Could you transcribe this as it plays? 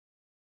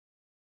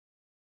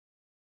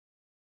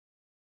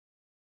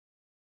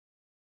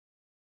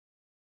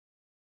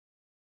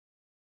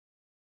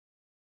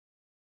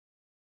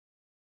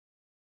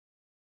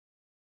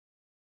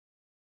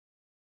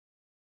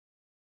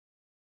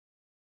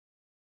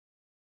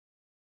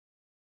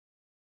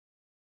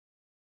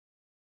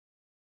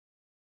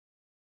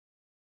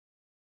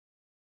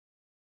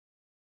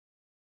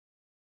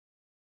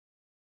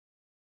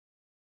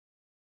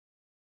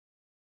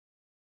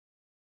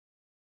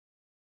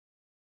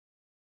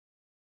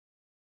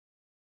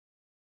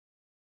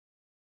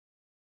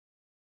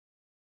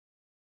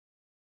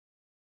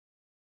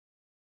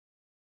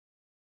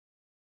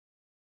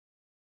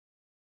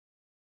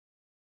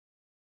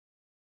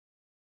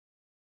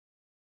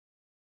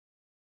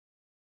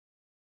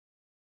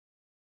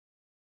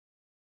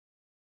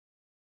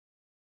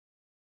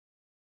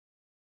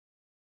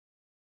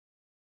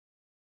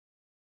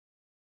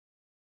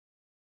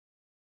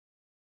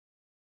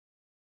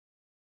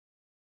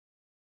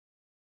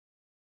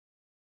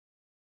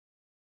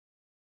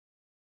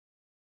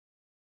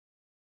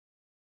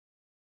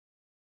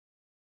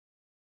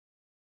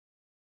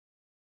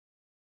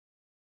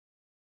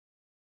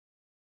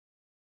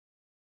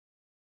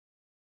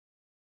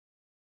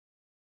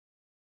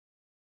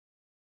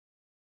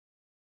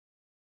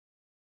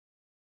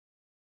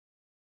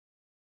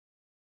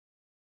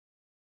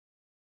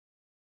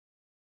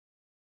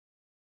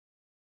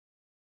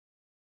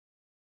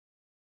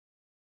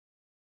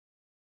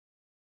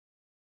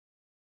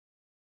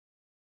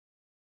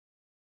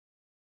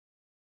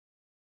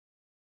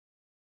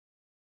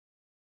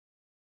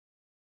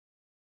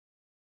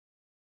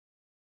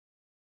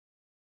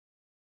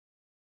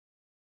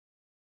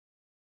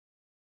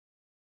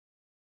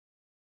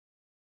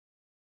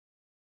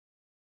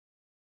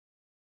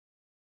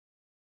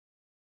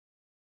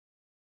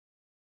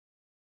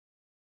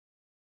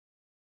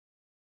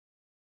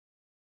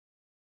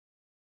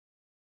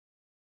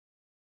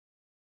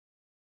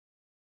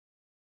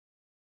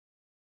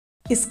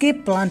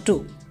Escape Plan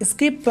 2.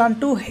 Escape Plan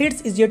 2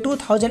 Hits is a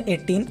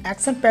 2018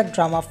 action-packed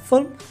drama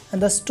film, and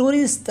the story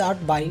is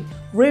started by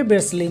Ray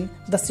Berslin,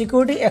 the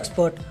security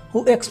expert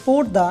who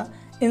exposed the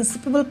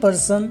inseparable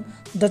person,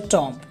 the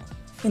Tomb.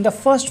 In the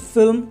first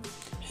film,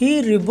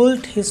 he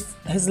rebuilt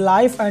his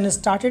life and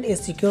started a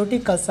security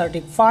cult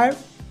certified fire.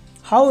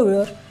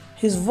 However,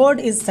 his world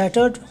is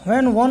shattered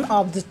when one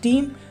of the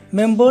team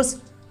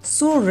members,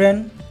 Su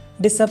Ren,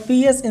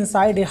 disappears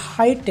inside a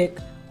high-tech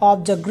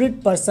object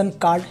grid person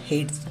called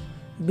Hades.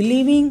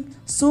 Believing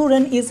Su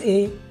Ren is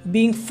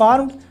being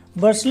farmed,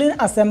 Berslin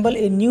assembles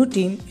a new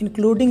team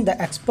including the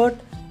expert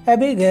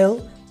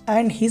Abigail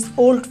and his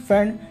old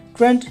friend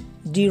Trent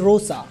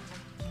DeRosa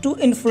to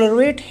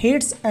infiltrate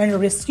Hades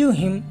and rescue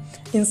him.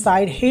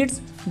 Inside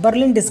Hades,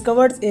 Berlin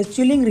discovers a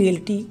chilling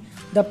reality.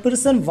 The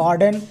prison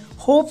warden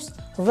hopes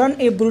run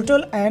a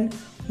brutal and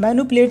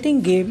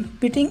manipulating game,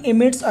 pitting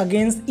inmates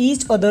against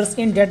each other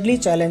in deadly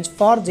challenge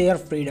for their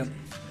freedom.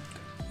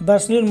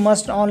 Berslin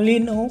must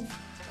only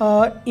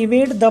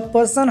evade the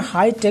person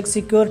high-tech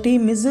security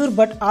measure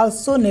but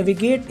also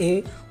navigate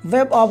a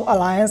web of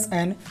alliance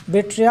and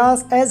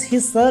betrayals as he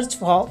searches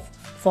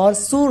for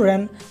Su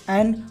Ren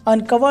and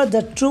uncover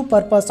the true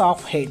purpose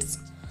of Hades.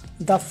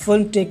 The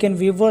film takes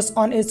viewers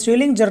on a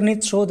thrilling journey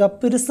through the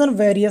prison's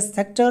various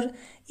sectors,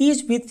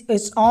 each with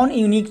its own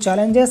unique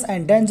challenges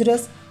and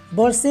dangers.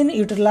 Berslin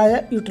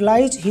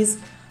utilized his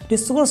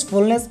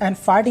resourcefulness and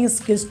fighting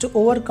skills to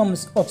overcome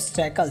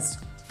obstacles.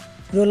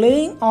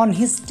 Relying on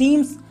his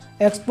team's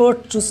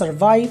experts to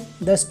survive,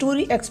 the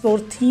story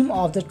explores themes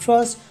of the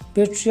trust,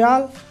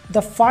 betrayal,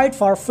 the fight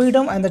for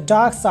freedom, and the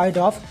dark side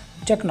of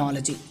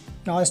technology.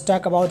 Now let's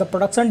talk about the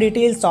production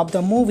details of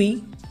the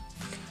movie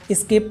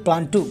Escape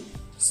Plan 2.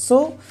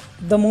 So,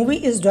 the movie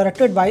is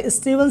directed by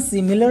Steven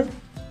C. Miller,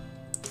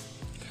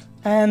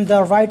 and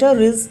the writer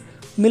is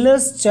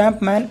Miller's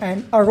Champman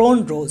and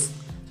Aaron Rose.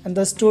 And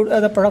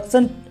the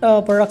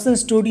production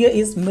studio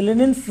is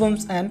Millennium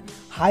Films and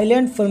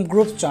Highland Film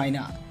Group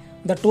China.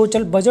 The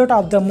total budget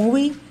of the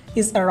movie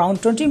is around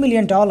 $20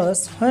 million,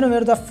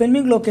 whenever the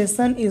filming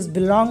location is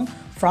belong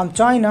from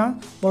China,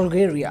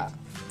 Bulgaria.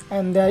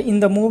 And in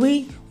the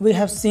movie, we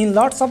have seen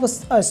lots of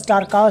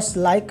star casts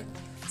like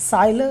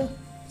Sylvester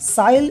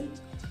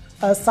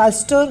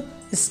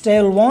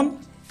Stallone.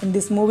 In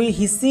this movie,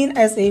 he's seen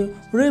as a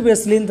Ray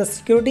Berslin, the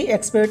security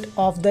expert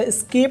of the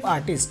escape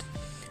artist,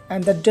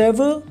 and the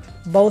Devil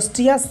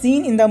Bautista,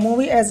 seen in the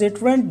movie as a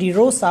Trent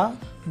DeRosa,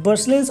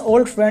 Berslin's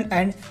old friend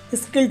and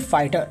skilled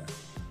fighter.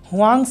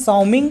 Huang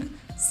Xiaoming,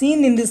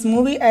 seen in this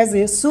movie as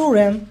a Su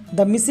Ren,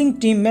 the missing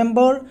team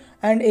member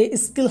and a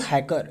skilled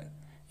hacker.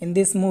 In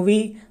this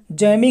movie,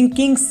 Jaiming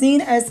King,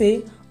 seen as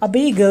a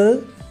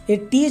Abigail, a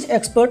tech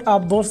expert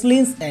of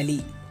Berslin's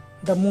ally.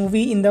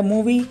 In the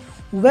movie,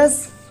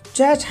 Wes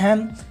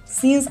Chatham,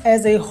 seen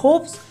as a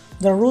Hobbs,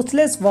 the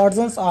ruthless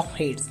versions of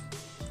Hades.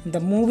 In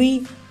the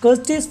movie,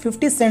 Curtis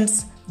 50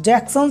 Cent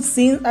Jackson,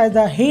 seen as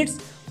the Hades,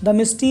 the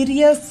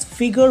mysterious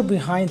figure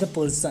behind the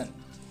person.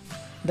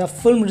 The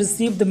film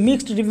received the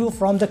mixed review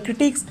from the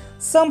critics.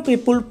 Some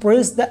people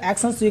praised the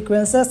action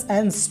sequences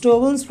and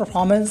Stallone's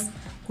performance,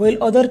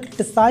 while others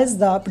criticized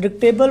the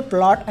predictable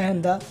plot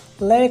and the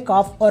lack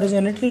of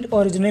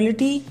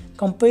originality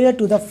compared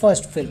to the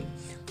first film.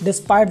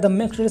 Despite the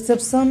mixed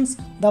receptions,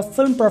 the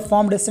film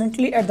performed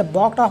decently at the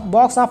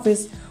box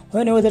office,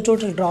 whenever the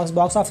total gross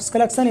box office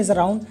collection is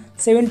around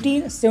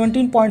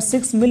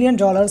 $17.6 million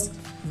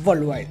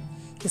worldwide.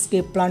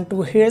 Escape Plan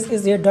 2 Hades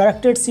is a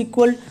directed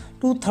sequel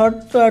to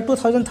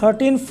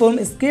 2013 film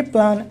Escape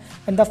Plan,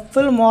 and the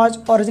film was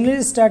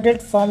originally started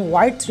from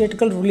wide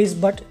theatrical release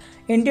but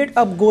ended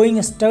up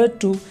going straight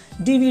to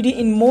DVD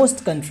in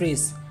most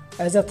countries.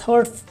 As a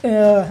third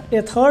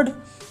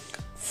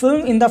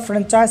film in the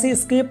franchise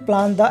Escape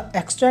Plan, The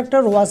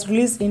Extractor, was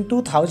released in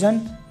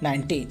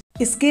 2019.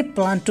 Escape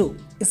Plan 2.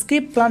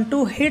 Escape Plan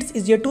 2 Hits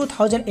is a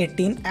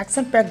 2018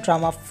 action-packed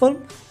drama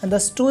film, and the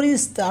story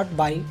is started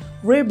by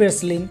Ray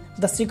Berslin,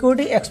 the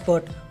security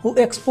expert who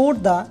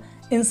exposed the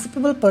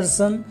inseparable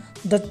person,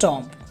 the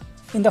Tomb.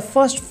 In the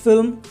first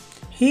film,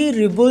 he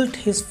rebuilt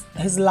his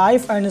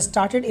life and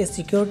started a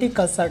security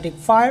cult certified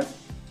fire.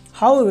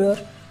 However,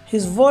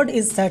 his world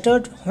is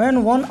shattered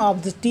when one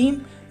of the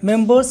team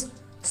members,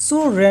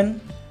 Su Ren,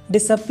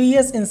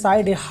 disappears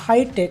inside a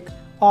high-tech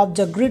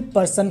object grid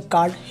person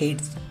called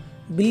Hades.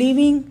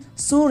 Believing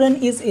Su Ren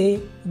is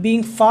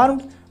being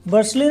farmed,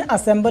 Berslin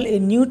assembles a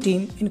new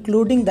team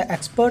including the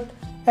expert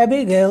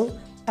Abigail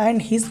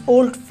and his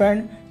old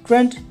friend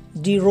Trent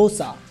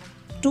DeRosa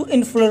to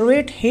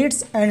infiltrate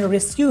Hades and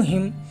rescue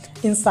him.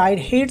 Inside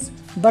Hades,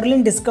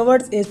 Berlin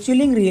discovers a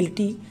chilling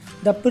reality.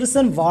 The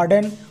prison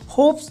warden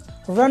hopes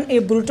run a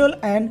brutal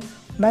and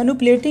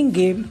manipulating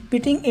game,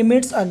 pitting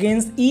inmates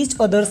against each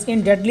other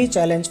in deadly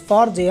challenge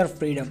for their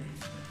freedom.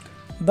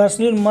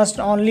 Berslin must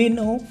only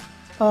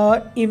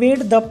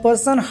evade the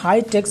person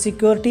high-tech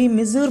security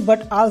measure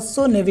but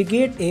also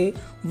navigate a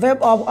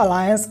web of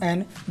alliance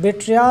and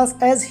betrayals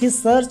as he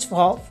searches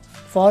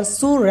for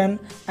Su Ren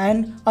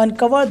and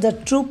uncover the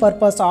true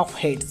purpose of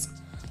Hades.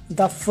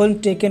 The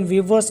film taken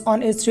viewers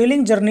on a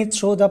thrilling journey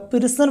through the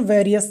prison's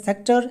various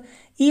sectors,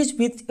 each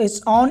with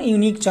its own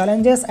unique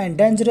challenges and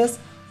dangers.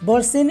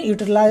 Bersin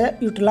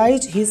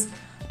utilized his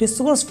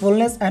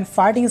resourcefulness and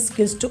fighting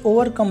skills to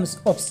overcome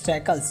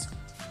obstacles.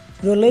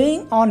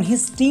 Relying on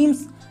his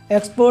team's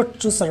expert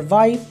to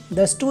survive,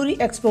 the story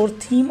explores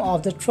theme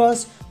of the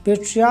trust,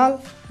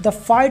 betrayal, the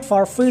fight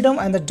for freedom,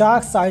 and the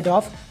dark side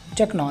of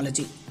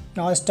technology.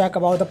 Now let's talk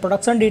about the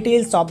production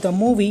details of the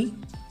movie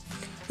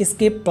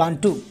Escape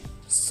Plan 2.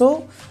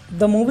 So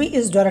the movie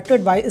is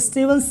directed by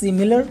Steven C.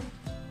 Miller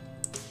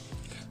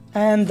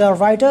and the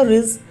writer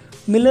is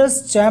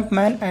Miller's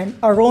Champman and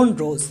Aaron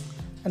Rose.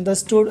 And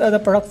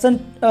the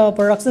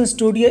production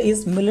studio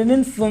is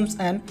Millennium Films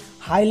and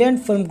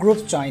Highland Film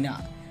Group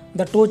China.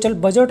 The total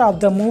budget of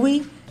the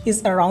movie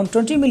is around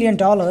 $20 million,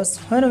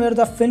 whenever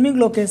the filming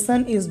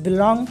location is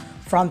belong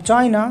from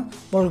China,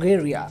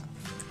 Bulgaria.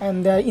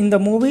 And in the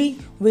movie,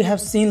 we have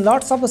seen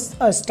lots of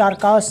star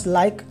casts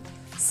like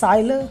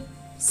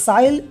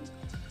Sylvester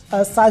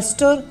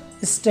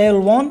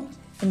Stallone.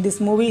 In this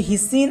movie,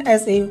 he's seen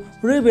as a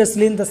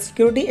Berslin, the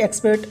security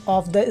expert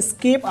of the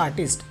escape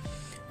artist,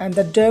 and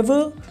the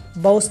devil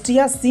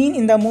Bautista, seen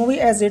in the movie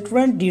as a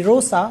Trent De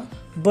Rosa,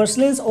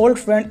 Berslin's old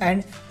friend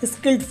and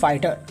skilled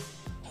fighter.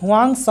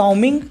 Huang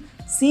Xiaoming,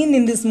 seen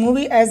in this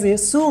movie as a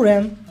Su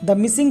Ren, the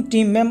missing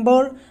team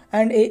member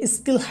and a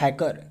skilled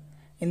hacker.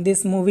 In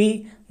this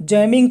movie,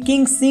 Jaiming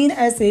King, seen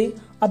as a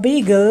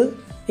Abigail,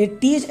 a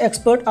teach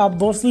expert of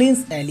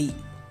Berslin's ally.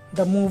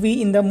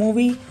 In the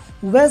movie,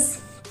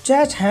 Wes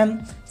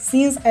Chatham,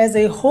 seen as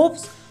a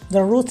Hobbs,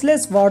 the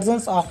ruthless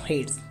versions of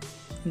Hades.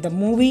 In the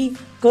movie,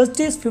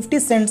 Curtis 50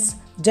 Cent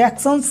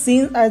Jackson,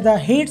 seen as the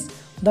Hades,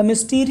 the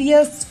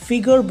mysterious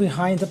figure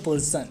behind the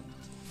person.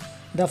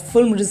 The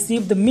film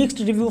received the mixed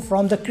review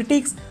from the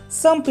critics.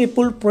 Some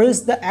people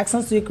praised the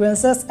action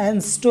sequences and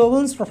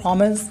Stallone's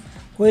performance,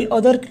 while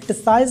others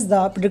criticized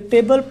the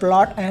predictable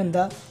plot and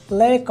the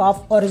lack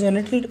of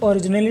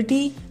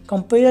originality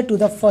compared to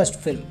the first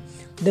film.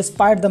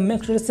 Despite the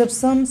mixed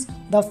receptions,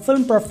 the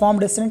film performed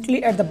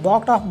decently at the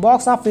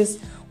box office,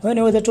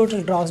 whenever the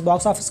total gross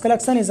box office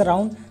collection is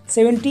around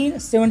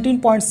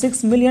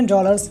 $17.6 million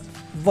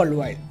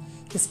worldwide.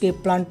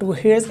 Escape Plan 2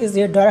 Hades is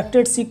a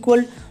directed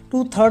sequel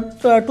to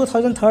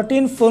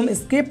 2013 film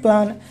Escape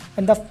Plan,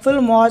 and the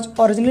film was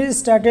originally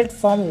started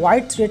from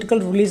wide theatrical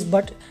release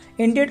but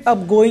ended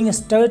up going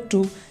straight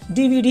to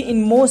DVD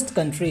in most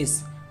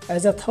countries.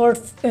 As a third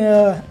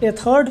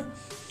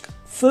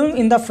film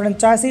in the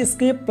franchise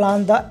Escape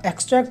Plan, The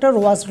Extractor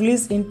was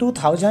released in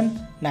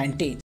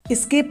 2019.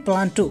 Escape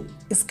Plan 2.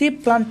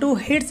 Escape Plan 2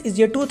 Hades is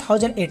a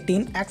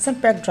 2018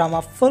 action-packed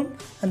drama film,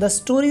 and the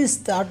story is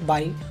started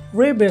by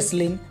Ray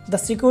Berslin, the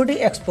security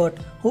expert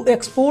who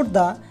exposed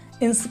the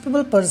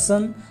inseparable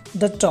person,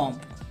 the Tomb.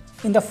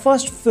 In the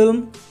first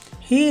film,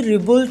 he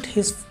rebuilt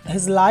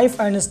his life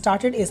and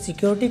started a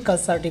security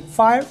concerted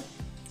fire.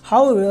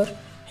 However,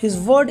 his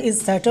word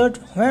is shattered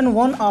when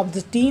one of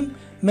the team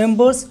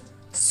members,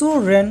 Su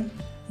Ren,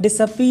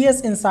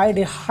 disappears inside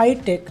a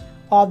high-tech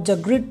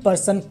object grid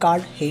person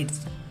called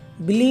Hades.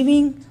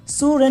 Believing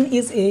Su Ren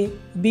is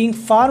being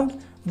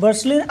farmed,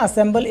 Berslin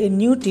assembles a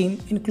new team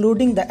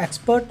including the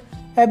expert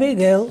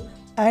Abigail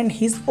and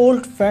his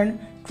old friend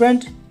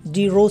Trent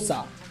De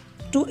Rosa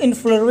to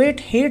infiltrate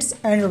Hades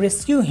and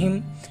rescue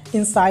him.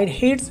 Inside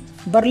Hades,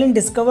 Berlin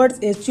discovers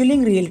a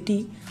chilling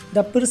reality.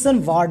 The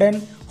prison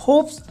warden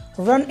Hobbs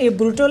run a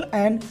brutal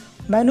and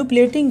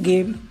manipulating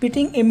game,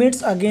 pitting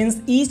inmates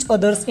against each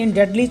other in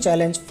deadly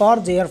challenge for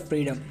their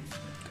freedom.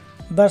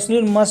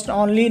 Berslin must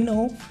only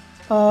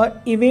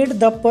evade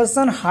the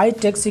person's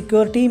high-tech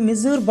security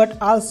measure but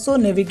also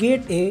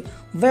navigate a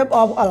web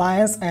of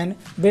alliance and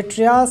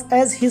betrayals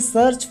as he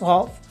searches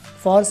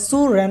for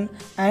Su Ren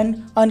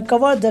and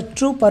uncover the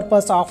true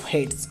purpose of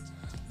Hades.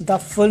 The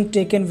film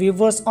taken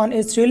viewers on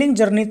a thrilling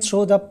journey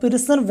through the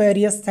prison's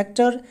various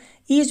sectors,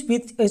 each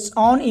with its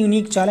own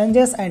unique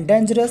challenges and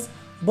dangers.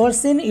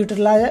 Bersin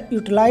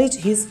utilized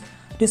his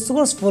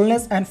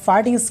resourcefulness and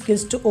fighting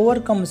skills to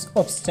overcome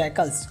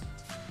obstacles.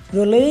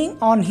 Relying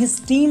on his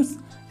team's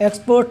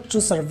expert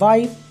to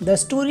survive, the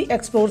story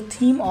explores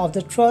theme of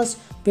the trust,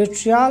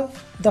 betrayal,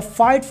 the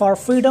fight for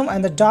freedom,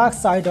 and the dark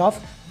side of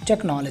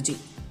technology.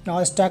 Now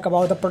let's talk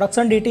about the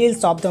production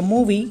details of the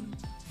movie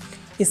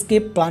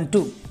Escape Plan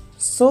 2.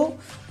 So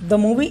the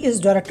movie is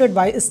directed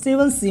by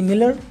Steven C.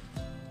 Miller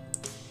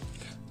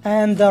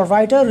and the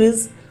writer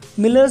is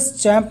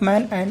Miller's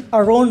Champman and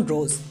Aaron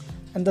Rose.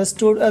 And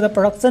the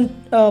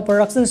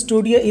production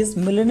studio is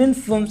Millennium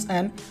Films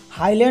and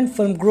Highland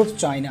Film Group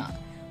China.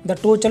 The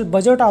total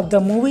budget of the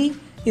movie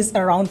is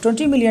around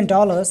 $20 million,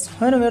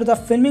 whenever the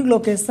filming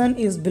location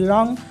is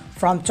belong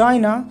from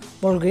China,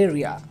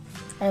 Bulgaria.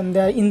 And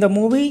in the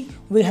movie,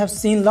 we have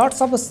seen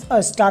lots of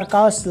star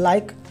casts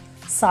like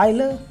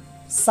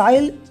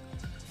Sylvester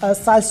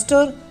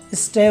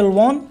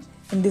Stallone.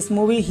 In this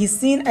movie, he's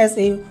seen as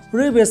a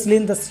Ray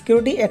Berslin, the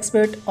security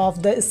expert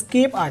of the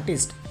escape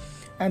artist,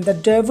 and the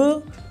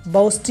devil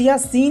Bautista,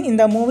 seen in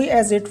the movie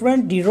as a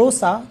Trent De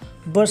Rosa,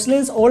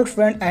 Berslin's old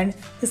friend and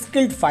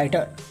skilled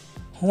fighter.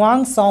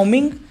 Huang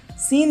Xiaoming,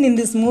 seen in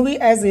this movie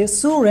as a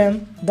Su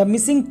Ren, the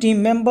missing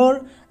team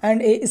member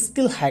and a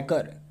skill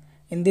hacker.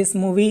 In this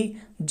movie,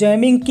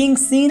 Jaiming King,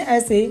 seen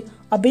as a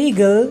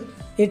Abigail,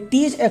 a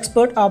teach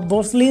expert of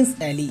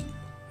Borsalines alley.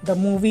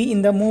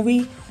 In the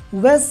movie,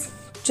 Wes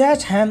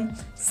Chatham,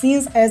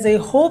 seen as a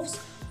Hopes,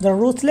 the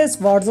ruthless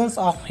versions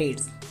of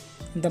Hades.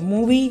 In the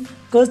movie,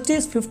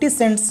 Curtis 50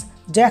 Cent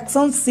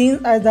Jackson,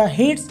 seen as the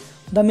Hades,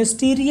 the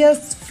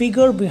mysterious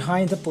figure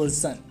behind the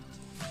person.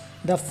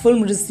 The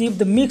film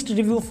received mixed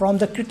reviews from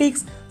the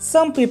critics.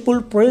 Some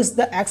people praised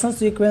the action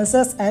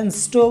sequences and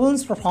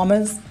Stallone's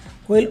performance,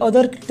 while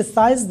others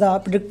criticized the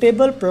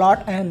predictable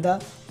plot and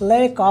the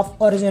lack of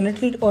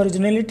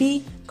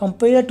originality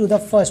compared to the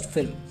first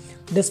film.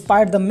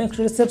 Despite the mixed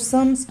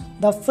receptions,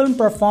 the film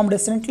performed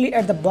decently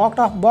at the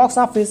box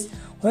office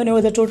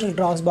whenever the total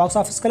gross box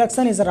office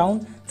collection is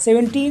around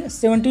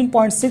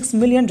 $17.6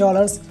 million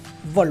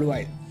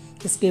worldwide.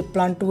 Escape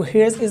Plan 2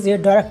 Hades is a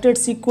directed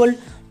sequel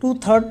to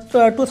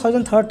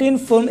 2013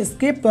 film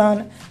Escape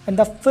Plan, and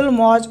the film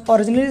was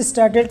originally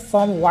slated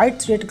for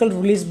wide theatrical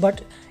release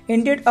but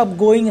ended up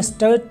going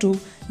straight to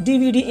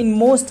DVD in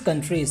most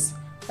countries.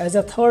 As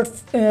a third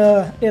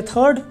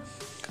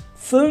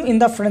film in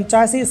the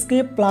franchise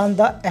Escape Plan,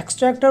 The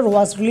Extractor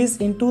was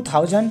released in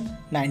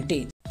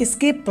 2019.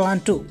 Escape Plan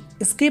 2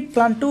 Escape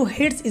Plan 2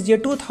 Hades is a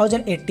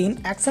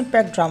 2018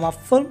 action-packed drama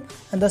film,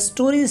 and the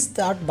story is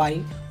started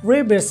by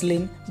Ray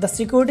Berslin, the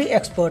security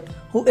expert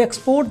who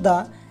exposed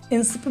the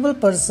inseparable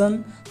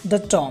person, the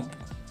Tomb.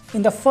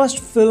 In the first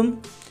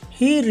film,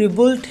 he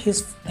rebuilt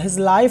his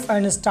life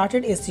and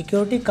started a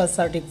security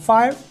consulting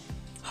firm.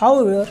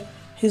 However,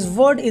 his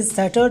word is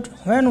shattered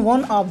when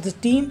one of the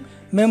team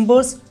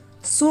members,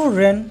 Su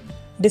Ren,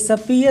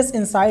 disappears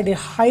inside a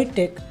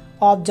high-tech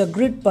object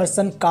grid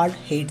person called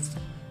Hades.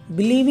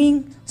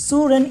 Believing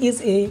Su Ren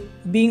is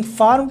being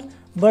farmed,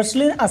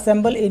 Berslin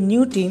assembles a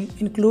new team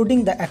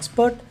including the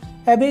expert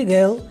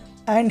Abigail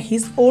and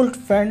his old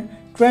friend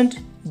Trent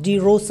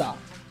DeRosa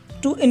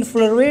to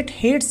infiltrate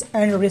Hades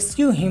and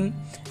rescue him.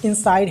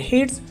 Inside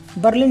Hades,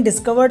 Berlin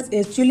discovers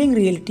a chilling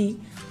reality.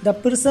 The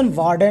prison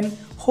warden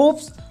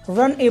Hopes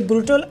run a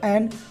brutal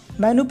and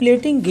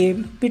manipulating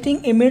game,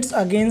 pitting inmates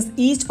against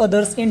each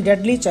other in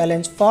deadly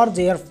challenge for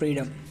their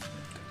freedom.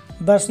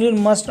 Berlin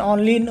must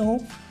only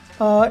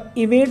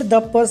evade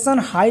the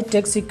person's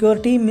high-tech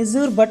security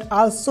measure but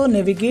also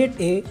navigate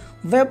a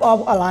web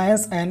of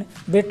alliance and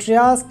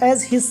betrayals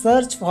as he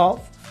searches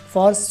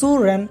for Su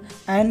Ren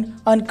and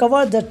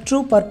uncover the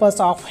true purpose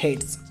of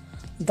Hades.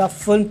 The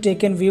film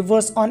takes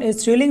viewers on a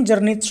thrilling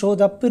journey through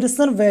the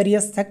prison's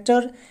various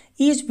sectors,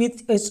 each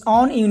with its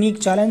own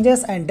unique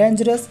challenges and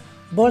dangers.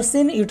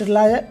 Bersin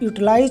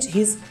utilized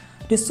his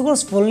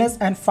resourcefulness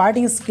and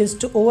fighting skills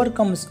to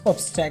overcome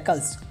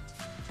obstacles.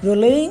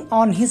 Relying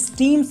on his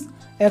team's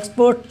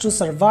experts to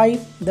survive,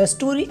 the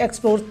story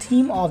explores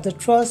themes of the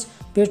trust,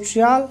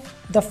 betrayal,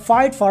 the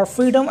fight for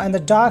freedom, and the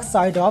dark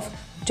side of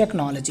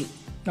technology.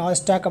 Now let's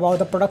talk about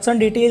the production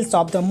details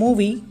of the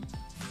movie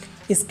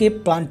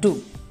Escape Plan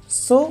 2.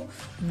 So,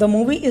 the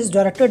movie is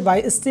directed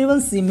by Steven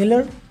C.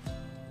 Miller,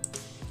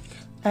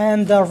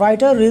 and the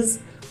writer is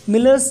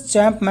Miller's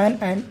Champman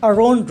and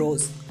Aaron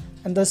Rose.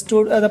 And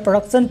the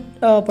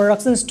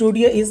production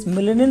studio is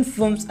Millennium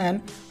Films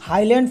and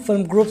Highland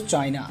Film Group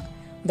China.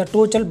 The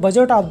total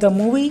budget of the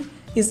movie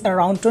is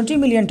around $20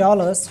 million,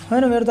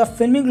 whenever the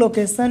filming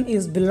location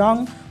is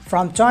belong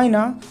from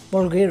China,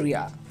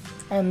 Bulgaria.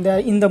 And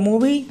in the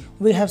movie,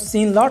 we have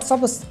seen lots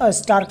of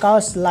star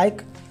casts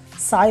like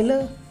Sylvester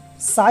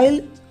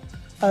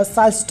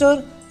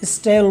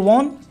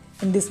Stallone.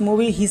 In this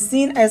movie, he's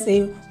seen as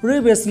a Ray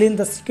Berslin,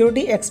 the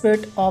security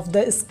expert of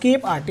the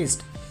escape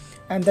artist,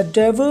 and the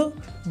Devil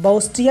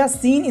Bautista,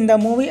 seen in the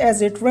movie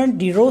as a Trent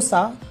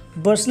DeRosa,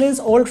 Berslin's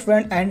old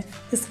friend and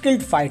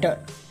skilled fighter.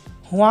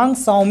 Huang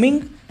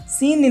Xiaoming,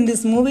 seen in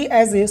this movie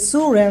as a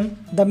Su Ren,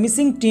 the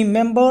missing team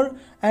member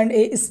and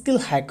a skill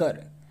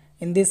hacker.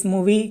 In this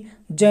movie,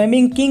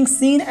 Jaiming King,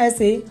 seen as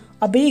a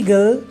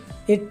Abigail,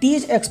 a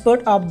teach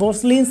expert of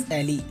Borsalines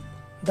alley.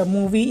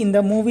 In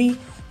the movie,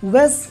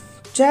 Wes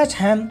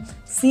Chatham,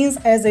 seen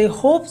as a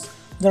Hopes,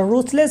 the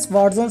ruthless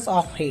versions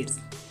of Hades.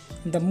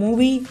 In the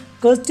movie,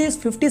 Curtis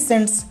 50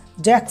 Cent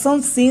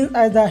Jackson, seen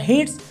as the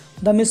Hades,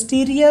 the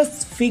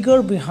mysterious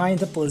figure behind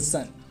the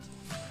person.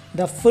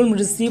 The film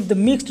received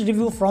mixed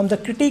reviews from the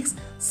critics.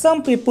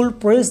 Some people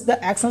praised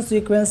the action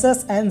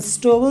sequences and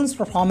Stallone's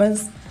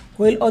performance,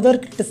 while others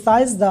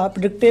criticized the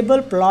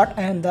predictable plot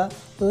and the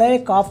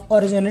lack of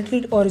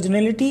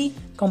originality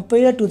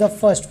compared to the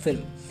first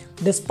film.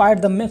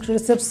 Despite the mixed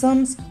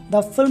receptions,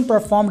 the film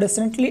performed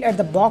decently at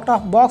the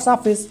box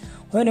office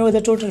whenever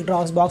the total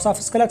gross box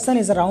office collection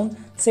is around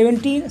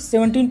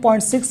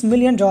 $17.6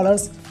 million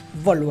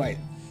worldwide.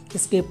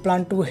 Escape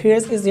Plan 2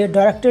 Hades is a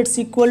directed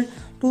sequel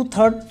to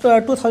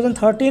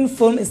 2013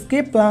 film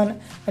Escape Plan,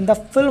 and the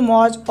film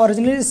was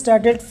originally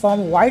slated for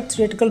wide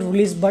theatrical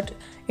release but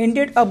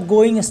ended up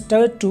going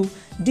straight to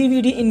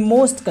DVD in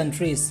most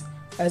countries.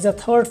 As a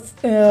third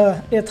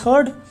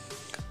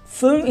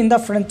film in the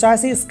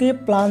franchise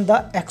escape plan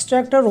The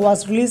Extractor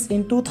was released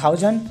in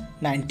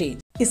 2019.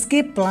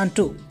 Escape Plan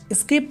 2.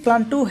 Escape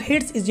Plan 2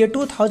 hits is a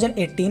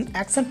 2018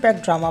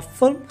 action-packed drama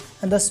film,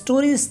 and the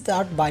story is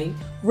started by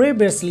Ray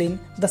Berslin,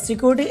 the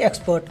security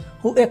expert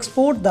who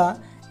exposed the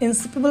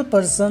inseparable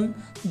person,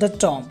 the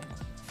Tomb.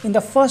 In the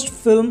first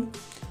film,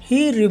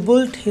 he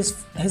rebuilt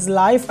his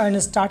life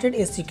and started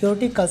a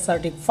security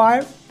consulting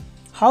firm.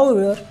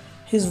 However,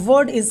 his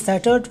world is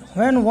shattered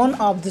when one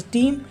of the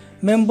team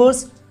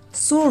members,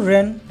 Su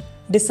Ren,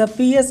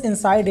 disappears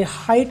inside a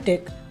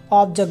high-tech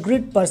object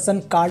grid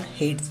person called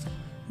Heads.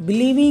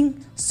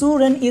 Believing Su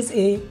Ren is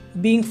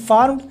being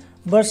farmed,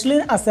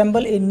 Berslin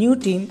assembles a new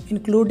team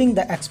including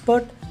the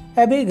expert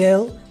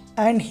Abigail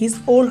and his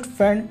old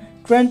friend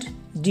Trent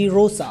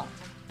DeRosa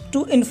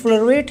to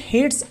infiltrate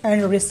Heads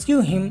and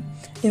rescue him.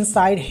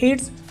 Inside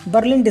Heads,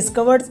 Berlin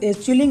discovers a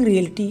chilling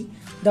reality.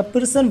 The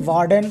prison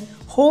warden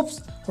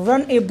hopes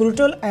run a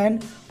brutal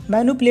and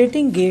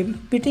manipulating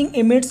game, pitting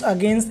inmates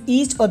against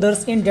each other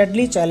in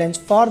deadly challenge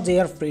for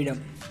their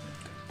freedom.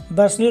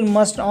 Berslin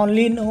must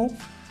only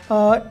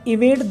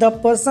evade the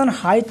person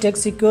high-tech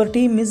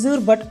security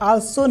measure but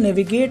also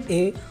navigate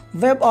a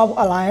web of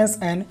alliance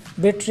and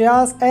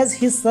betrayals as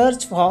he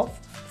searches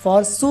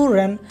for Su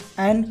Ren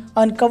and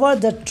uncover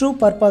the true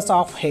purpose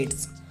of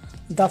Heads.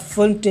 The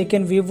film takes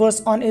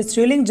viewers on a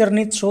thrilling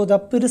journey through the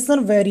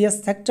prison's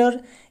various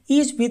sectors,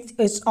 each with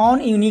its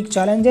own unique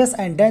challenges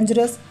and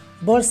dangers.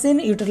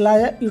 Berslin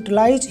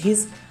utilized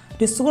his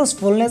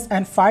resourcefulness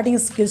and fighting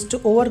skills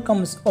to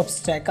overcome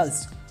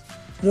obstacles.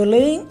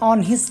 Relying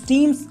on his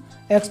team's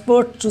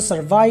experts to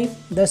survive,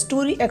 the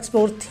story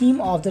explores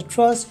themes of the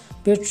trust,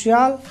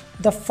 betrayal,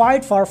 the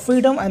fight for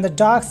freedom, and the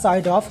dark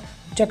side of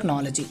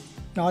technology.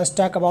 Now let's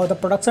talk about the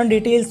production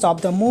details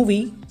of the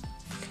movie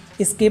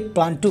Escape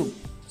Plan 2.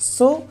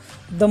 So,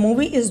 the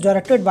movie is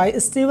directed by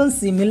Steven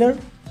C. Miller,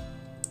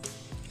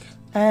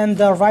 and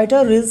the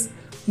writer is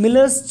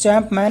Miller's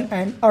Champman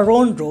and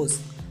Aaron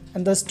Rose,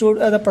 and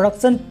the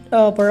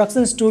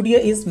production studio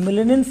is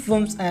Millennium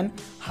Films and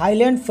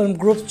Highland Film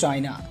Group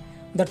China.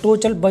 The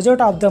total budget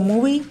of the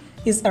movie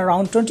is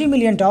around $20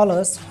 million,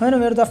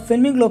 whenever the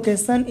filming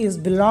location is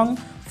belong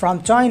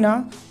from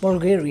China,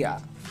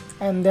 Bulgaria.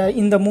 And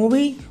in the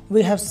movie,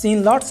 we have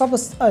seen lots of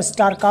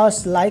star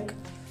casts like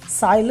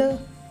Sylvester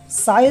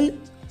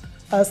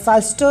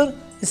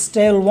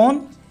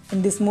Stallone.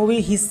 In this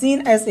movie, he's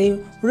seen as a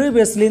Ray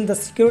Berslin, the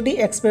security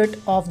expert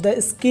of the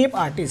escape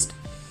artist,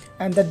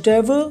 and the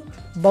Devil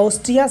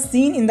Bautista,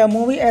 seen in the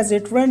movie as a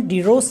Trent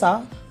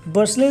DeRosa,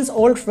 Berslin's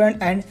old friend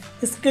and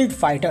skilled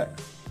fighter.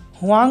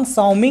 Huang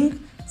Xiaoming,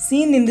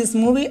 seen in this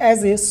movie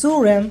as a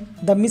Su Ren,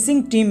 the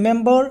missing team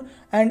member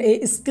and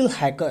a skilled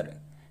hacker.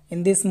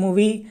 In this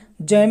movie,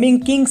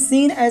 Jaiming King,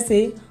 seen as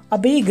a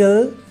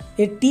Abigail,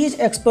 a tech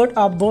expert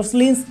of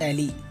Berslin's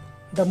ally.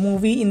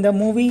 In the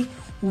movie,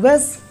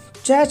 Wes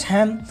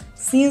Chatham,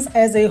 seen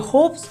as a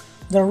Hopes,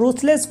 the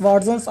ruthless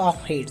versions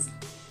of Heads.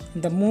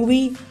 In the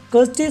movie,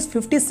 Curtis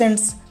 50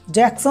 Cent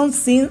Jackson,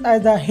 seen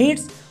as the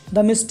Heads,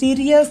 the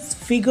mysterious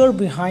figure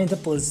behind the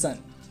person.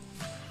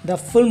 The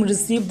film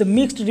received the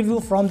mixed review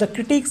from the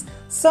critics.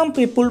 Some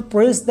people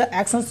praised the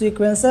action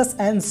sequences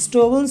and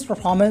Stallone's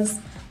performance,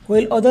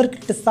 while others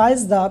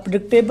criticized the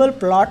predictable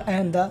plot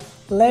and the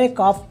lack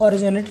of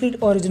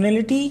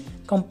originality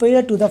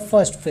compared to the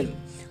first film.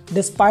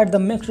 Despite the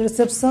mixed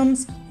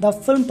receptions, the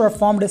film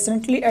performed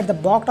decently at the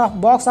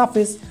box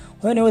office,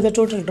 whenever the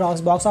total gross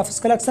box office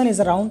collection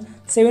is around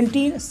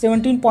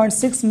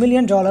 $17.6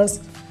 million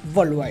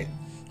worldwide.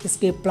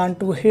 Escape Plan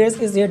 2 Heads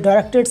is a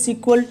directed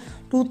sequel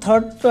to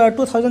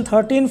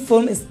 2013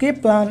 film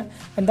Escape Plan,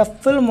 and the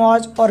film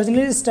was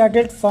originally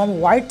started from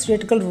wide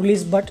theatrical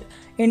release but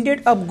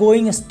ended up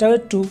going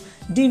straight to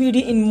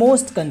DVD in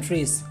most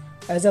countries.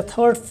 As a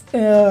third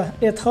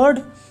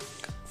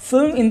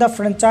film in the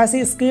franchise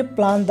Escape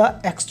Plan, The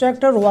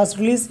Extractor was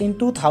released in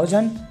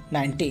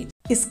 2019.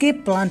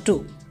 Escape Plan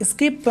 2.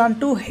 Escape Plan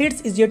 2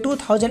 hits is a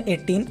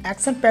 2018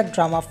 action-packed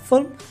drama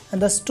film,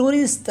 and the story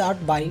is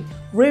started by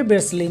Ray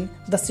Berslin,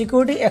 the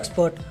security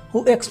expert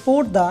who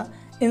exposed the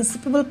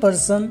inseparable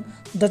person,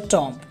 the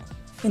Tomb.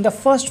 In the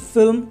first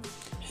film,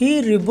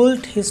 he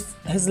rebuilt his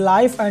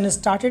life and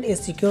started a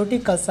security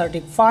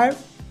consulting firm.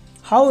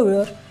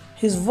 However,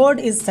 his world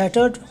is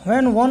shattered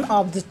when one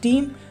of the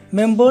team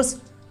members,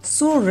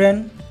 Su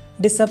Ren,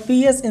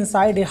 disappears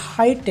inside a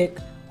high-tech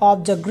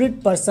object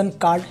grid person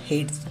called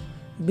Heads.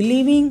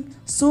 Believing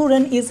Su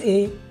Ren is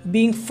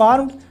being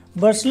farmed,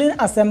 Berslin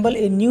assembles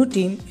a new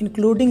team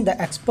including the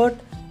expert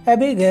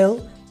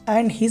Abigail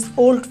and his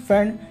old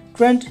friend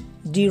Trent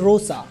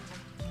DeRosa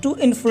to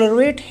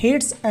infiltrate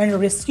Heads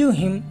and rescue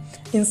him.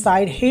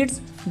 Inside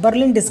Heads,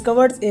 Berlin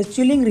discovers a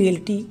chilling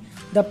reality.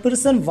 The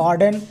prison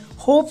warden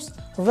hopes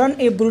run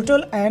a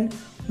brutal and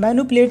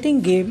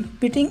manipulating game,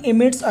 pitting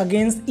inmates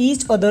against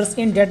each other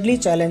in deadly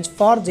challenge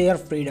for their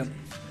freedom.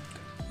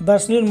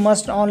 Berslin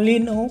must only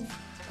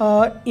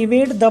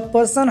evade the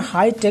person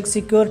high-tech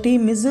security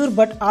measure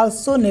but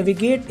also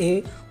navigate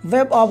a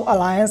web of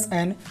alliance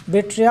and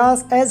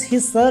betrayals as he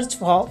searches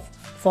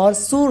for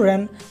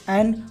Suren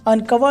and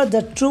uncover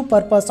the true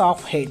purpose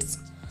of hate.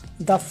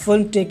 The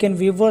film takes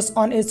viewers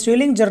on a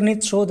thrilling journey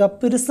through the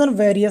prison's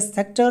various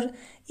sectors,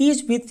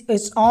 each with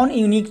its own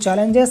unique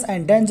challenges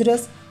and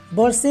dangers.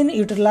 Bersin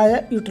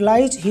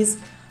utilized his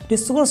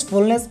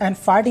resourcefulness and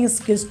fighting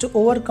skills to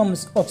overcome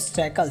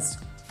obstacles.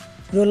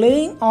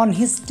 Relying on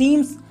his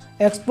team's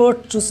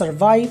expert to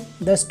survive,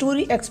 the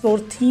story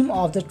explores theme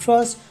of the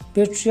trust,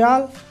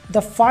 betrayal,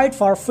 the fight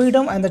for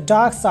freedom, and the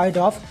dark side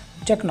of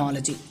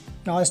technology.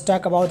 Now let's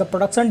talk about the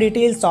production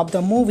details of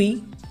the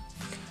movie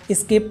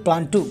Escape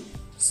Plan 2.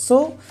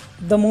 So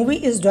the movie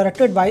is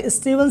directed by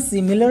Steven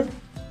C. Miller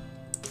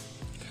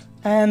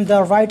and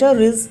the writer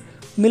is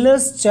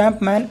Miller's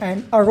Champman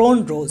and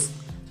Aaron Rose.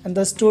 And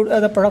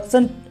the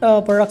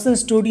production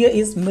studio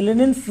is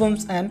Millennium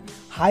Films and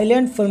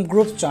Highland Film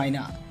Group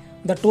China.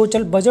 The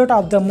total budget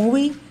of the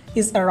movie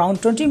is around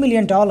 $20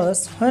 million,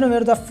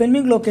 whenever the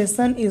filming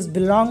location is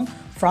belong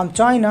from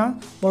China,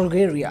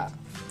 Bulgaria.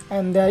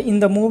 And in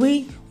the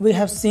movie, we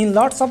have seen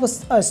lots of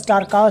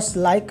star casts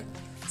like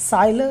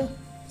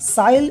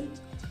Sylvester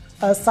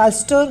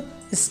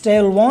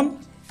Stallone.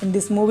 In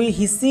this movie,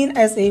 he's seen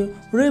as a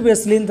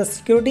Berslin, the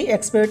security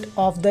expert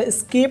of the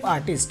escape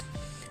artist,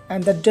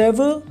 and the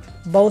Devil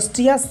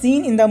Bautista,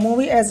 seen in the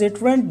movie as a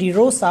trained De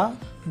Rosa,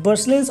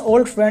 Berslin's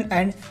old friend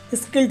and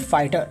skilled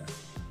fighter.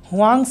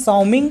 Huang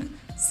Xiaoming,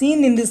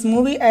 seen in this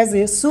movie as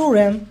a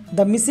Suren,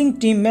 the missing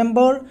team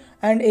member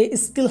and a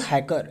skilled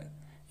hacker.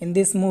 In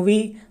this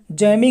movie,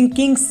 Jaiming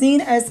King,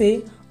 seen as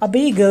a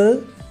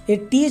Abigail, a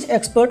teach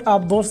expert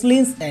of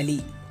Berslin's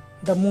ally.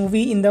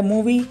 In the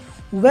movie,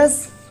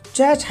 Wes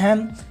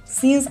Chatham,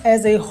 seen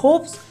as a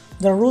Hopes,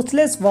 the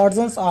ruthless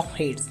versions of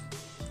Hades.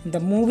 In the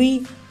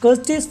movie,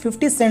 Curtis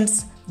 50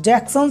 Cent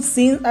Jackson,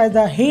 seen as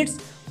the Hades,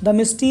 the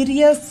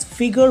mysterious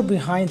figure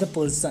behind the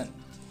person.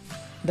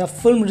 The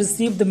film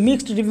received the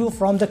mixed review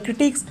from the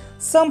critics.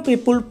 Some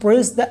people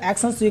praised the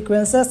action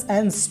sequences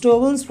and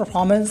Stallone's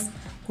performance,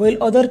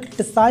 while others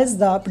criticized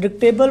the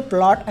predictable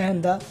plot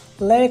and the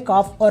lack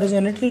of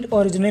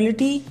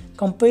originality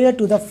compared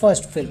to the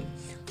first film.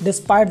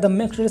 Despite the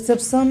mixed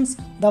receptions,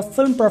 the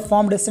film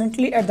performed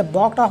decently at the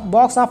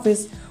box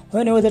office,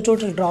 whenever the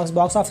total gross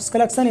box office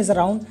collection is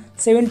around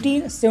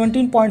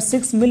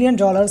 $17.6 million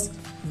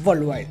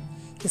worldwide.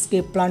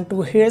 Escape Plan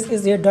 2 Hades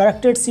is a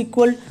directed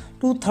sequel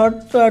to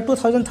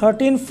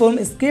 2013 film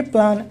Escape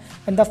Plan,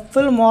 and the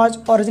film was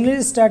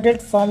originally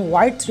started from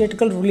wide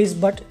theatrical release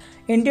but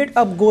ended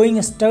up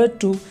going straight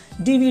to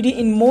DVD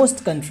in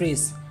most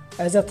countries.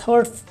 As a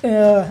third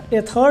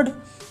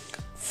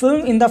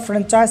film in the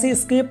franchise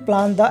Escape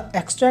Plan, The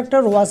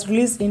Extractor was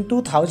released in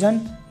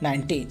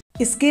 2019.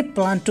 Escape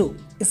Plan 2.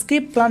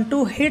 Escape Plan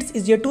 2 Hades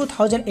is a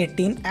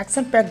 2018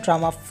 action-packed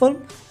drama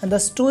film, and the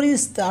story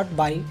is started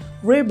by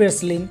Ray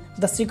Berslin,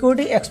 the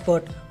security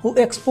expert who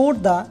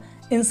exposed the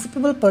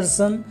inseparable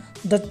person,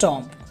 the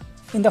Tomb.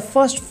 In the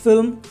first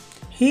film,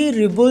 he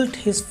rebuilt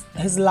his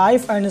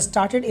life and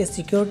started a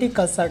security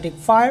consulting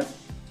firm.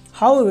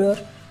 However,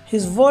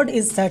 his word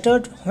is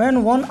shattered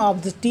when one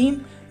of the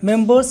team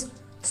members,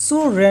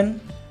 Suren,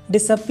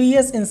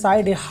 disappears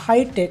inside a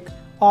high-tech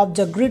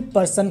off-the-grid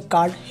person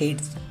called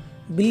Hades.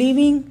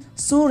 Believing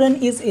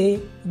Suren is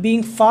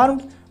being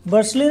farmed,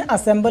 Berslin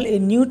assembles a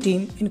new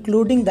team,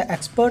 including the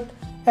expert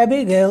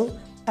Abigail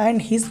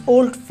and his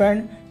old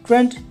friend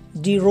Trent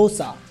De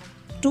Rosa,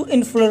 to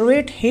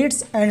infiltrate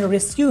Hades and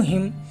rescue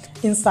him.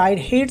 Inside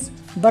Hades,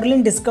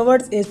 Berlin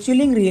discovers a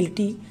chilling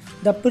reality.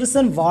 The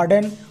prison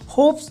warden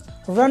Hopes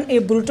run a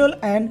brutal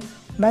and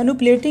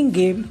manipulating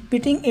game,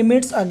 pitting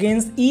inmates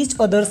against each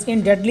other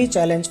in deadly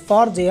challenge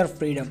for their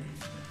freedom.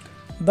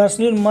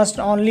 Berslin must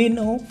only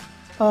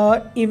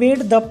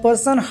evade the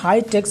person's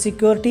high-tech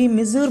security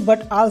measure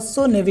but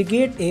also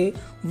navigate a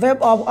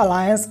web of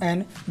alliance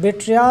and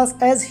betrayals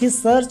as he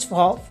searches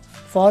for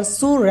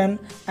Suren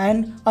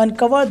and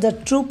uncover the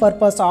true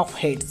purpose of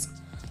Hades.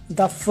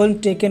 The film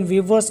takes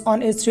viewers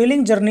on a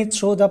thrilling journey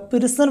through the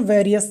prison's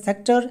various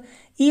sectors,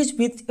 each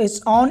with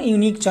its own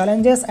unique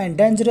challenges and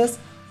dangers.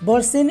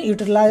 Bersin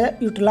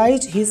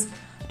utilized his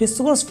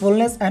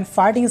resourcefulness and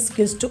fighting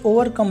skills to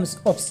overcome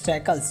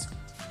obstacles.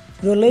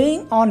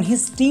 Relying on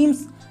his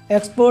team's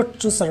expert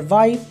to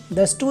survive,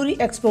 the story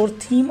explores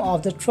theme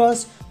of the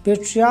trust,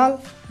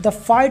 betrayal, the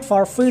fight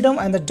for freedom,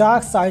 and the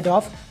dark side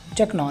of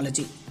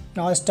technology.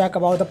 Now let's talk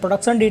about the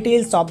production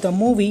details of the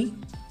movie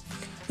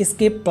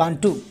Escape Plan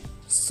 2.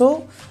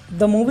 So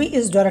the movie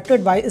is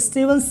directed by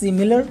Steven C.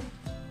 Miller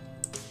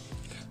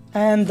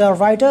and the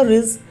writer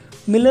is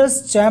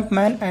Miller's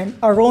Champman and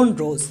Aaron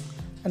Rose.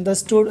 And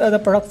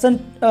the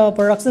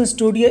production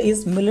studio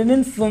is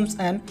Millennium Films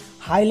and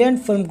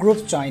Highland Film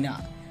Group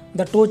China.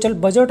 The total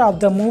budget of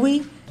the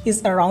movie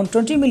is around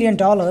 $20 million,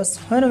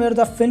 whenever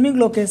the filming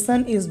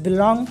location is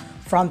belong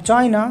from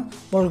China,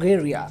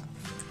 Bulgaria.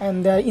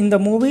 And in the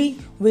movie,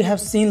 we have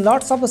seen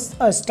lots of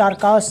star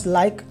casts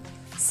like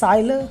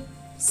Sylvester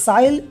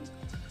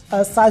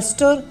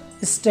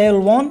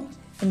Stallone.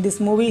 In this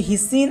movie,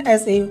 he's seen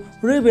as a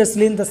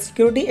Berslin, the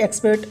security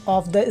expert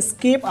of the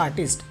escape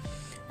artist,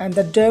 and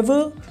the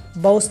devil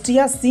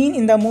Bautista, seen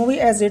in the movie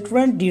as a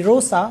trained De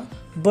Rosa,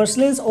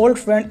 Berlin's old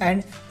friend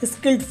and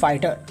skilled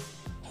fighter.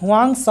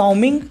 Huang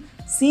Xiaoming,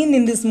 seen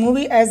in this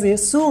movie as a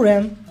Su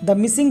Ren, the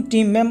missing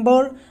team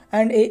member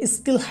and a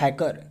skilled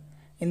hacker.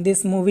 In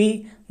this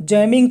movie,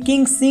 Jaiming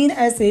King, seen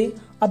as a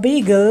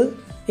Abigail,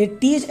 a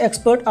teach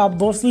expert of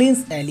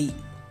Berlin's alley.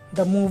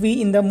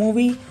 In the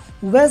movie,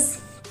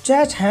 Wes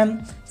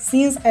Chatham,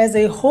 seen as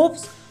a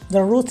Hopes,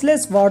 the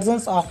ruthless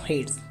versions of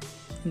Hades.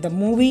 In the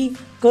movie,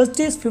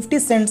 Curtis 50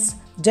 Cent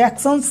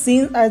Jackson,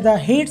 seen as the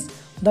Hades,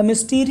 the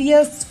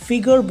mysterious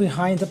figure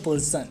behind the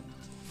person.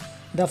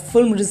 The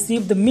film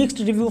received the mixed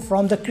review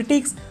from the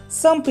critics.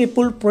 Some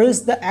people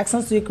praised the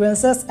action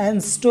sequences and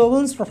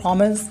Stallone's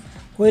performance,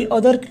 while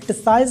others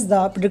criticized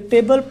the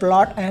predictable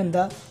plot and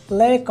the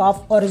lack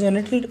of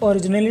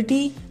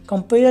originality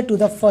compared to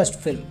the first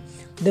film.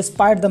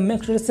 Despite the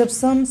mixed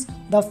receptions,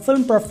 the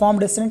film performed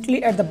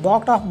decently at the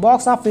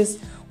box office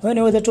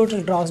whenever the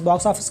total gross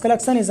box office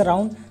collection is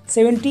around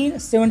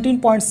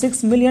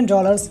 $17.6 million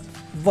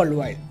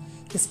worldwide.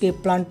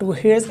 Escape Plan 2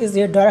 Hades is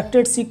a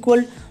directed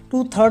sequel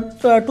to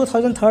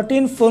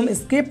 2013 film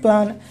Escape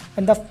Plan,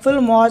 and the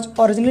film was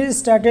originally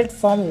slated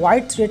for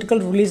wide theatrical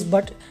release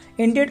but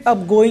ended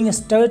up going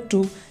straight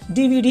to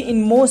DVD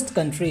in most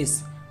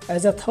countries.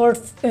 As a third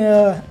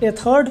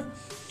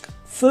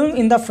film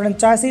in the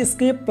franchise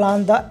Escape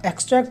Plan, The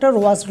Extractor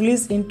was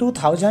released in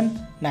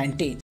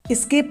 2019.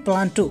 Escape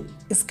Plan 2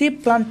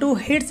 Escape Plan 2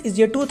 Hades is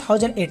a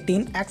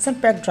 2018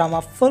 action-packed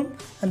drama film,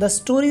 and the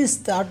story is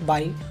started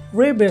by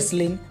Ray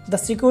Berslin, the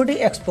security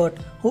expert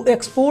who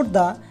exposed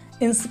the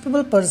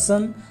inseparable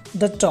person,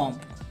 the Tomb.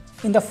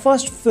 In the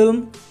first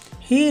film,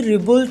 he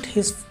rebuilt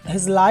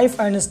his life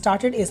and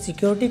started a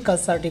security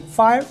consulting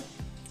firm.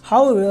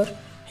 However,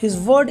 his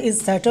word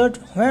is shattered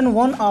when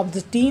one of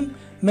the team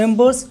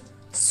members,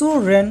 Su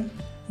Ren,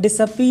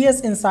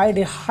 disappears inside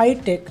a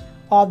high-tech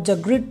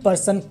object grid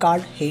person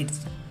called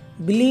Hades.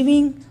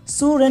 Believing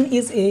Su Ren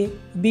is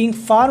being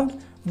farmed,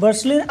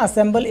 Berslin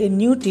assembles a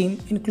new team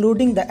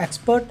including the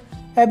expert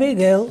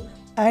Abigail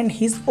and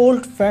his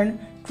old friend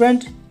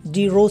Trent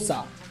De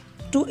Rosa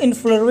to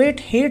infiltrate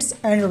Hades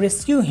and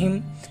rescue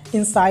him.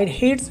 Inside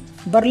Hades,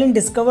 Berlin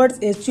discovers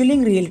a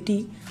chilling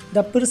reality.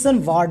 The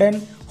prison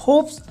warden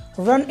Hopes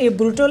run a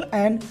brutal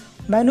and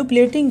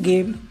manipulating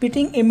game,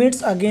 pitting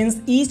inmates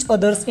against each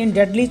other in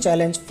deadly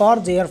challenge for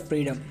their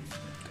freedom.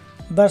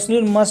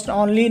 Berslin must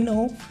only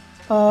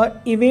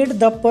evade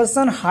the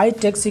person's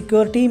high-tech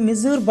security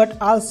measure but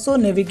also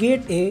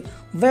navigate a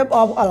web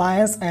of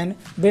alliance and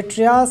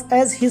betrayals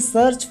as he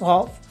searches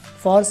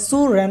for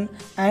Su Ren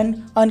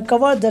and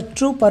uncover the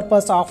true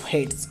purpose of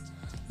Hades.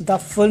 The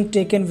film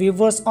takes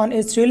viewers on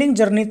a thrilling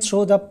journey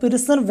through the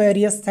prison's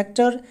various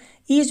sectors,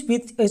 each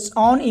with its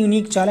own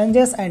unique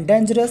challenges and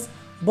dangers.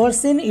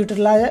 Berslin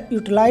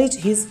utilized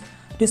his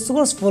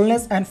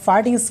resourcefulness and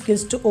fighting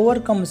skills to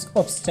overcome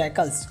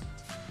obstacles.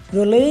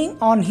 Relying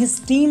on his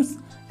team's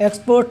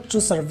experts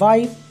to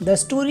survive, the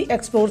story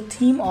explores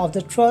themes of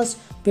the trust,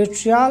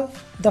 betrayal,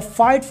 the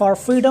fight for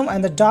freedom,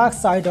 and the dark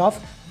side of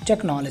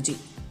technology.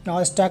 Now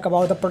let's talk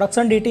about the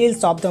production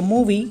details of the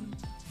movie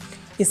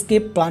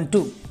Escape Plan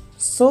 2.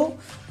 So,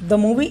 the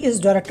movie is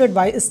directed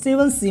by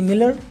Steven C.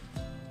 Miller,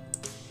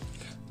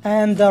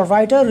 and the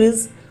writer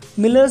is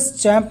Miller's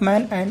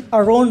Champman and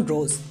Aaron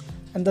Rose.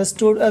 And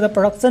the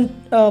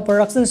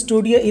production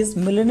studio is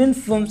Millennium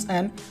Films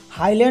and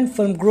Highland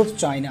Film Group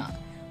China.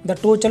 The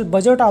total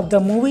budget of the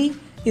movie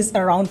is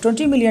around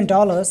 $20 million,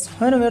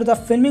 whenever the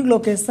filming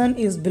location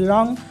is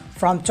belong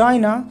from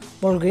China,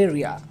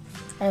 Bulgaria.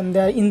 And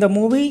in the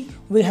movie,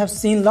 we have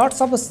seen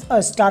lots of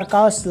star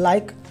casts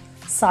like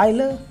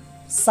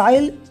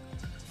Sylvester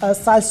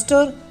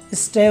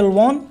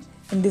Stallone.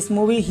 In this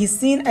movie, he's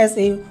seen as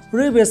a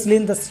Ray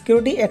Berslin, the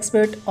security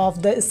expert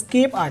of the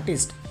escape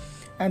artist,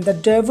 and the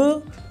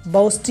devil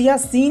Bautista,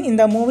 seen in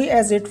the movie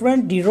as a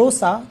trained De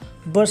Rosa,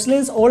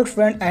 Berlin's old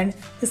friend and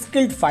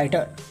skilled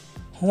fighter.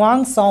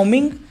 Huang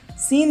Xiaoming,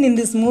 seen in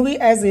this movie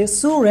as a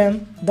Su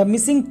Ren, the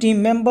missing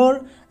team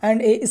member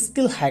and a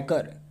skilled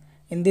hacker.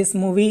 In this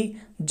movie,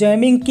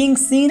 Jaiming King,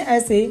 seen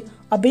as a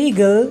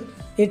Abigail,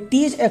 a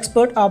teach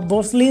expert of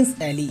Berlin's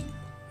alley.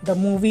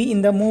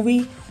 In the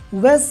movie,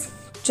 Wes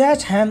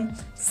Chatham,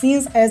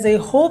 seen as a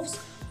Hopes,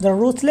 the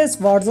ruthless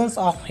versions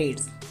of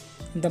Hades.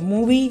 In the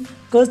movie,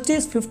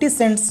 Curtis 50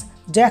 Cent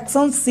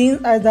Jackson,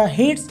 seen as the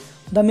Hades,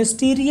 the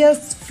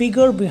mysterious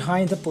figure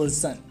behind the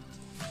person.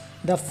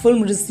 The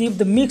film received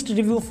the mixed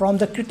review from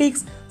the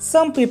critics.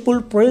 Some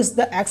people praised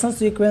the action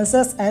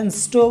sequences and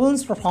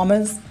Stallone's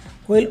performance,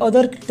 while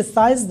others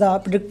criticized the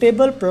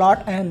predictable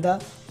plot and the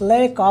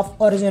lack of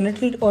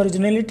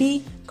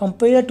originality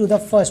compared to the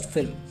first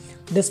film.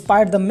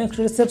 Despite the mixed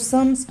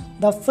receptions,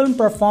 the film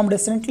performed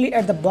decently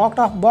at the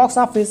box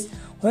office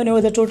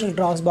whenever the total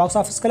gross box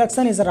office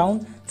collection is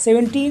around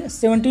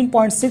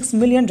 $17.6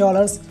 million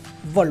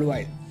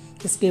worldwide.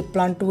 Escape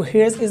Plan 2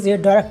 Hades is a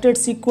directed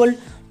sequel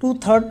to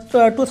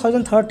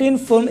 2013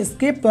 film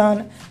Escape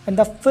Plan, and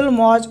the film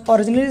was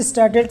originally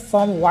slated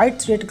for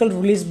wide theatrical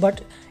release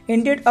but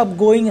ended up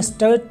going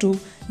straight to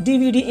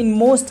DVD in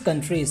most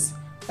countries.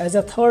 As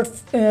a third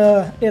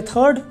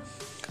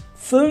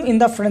film in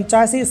the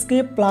franchise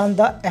Escape Plan,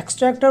 The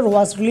Extractor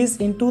was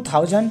released in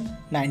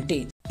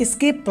 2019.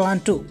 Escape Plan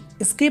 2.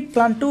 Escape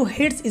Plan 2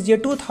 hits is a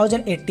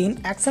 2018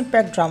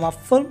 action-packed drama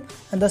film,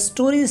 and the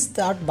story is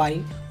started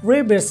by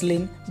Ray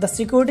Berslin, the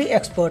security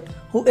expert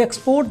who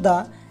exposed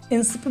the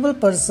inseparable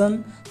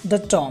person, the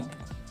Tomb.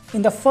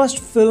 In the first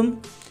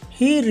film,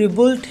 he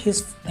rebuilt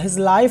his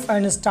life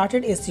and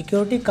started a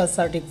security cult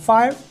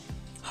fire.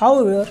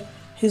 However,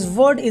 his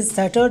world is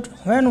shattered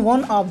when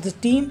one of the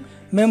team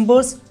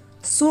members,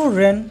 Su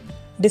Ren,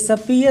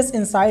 disappears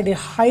inside a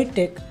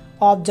high-tech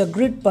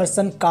off-the-grid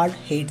person called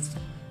Hades.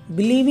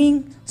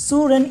 Believing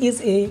Su Ren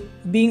is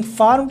being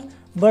farmed,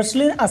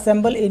 Berslin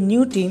assembles a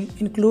new team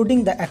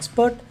including the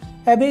expert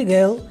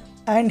Abigail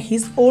and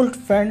his old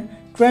friend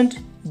Trent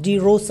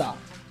DeRosa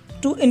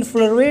to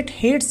infiltrate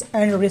Hades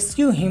and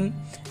rescue him.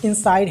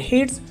 Inside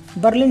Hades,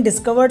 Berlin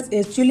discovers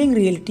a chilling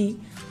reality.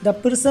 The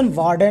prison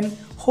warden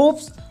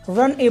hopes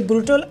run a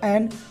brutal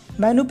and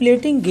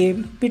manipulating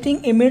game,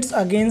 pitting inmates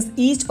against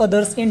each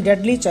other in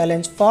deadly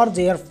challenge for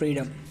their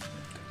freedom.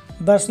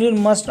 Berslin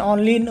must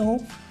only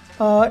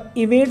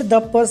evade the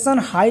person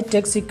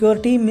high-tech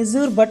security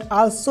measure but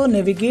also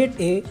navigate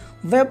a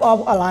web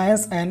of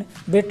alliance and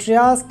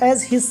betrayals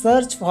as he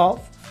searches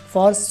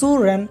for Su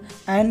Ren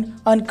and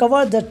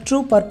uncover the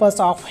true purpose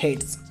of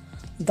Hades.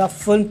 The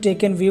film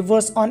takes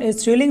viewers on a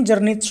thrilling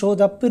journey through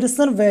the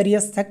prison's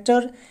various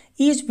sectors,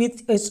 each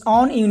with its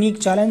own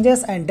unique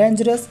challenges and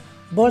dangers.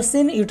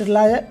 Berslin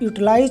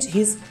utilized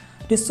his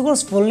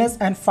resourcefulness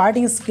and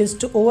fighting skills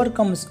to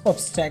overcome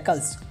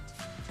obstacles.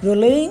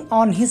 Relying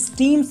on his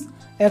team's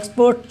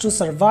experts to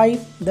survive,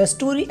 the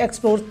story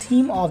explores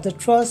themes of the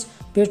trust,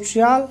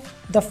 betrayal,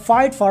 the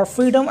fight for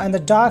freedom, and the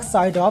dark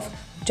side of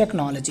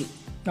technology.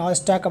 Now let's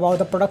talk about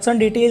the production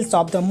details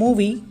of the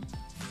movie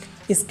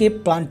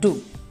Escape Plan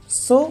 2.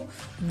 So,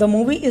 the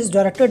movie is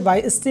directed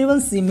by Steven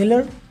C.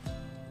 Miller,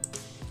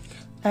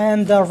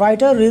 and the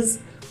writer is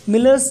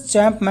Miller's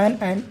Champman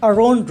and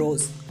Aaron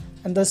Rose.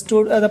 And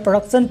the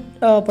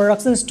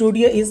production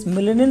studio is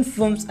Millennium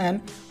Films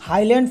and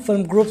Highland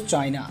Film Group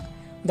China.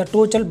 The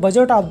total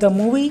budget of the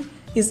movie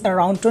is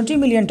around $20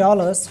 million,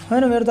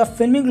 whenever the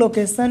filming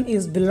location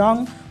is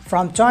belong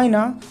from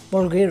China,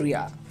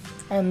 Bulgaria.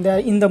 And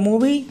in the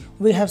movie,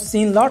 we have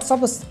seen lots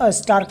of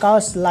star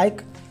casts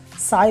like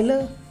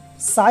Sylvester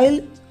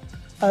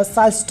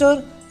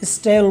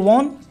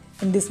Stallone.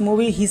 In this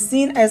movie, he's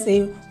seen as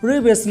a Ray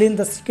Berslin,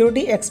 the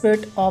security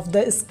expert of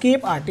the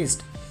escape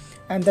artist,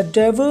 and the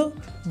Devil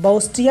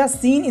Bautista,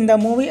 seen in the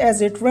movie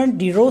as a Trent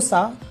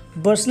DeRosa,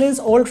 Berslin's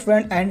old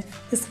friend and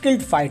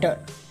skilled fighter.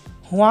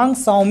 Huang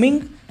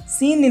Xiaoming,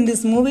 seen in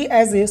this movie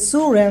as a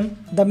Su Ren,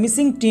 the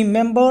missing team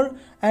member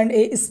and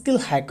a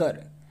skilled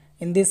hacker.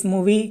 In this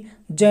movie,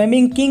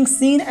 Jaiming King,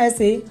 seen as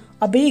a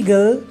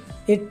Abigail,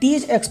 a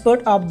tech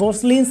expert of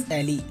Berslin's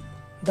ally.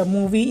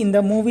 In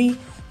the movie,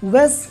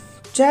 Wes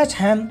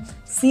Chatham,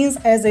 seen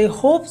as a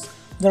Hopes,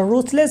 the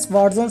ruthless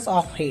versions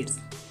of Hades.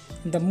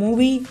 In the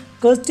movie,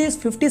 Curtis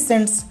 50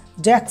 Cent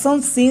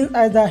Jackson, seen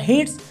as the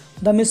Hades,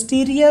 the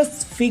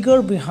mysterious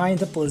figure behind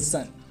the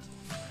person.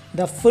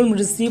 The film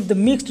received the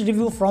mixed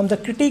review from the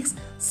critics.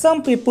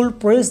 Some people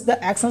praised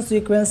the action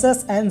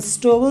sequences and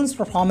Stallone's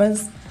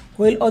performance,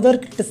 while others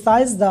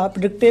criticized the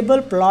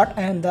predictable plot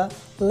and the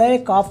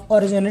lack of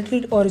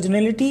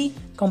originality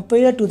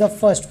compared to the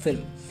first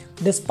film.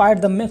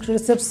 Despite the mixed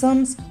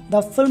receptions,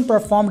 the film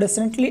performed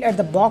decently at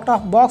the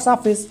box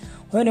office,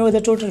 whenever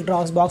the total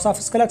gross box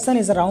office collection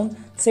is around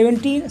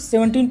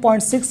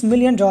 $17.6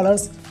 million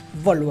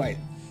worldwide.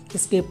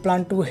 Escape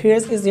Plan 2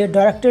 Hades is a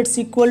directed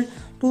sequel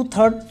to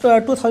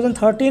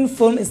 2013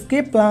 film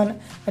Escape Plan,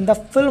 and the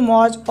film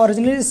was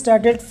originally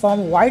slated for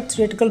wide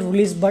theatrical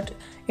release but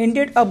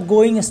ended up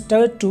going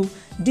straight to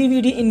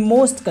DVD in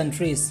most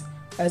countries.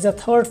 As a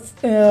third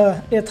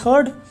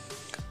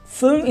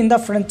film in the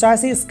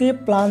franchise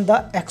Escape Plan,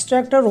 The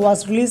Extractor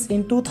was released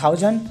in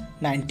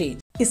 2019.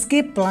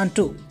 Escape Plan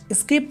 2.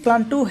 Escape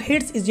Plan 2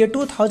 hits is a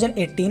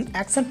 2018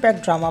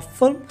 action-packed drama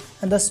film,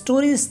 and the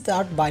story is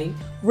started by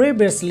Ray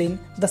Berslin,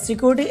 the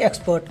security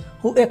expert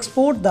who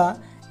exposed the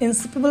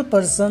inseparable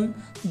person,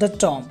 the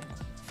Tomb.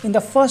 In the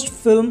first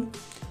film,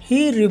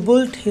 he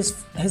rebuilt his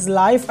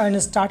life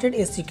and started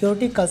a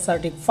security cult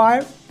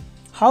fire.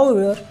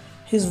 However,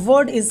 his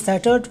world is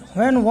shattered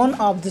when one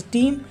of the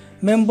team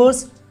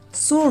members,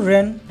 Su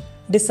Ren,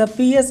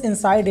 disappears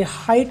inside a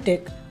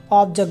high-tech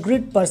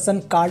off-the-grid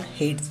person called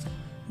Hades.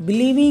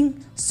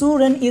 Believing Su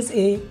Ren is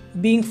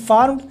being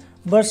farmed,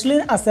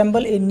 Berslin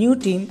assembles a new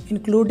team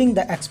including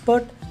the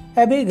expert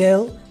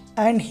Abigail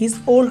and his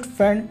old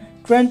friend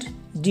Trent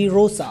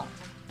DeRosa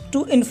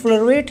to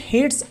infiltrate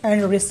Hades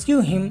and rescue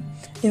him.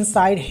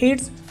 Inside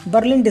Hades,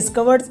 Berlin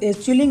discovers a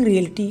chilling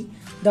reality.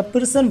 The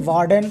prison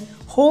warden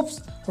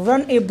hopes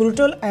run a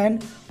brutal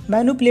and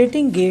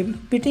manipulating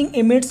game, pitting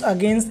inmates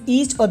against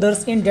each other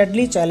in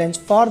deadly challenge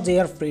for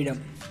their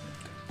freedom.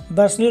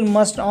 Berslin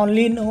must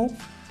only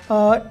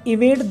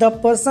evade the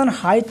person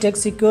high-tech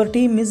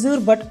security measure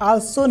but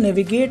also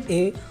navigate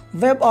a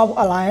web of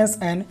alliance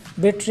and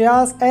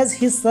betrayals as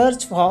he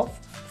searches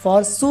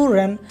for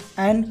Suren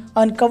and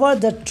uncover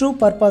the true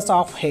purpose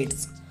of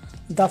hates.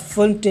 The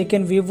film takes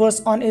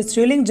viewers on a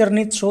thrilling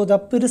journey through the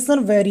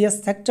prison's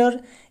various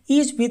sectors,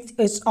 each with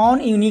its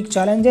own unique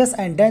challenges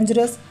and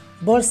dangers.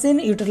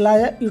 Bersin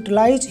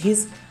utilized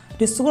his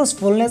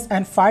resourcefulness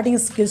and fighting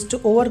skills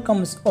to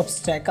overcome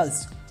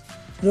obstacles.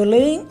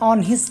 Relying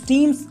on his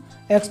team's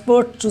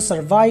expert to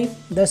survive,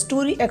 the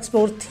story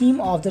explores theme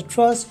of the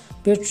trust,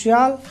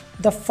 betrayal,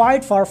 the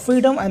fight for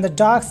freedom and the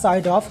dark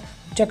side of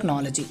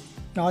technology.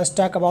 Now let's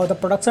talk about the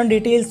production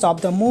details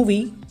of the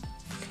movie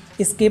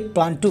Escape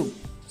Plan 2.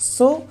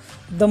 So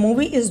the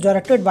movie is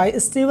directed by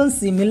Steven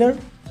C. Miller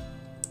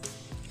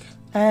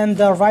and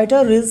the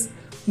writer is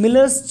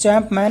Miller's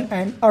Champman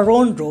and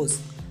Aaron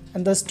Rose.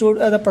 And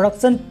the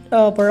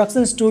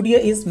production studio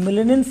is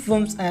Millennium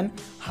Films and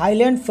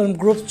Highland Film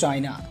Group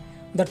China.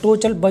 The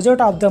total budget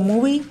of the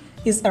movie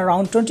is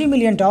around $20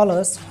 million,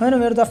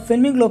 whenever the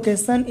filming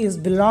location is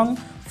belong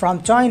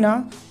from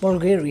China,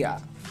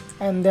 Bulgaria.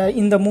 And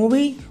in the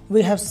movie,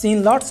 we have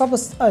seen lots of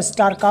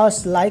star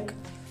casts like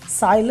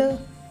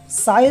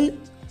Sylvester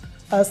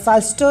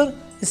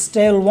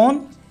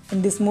Stallone.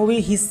 In this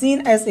movie, he's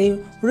seen as a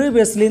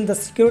Berslin, the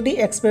security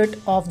expert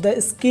of the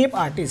escape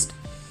artist,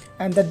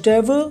 and the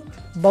Devil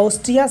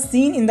Bautista,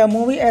 seen in the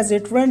movie as a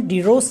trained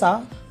De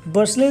Rosa,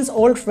 Berslin's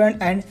old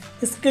friend and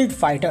skilled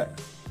fighter.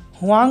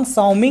 Huang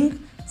Xiaoming,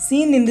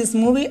 seen in this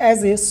movie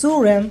as a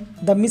Su Ren,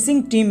 the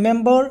missing team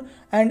member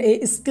and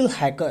a skilled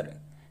hacker.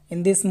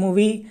 In this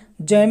movie,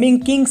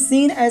 Jaiming King,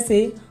 seen as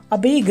a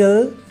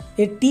Abigail,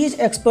 a teach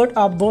expert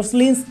of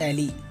Berslin's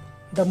ally.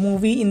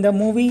 In the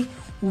movie,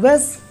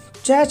 Wes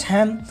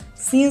Chatham,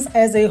 seen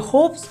as a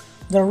Hopes,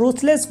 the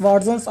ruthless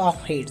versions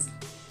of Hades.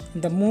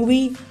 In the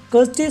movie,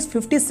 Curtis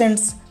 50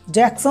 Cent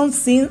Jackson,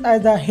 seen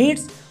as the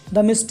Hades,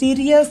 the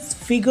mysterious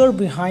figure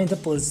behind the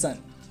person.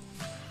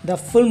 The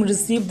film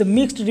received the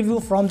mixed review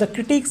from the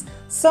critics.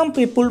 Some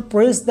people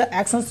praised the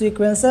action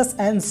sequences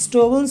and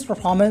Stallone's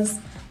performance,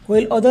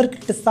 while others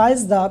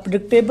criticized the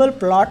predictable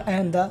plot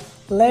and the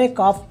lack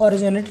of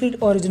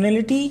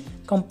originality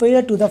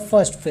compared to the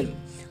first film.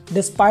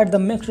 Despite the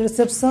mixed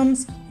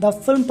receptions, the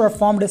film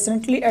performed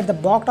decently at the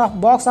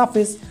box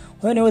office,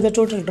 whenever the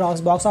total gross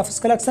box office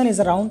collection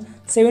is around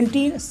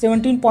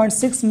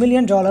 $17.6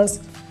 million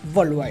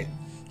worldwide.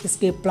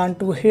 Escape Plan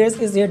 2 Hades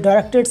is a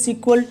directed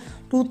sequel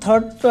to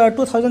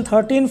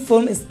 2013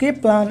 film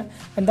Escape Plan,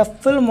 and the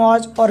film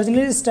was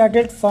originally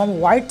started from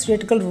wide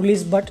theatrical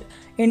release but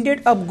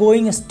ended up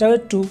going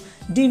straight to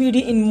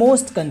DVD in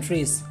most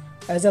countries.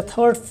 As a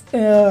third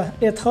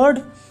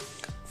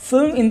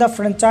film in the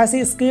franchise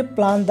Escape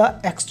Plan, The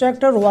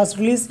Extractor was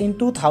released in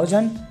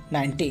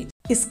 2019.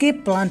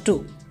 Escape Plan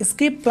 2.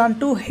 Escape Plan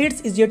 2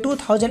 Hades is a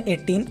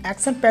 2018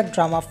 action-packed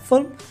drama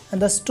film,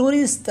 and the story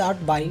is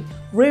started by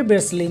Ray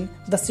Berslin,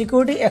 the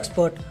security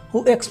expert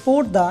who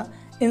exposed the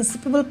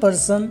inseparable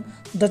person,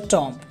 the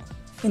Tomb.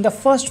 In the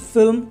first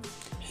film,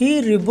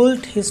 he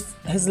rebuilt his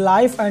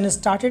life and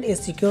started a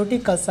security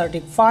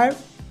consulting firm.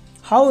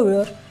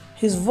 However,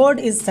 his word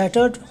is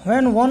shattered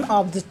when one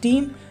of the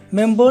team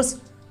members,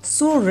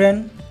 Su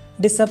Ren,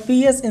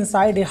 disappears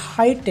inside a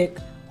high-tech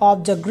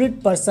object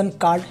grid person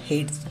called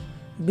Hades.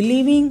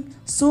 Believing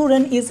Su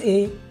Ren is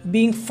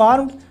being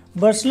farmed,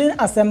 Berslin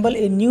assembles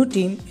a new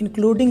team,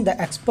 including the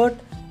expert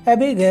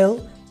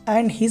Abigail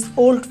and his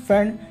old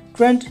friend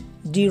Trent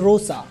De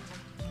Rosa,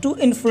 to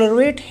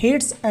infiltrate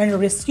Hades and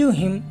rescue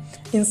him.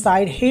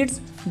 Inside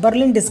Hades,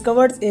 Berlin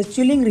discovers a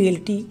chilling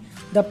reality.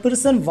 The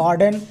prison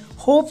warden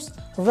Hopes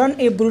run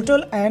a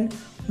brutal and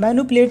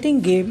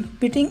manipulating game,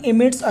 pitting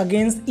inmates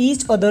against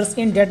each other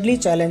in deadly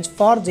challenge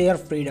for their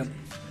freedom.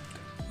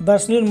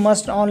 Berslin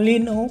must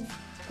only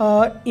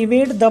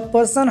evade the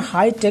person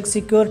high-tech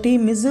security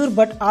measure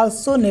but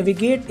also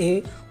navigate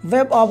a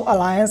web of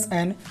alliance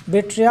and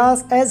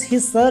betrayals as he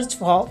searches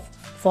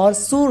for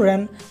Su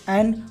Ren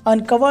and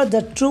uncover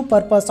the true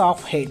purpose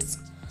of Hades.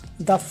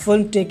 The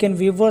film takes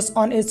viewers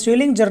on a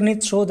thrilling journey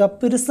through the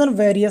prison's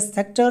various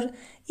sectors,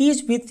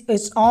 each with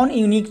its own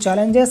unique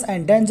challenges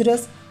and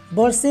dangers.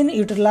 Bersin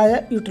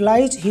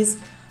utilized his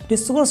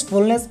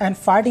resourcefulness and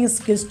fighting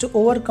skills to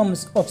overcome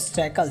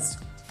obstacles.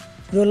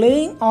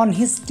 Relying on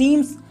his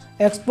team's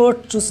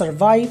expert to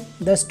survive,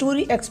 the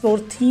story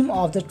explores theme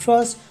of the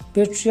trust,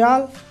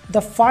 betrayal,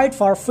 the fight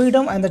for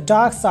freedom and the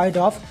dark side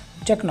of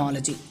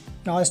technology.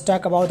 Now let's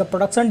talk about the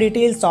production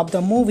details of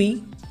the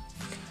movie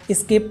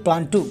Escape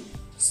Plan 2.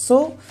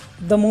 So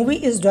the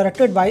movie is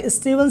directed by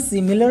Steven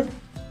C. Miller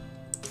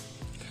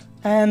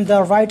and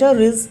the writer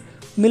is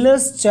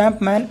Miller's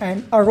Champman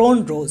and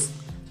Aaron Rose.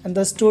 And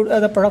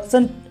the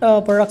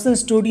production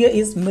studio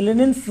is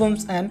Millennium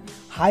Films and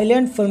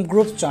Highland Film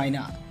Group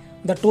China.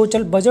 The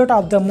total budget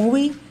of the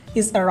movie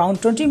is around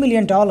 $20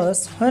 million,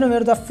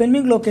 whenever the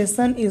filming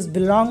location is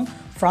belong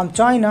from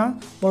China,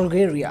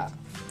 Bulgaria.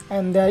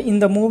 And in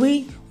the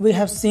movie, we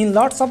have seen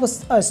lots of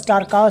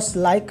star casts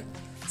like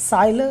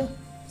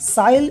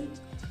Sylvester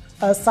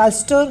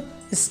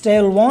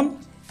Stallone.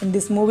 In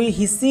this movie,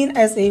 he's seen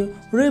as a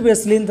Ray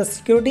Berslin, the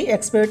security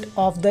expert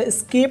of the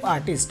escape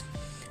artist,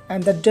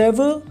 and the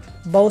devil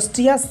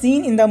Bautista,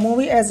 seen in the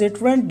movie as a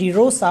Trent De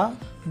Rosa,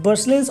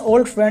 Berslin's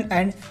old friend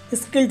and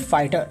skilled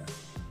fighter.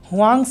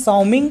 Huang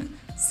Xiaoming,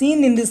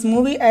 seen in this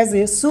movie as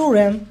a Su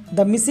Ren,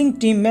 the missing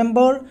team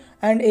member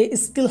and a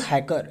skilled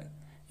hacker.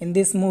 In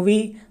this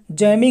movie,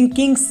 Jaiming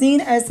King,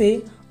 seen as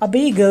a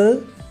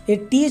Abigail, a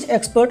teach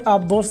expert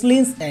of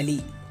Berslin's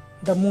ally.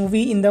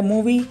 In the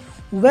movie,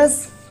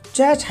 Wes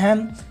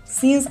Chatham,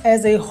 seen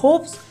as a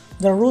Hopes,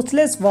 the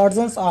ruthless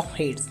versions of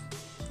Hades.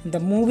 In the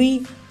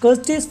movie,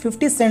 Curtis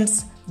 50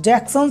 Cent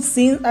Jackson,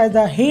 seen as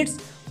the Hades,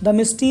 the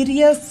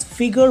mysterious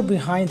figure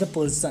behind the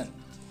person.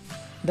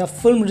 The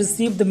film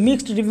received the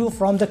mixed review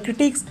from the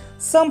critics.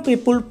 Some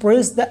people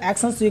praised the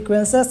action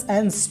sequences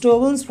and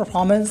Stallone's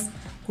performance,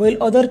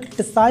 while others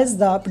criticized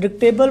the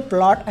predictable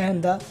plot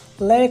and the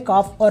lack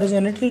of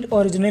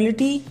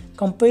originality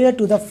compared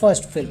to the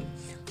first film.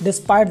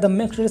 Despite the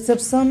mixed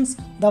receptions,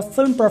 the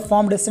film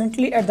performed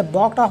decently at the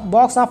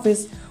box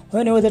office,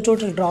 whenever the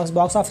total gross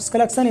box office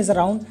collection is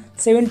around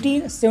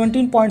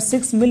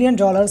 $17.6 million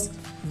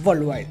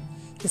worldwide.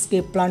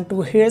 Escape Plan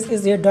 2 Hades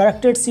is a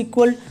directed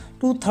sequel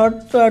to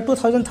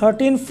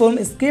 2013 film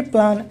Escape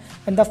Plan,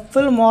 and the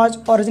film was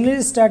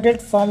originally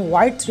slated for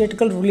wide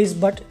theatrical release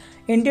but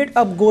ended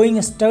up going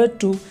straight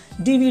to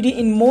DVD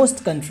in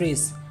most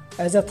countries.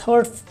 As a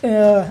third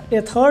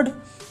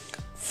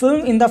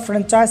film in the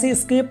franchise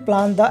Escape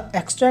Plan, The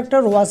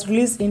Extractor was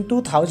released in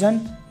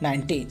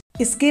 2019.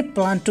 Escape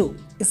Plan 2.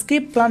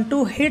 Escape Plan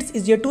 2 Hades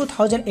is a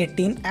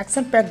 2018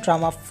 action-packed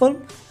drama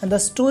film, and the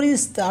story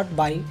is started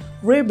by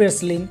Ray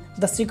Berslin,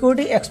 the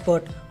security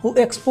expert who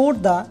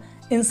exposed the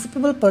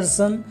inseparable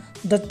person,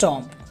 the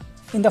Tomb.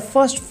 In the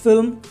first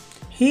film,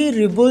 he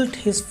rebuilt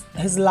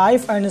his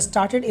life and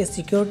started a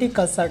security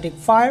consulting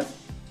firm.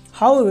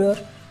 However,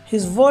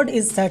 his word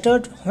is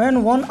shattered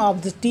when one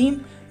of the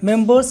team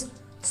members,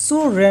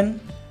 Su Ren,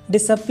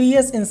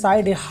 disappears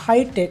inside a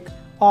high-tech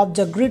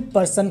object grid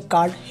person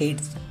called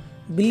Hades.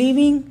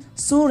 Believing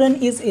Su Ren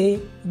is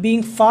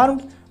being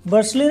farmed,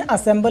 Berslin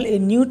assembles a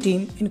new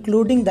team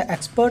including the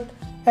expert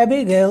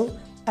Abigail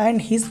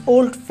and his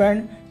old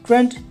friend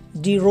Trent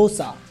De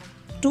Rosa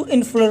to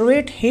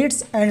infiltrate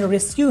Hades and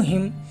rescue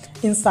him.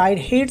 Inside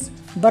Hades,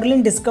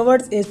 Berlin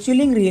discovers a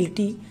chilling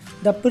reality.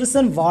 The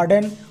prison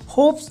warden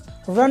Hopes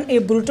run a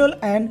brutal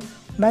and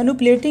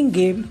manipulating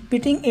game,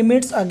 pitting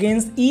inmates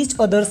against each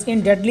other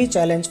in deadly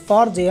challenge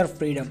for their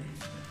freedom.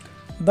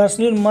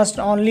 Berslin must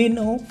only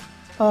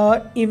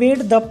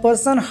evade the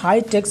person's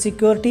high-tech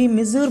security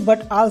measure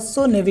but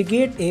also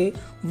navigate a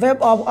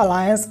web of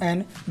alliance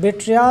and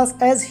betrayals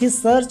as he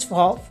searches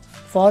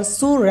for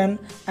Su Ren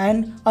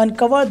and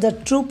uncover the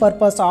true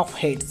purpose of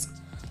Hades.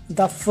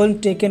 The film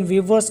takes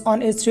viewers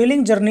on a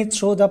thrilling journey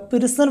through the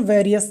prison's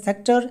various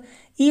sectors,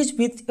 each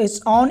with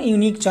its own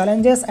unique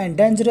challenges and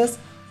dangers.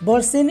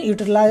 Berslin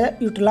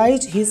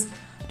utilized his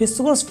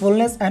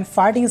resourcefulness and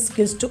fighting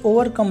skills to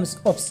overcome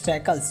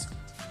obstacles,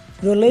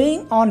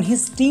 relying on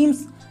his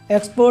team's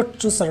experts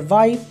to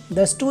survive.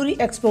 The story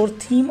explores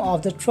themes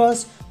of the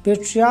trust,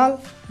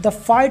 betrayal, the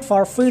fight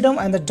for freedom,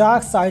 and the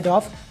dark side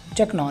of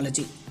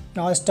technology.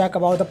 Now let's talk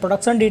about the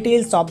production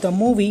details of the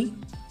movie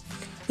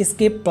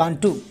Escape Plan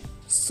 2.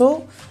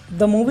 So,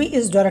 the movie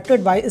is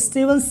directed by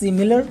Steven C.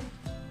 Miller,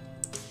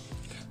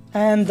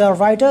 and the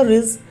writer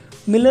is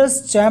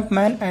Miller's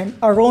Champman and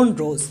Aaron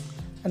Rose,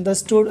 and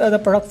the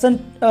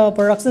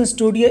production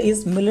studio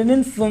is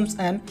Millennium Films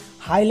and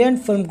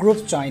Highland Film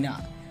Group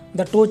China.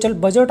 The total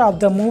budget of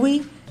the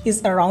movie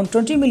is around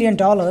 $20 million,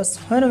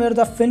 whenever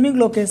the filming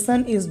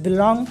location is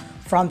belong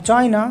from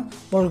China,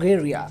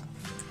 Bulgaria.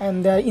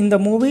 And in the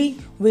movie,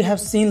 we have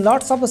seen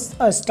lots of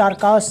star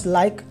casts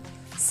like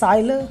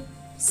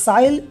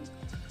Sylvester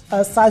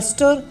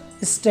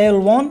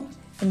Stallone.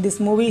 In this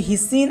movie,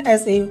 he's seen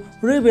as a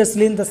Ray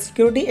Berslin, the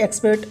security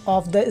expert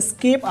of the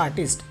escape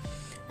artist,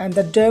 and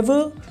the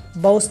devil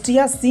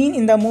Bautista, seen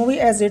in the movie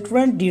as a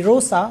Trent De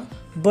Rosa,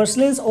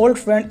 Berslin's old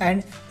friend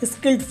and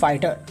skilled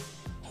fighter.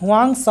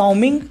 Huang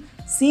Xiaoming,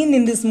 seen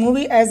in this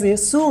movie as a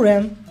Su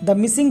Ren, the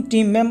missing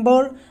team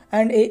member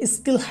and a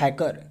skilled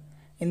hacker.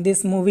 In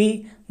this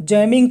movie,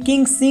 Jaiming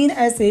King, seen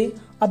as a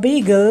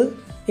Abigail,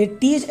 a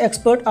teach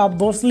expert of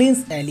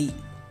Berslin's ally.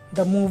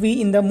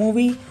 In the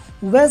movie,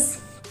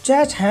 Wes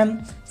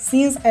Chatham,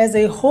 seen as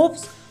a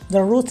Hopes,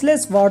 the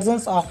ruthless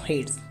versions of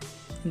Hades.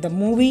 In the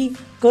movie,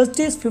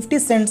 Curtis 50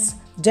 Cent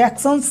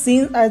Jackson,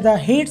 seen as the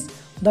Hades,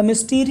 the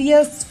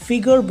mysterious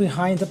figure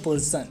behind the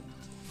person.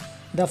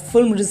 The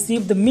film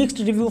received the mixed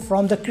review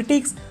from the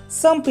critics.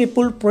 Some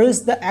people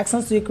praised the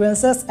action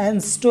sequences and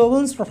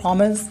Stallone's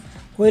performance,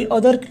 while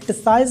others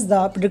criticized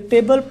the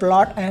predictable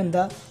plot and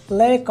the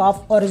lack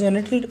of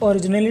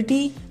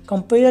originality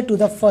compared to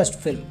the first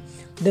film.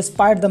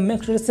 Despite the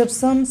mixed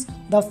receptions,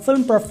 the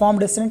film performed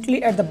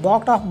decently at the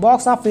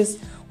box office,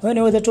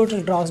 whenever the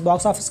total gross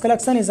box office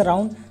collection is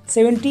around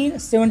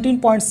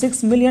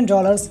 $17.6 million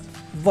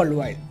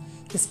worldwide.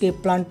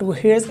 Escape Plan 2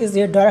 Hades is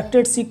a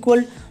directed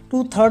sequel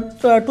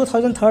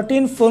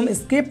 2013 film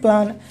Escape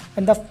Plan,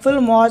 and the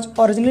film was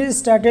originally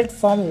slated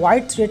for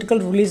wide theatrical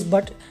release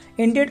but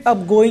ended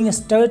up going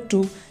straight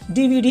to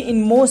DVD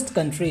in most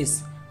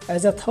countries.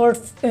 As a third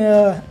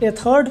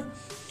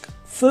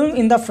film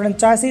in the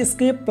franchise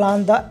Escape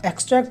Plan, The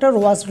Extractor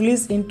was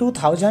released in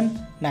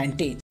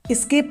 2019.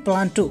 Escape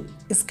Plan 2.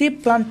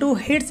 Escape Plan 2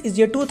 hits is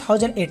a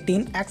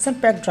 2018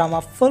 action-packed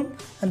drama film,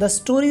 and the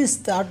story is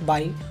started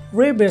by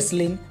Ray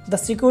Berslin, the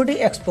security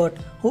expert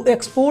who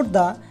exposed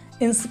the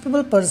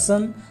inseparable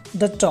person,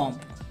 the Tomb.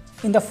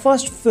 In the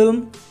first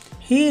film,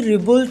 he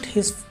rebuilt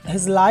his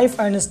life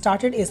and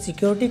started a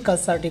security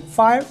consulting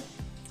firm.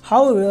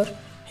 However,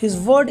 his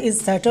world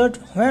is shattered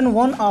when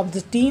one of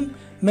the team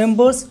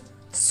members,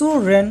 Su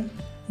Ren,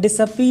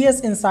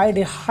 disappears inside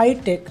a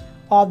high-tech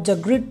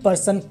off-the-grid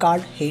person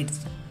called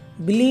Hades.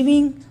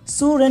 Believing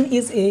Su Ren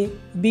is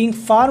being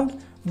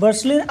farmed,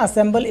 Berslin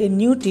assembles a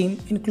new team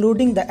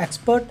including the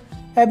expert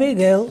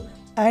Abigail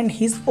and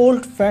his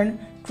old friend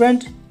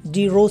Trent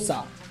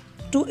DeRosa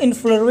to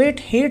infiltrate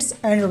Hades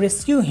and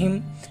rescue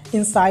him.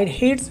 Inside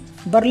Hades,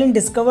 Berlin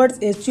discovers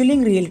a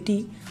chilling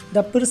reality.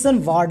 The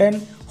prison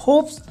warden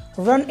hopes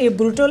run a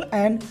brutal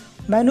and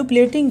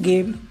manipulating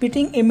game,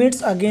 pitting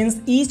inmates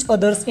against each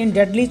other in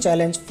deadly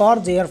challenge for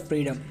their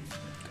freedom.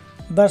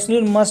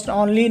 Berslin must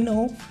only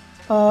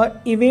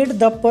evade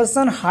the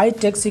person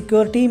high-tech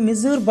security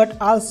measure but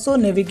also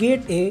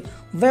navigate a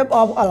web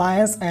of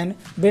alliance and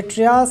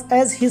betrayals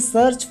as he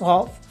searches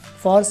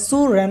for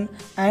Su Ren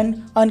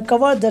and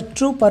uncover the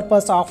true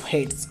purpose of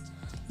Hades.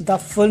 The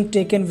film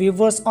takes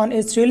viewers on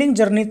a thrilling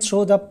journey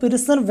through the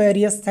prison's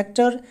various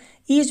sectors,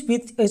 each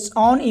with its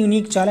own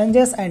unique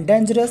challenges and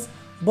dangers.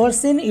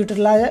 Berslin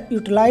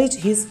utilized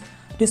his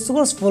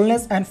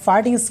resourcefulness and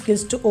fighting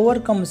skills to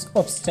overcome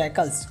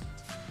obstacles.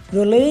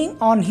 Relying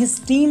on his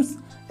team's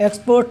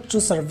experts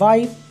to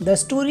survive, the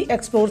story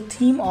explores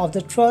themes of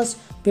the trust,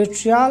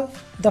 betrayal,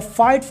 the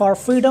fight for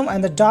freedom,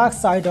 and the dark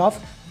side of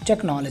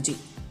technology.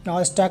 Now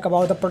let's talk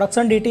about the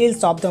production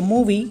details of the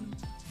movie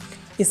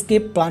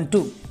Escape Plan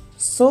 2.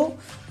 So,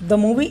 the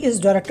movie is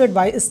directed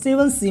by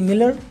Steven C.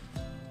 Miller,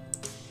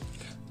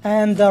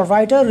 and the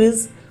writer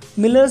is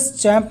Miller's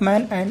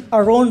Champman and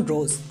Aaron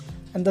Rose,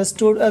 and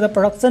the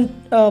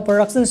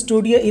production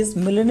studio is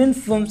Millennium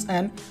Films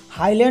and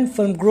Highland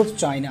Film Group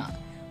China.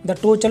 The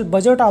total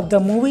budget of the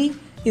movie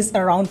is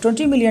around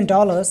 $20 million,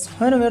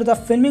 whenever the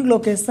filming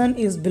location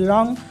is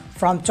belong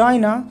from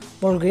China,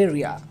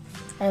 Bulgaria.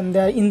 And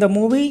in the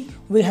movie,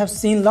 we have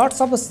seen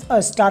lots of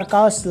star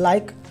casts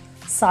like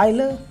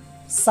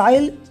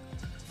Sylvester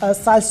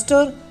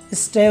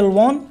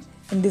Stallone.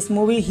 In this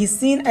movie, he's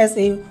seen as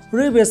a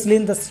Ray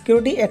Berslin, the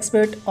security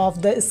expert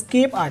of the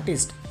escape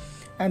artist,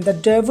 and the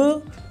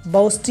Devil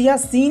Bautista,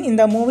 seen in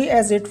the movie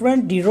as a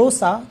Trent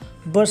DeRosa,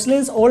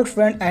 Berslin's old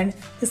friend and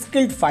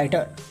skilled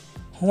fighter.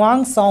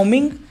 Huang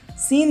Xiaoming,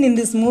 seen in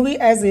this movie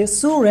as a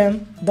Su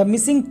Ren, the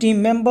missing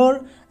team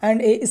member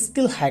and a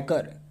skilled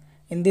hacker.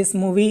 In this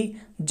movie,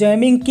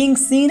 Jaiming King,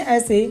 seen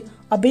as a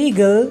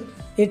Abigail,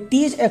 a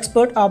tech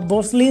expert of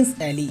Berslin's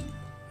ally.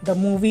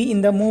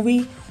 In the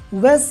movie,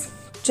 Wes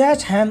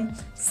Chatham,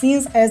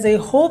 seen as a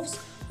Hopes,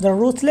 the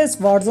ruthless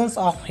versions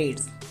of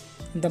Hades.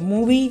 In the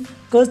movie,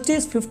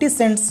 Curtis 50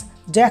 Cent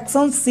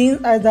Jackson,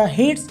 seen as the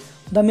Hades,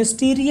 the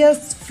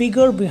mysterious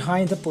figure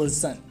behind the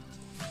person.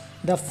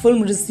 The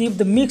film received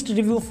the mixed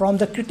review from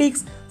the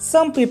critics.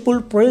 Some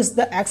people praised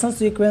the action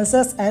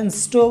sequences and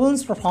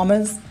Stallone's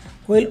performance,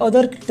 while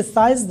others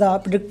criticized the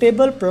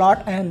predictable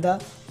plot and the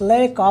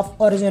lack of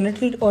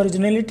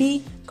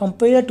originality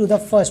compared to the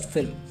first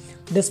film.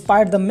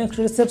 Despite the mixed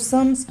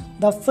receptions,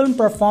 the film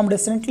performed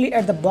decently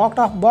at the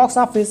box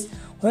office,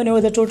 whenever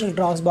the total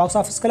gross box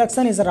office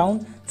collection is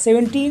around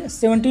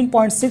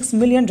 $17.6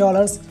 million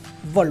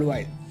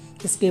worldwide.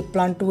 Escape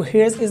Plan 2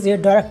 Hades is a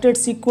directed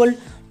sequel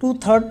to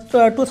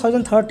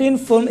 2013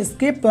 film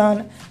Escape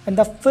Plan, and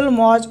the film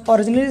was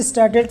originally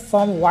slated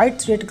for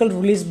wide theatrical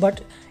release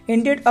but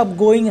ended up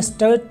going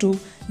straight to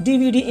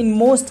DVD in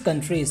most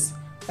countries.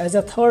 As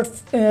a third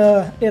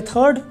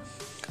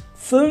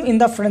film in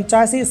the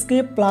franchise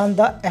Escape Plan,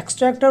 The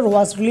Extractor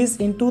was released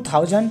in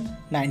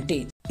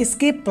 2019.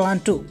 Escape Plan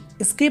 2.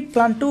 Escape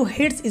Plan 2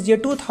 hits is a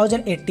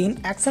 2018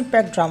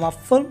 action-packed drama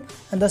film,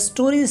 and the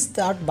story is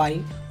started by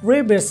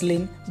Ray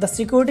Berslin, the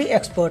security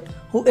expert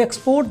who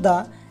exposed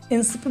the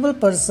inseparable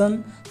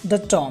person, the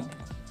Tomb.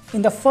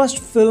 In the first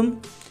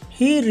film,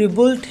 he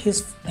rebuilt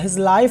his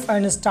life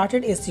and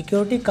started a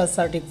security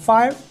consulting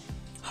firm.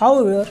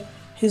 However,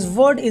 his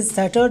world is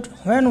shattered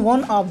when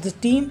one of the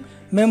team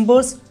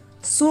members,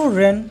 Su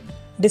Ren,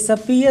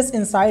 disappears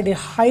inside a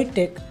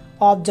high-tech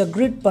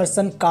off-the-grid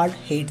person called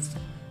Hades.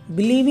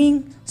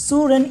 Believing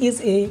Su Ren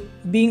is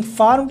being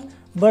farmed,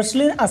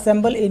 Berslin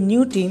assembles a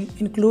new team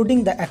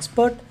including the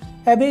expert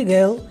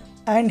Abigail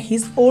and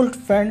his old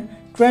friend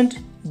Trent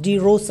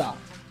DeRosa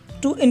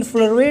to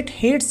infiltrate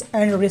Hades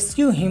and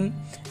rescue him.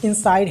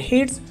 Inside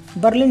Hades,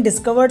 Berlin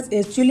discovers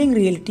a chilling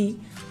reality.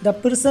 The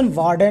prison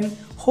warden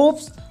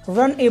hopes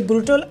run a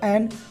brutal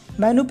and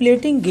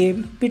manipulating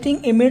game,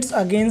 pitting inmates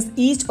against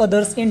each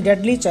other in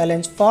deadly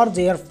challenge for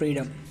their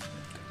freedom.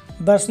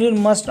 Barcelona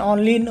must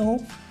only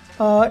know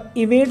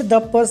evade the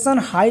person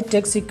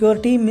high-tech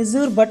security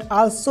measure but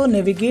also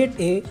navigate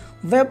a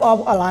web of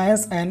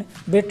alliance and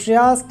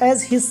betrayals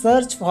as he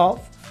searches for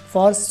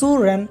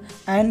Suren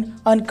and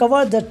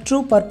uncover the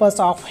true purpose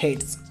of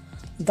hates.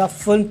 The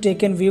film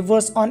taken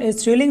viewers on a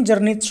thrilling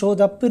journey through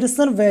the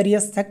prison's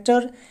various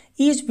sectors,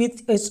 each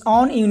with its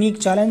own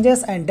unique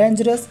challenges and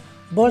dangers.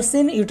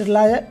 Bersin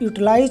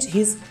utilized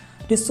his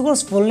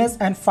resourcefulness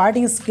and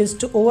fighting skills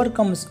to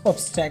overcome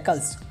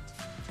obstacles.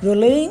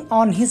 Relying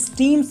on his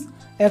team's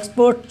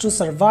expert to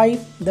survive,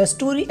 the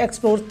story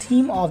explores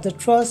theme of the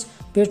trust,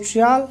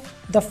 betrayal,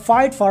 the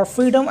fight for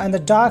freedom and the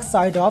dark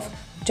side of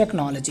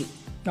technology.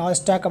 Now let's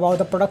talk about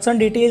the production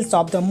details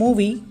of the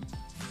movie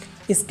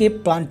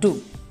Escape Plan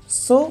 2.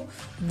 So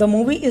the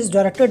movie is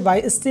directed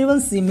by Steven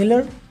C.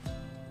 Miller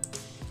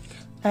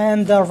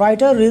and the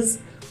writer is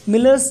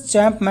Miller's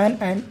Champman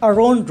and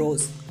Aaron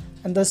Rose.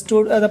 And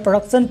the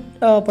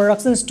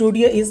production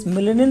studio is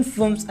Millennium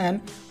Films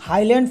and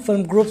Highland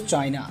Film Group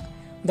China.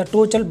 The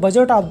total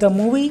budget of the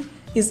movie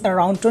is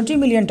around $20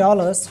 million,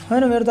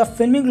 whenever the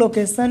filming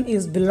location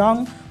is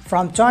belong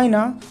from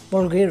China,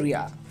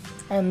 Bulgaria.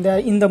 And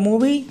in the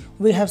movie,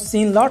 we have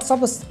seen lots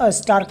of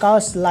star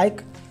casts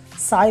like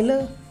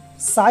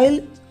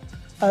Sylvester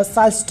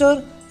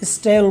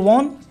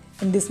Stallone.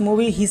 In this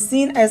movie, he's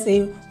seen as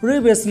a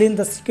previously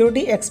the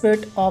security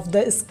expert of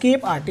the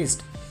escape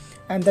artist.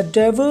 And the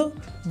Devil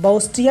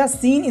Bautista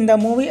seen in the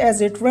movie as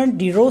a trained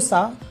De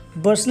Rosa,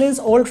 Berlin's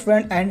old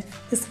friend and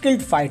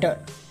skilled fighter.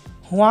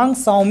 Huang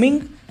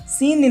Xiaoming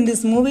seen in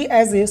this movie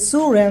as a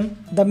Su Ren,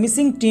 the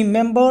missing team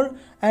member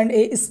and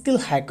a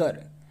skilled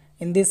hacker.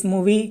 In this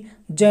movie,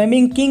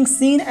 Jaiming King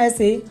seen as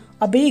a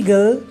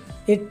Abigail,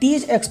 a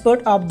teach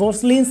expert of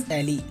Berlin's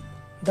alley.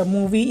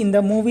 In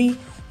the movie,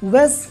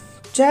 Wes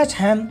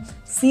Chatham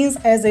seen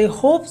as a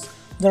Hopes,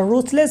 the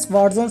ruthless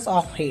versions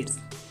of Hades.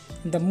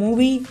 In the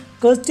movie,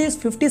 Curtis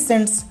 50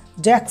 Cent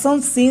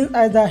Jackson seen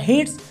as the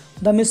Hades,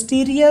 the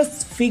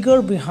mysterious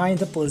figure behind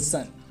the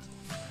person.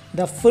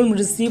 The film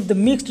received the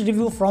mixed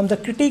review from the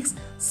critics.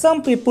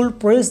 Some people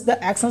praised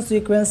the action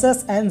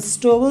sequences and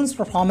Stallone's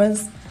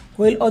performance,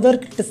 while others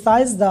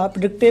criticized the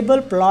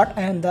predictable plot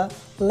and the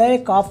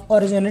lack of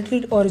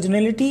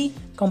originality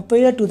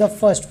compared to the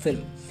first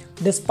film.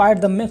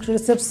 Despite the mixed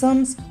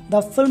receptions,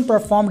 the film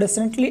performed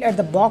decently at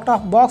the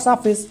box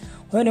office,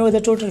 whenever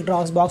the total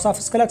gross box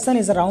office collection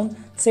is around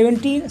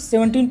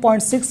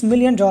 $17.6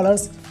 million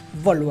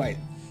worldwide.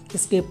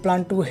 Escape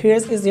Plan 2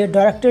 Hades is a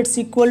directed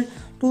sequel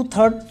to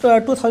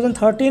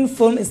 2013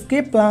 film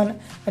Escape Plan,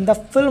 and the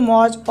film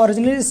was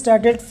originally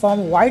started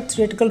from wide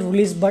theatrical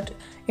release but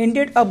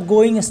ended up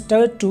going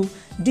straight to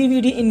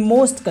DVD in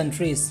most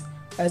countries.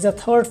 As a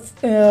third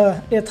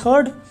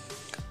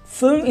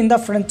film in the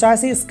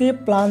franchise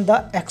Escape Plan,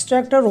 The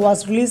Extractor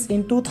was released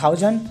in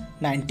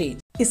 2019.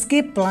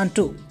 Escape Plan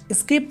 2.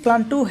 Escape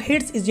Plan 2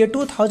 Hades is a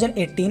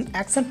 2018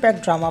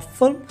 action-packed drama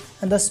film,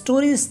 and the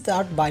story is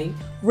started by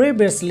Ray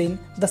Berslin,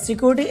 the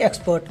security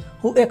expert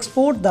who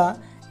exposed the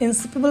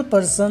inseparable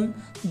person,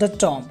 the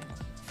Tomb.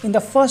 In the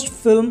first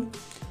film,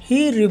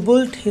 he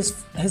rebuilt his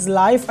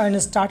life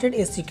and started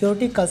a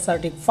security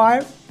consulting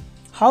firm.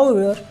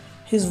 However,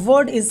 his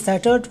word is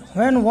shattered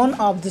when one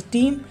of the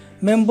team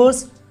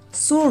members,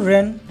 Su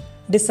Ren,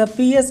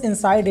 disappears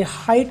inside a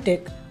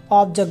high-tech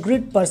object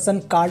grid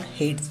person called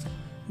Hades.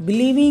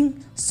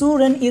 Believing Su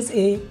Ren is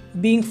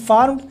being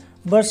farmed,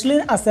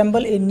 Berslin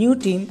assembles a new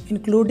team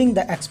including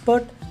the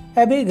expert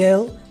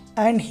Abigail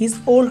and his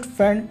old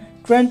friend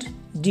Trent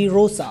De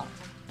Rosa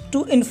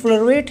to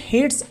infiltrate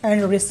Hades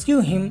and rescue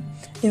him.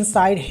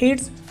 Inside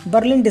Hades,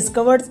 Berlin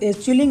discovers a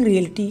chilling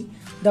reality.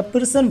 The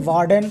prison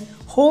warden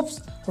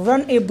Hopes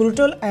run a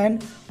brutal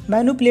and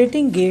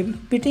manipulating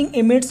game, pitting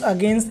inmates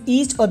against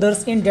each other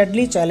in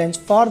deadly challenge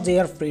for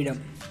their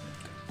freedom.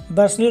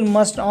 Berlin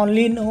must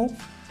only know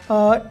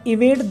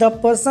evade the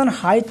person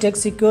high-tech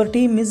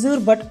security measure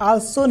but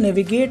also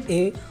navigate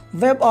a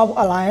web of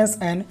alliance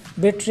and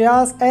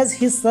betrayals as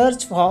he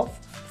searches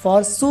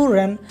for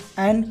Suren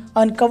and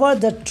uncover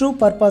the true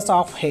purpose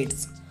of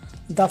hates.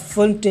 The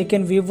film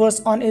taken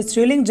viewers on a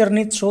thrilling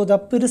journey through the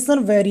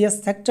prison's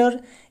various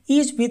sectors,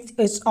 each with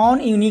its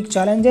own unique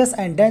challenges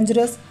and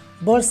dangers.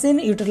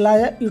 Bersin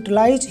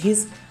utilized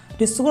his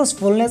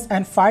resourcefulness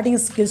and fighting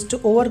skills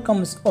to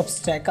overcome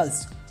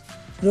obstacles.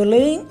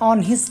 Relying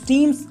on his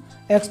team's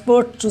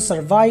expert to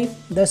survive,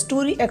 the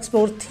story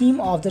explores theme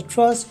of the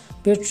trust,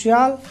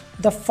 betrayal,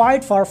 the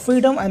fight for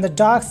freedom and the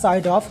dark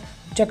side of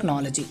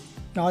technology.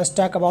 Now let's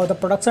talk about the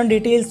production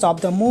details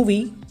of the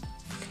movie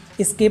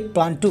Escape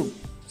Plan 2.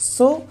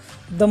 So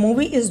the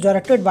movie is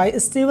directed by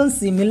Steven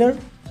C. Miller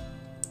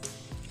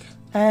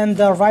and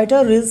the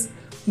writer is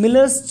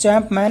Miller's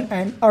Champman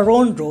and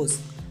Aaron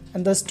Rose.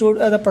 And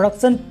the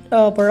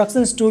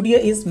production studio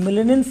is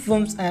Millennium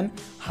Films and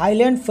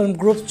Highland Film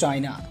Group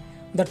China.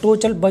 The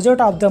total budget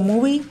of the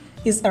movie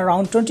is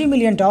around $20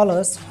 million,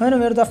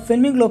 whenever the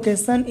filming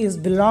location is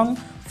belong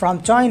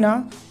from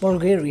China,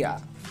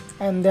 Bulgaria.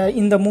 And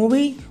in the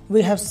movie,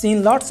 we have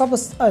seen lots of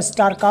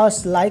star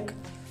casts like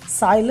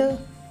Sylvester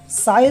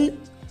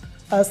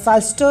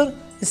Sylvester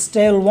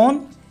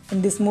Stallone.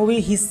 In this movie,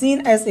 he's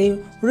seen as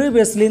a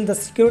rebellion, the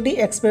security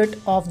expert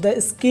of the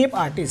escape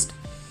artist,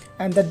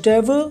 and the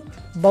devil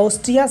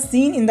Bautista,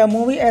 seen in the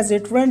movie as a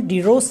trained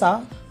De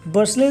Rosa,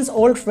 Berlin's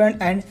old friend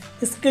and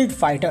skilled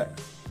fighter.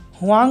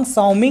 Huang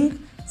Xiaoming,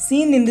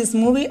 seen in this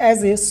movie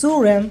as a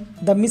Su Ren,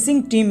 the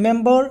missing team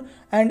member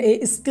and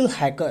a skilled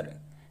hacker.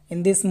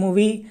 In this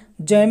movie,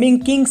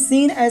 Jamming King,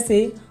 seen as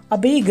a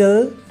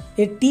Abigail,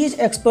 a teach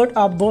expert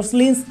of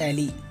Berlin's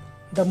alley.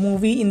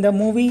 In the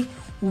movie,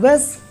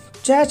 Wes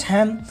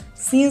Chatham,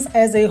 seen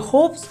as a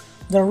Hopes,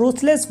 the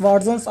ruthless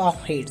versions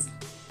of Hades.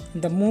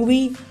 In the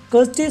movie,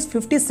 Curtis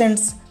 50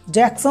 Cent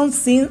Jackson,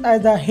 seen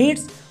as the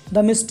Hades,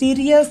 the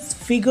mysterious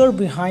figure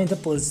behind the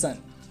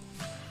person.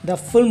 The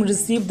film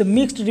received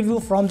mixed review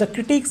from the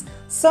critics.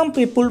 Some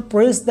people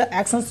praised the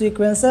action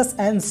sequences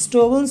and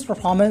Stallone's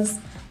performance,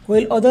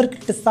 while others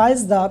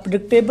criticized the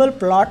predictable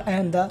plot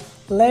and the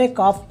lack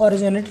of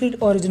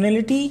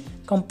originality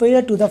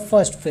compared to the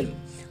first film.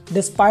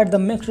 Despite the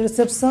mixed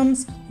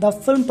receptions, the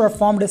film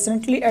performed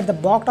decently at the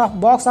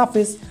box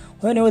office,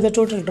 whenever the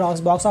total gross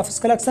box office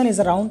collection is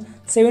around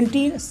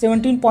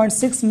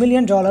 $17.6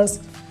 million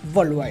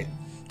worldwide.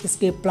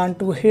 Escape Plan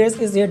 2 Hades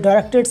is a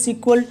directed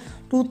sequel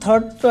to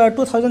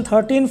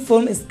 2013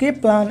 film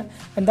Escape Plan,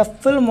 and the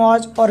film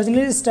was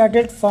originally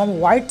started from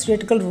wide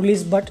theatrical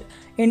release but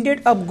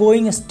ended up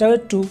going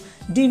straight to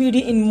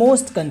DVD in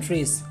most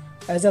countries.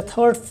 As a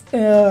third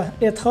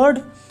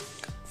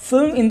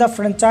film in the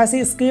franchise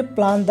Escape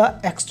Plan, The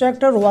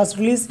Extractor was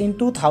released in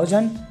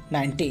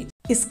 2019.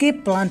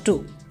 Escape Plan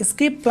 2.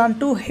 Escape Plan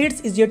 2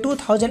 Hades is a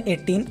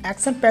 2018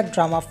 action-packed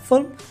drama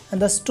film,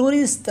 and the story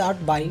is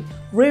started by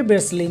Ray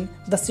Berslin,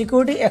 the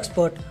security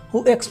expert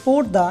who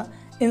exposed the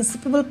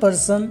inseparable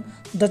person,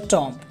 the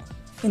Tomb.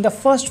 In the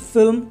first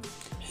film,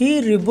 he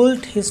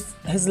rebuilt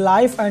his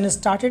life and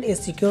started a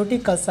security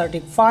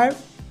consulting firm.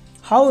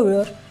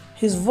 However,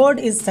 his word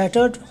is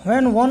shattered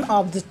when one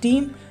of the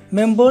team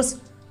members,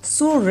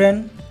 Su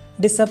Ren,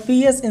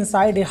 disappears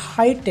inside a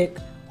high-tech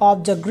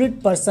object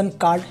grid person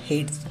called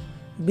Hades.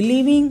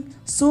 Believing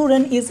Su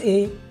Ren is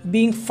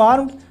being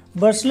farmed,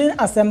 Berslin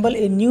assembles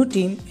a new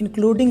team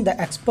including the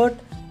expert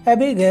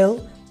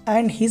Abigail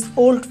and his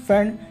old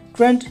friend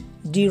Trent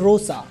De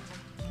Rosa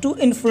to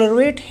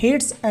infiltrate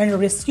Hades and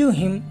rescue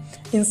him.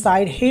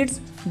 Inside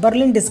Hades,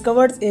 Berlin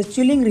discovers a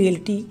chilling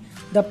reality.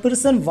 The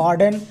prison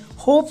warden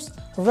Hopes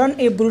run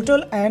a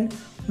brutal and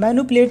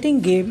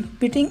manipulating game,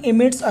 pitting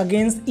inmates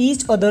against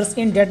each other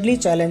in deadly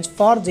challenge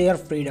for their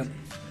freedom.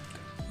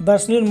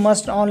 Berslin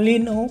must only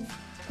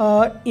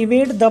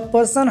evade the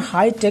person's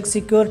high-tech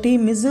security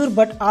measure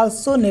but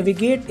also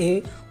navigate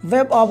a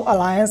web of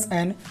alliance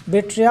and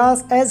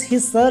betrayals as he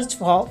searches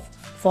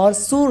for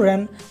Su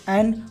Ren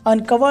and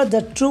uncover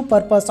the true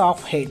purpose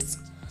of Hades.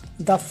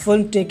 The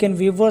film takes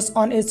viewers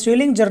on a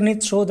thrilling journey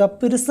through the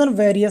prison's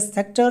various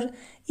sectors,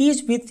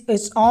 each with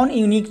its own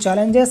unique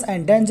challenges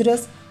and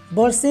dangers.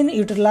 Berslin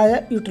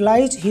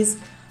utilized his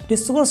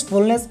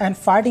resourcefulness and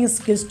fighting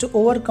skills to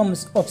overcome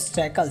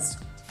obstacles,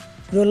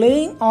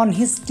 relying on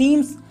his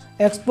team's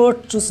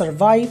expert to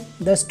survive.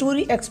 The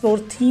story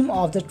explores theme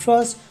of the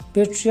trust,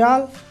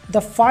 betrayal,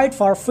 the fight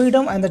for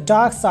freedom, and the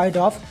dark side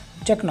of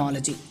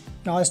technology.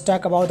 Now let's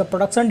talk about the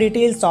production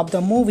details of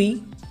the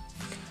movie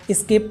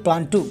Escape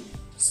Plan 2.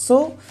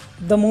 So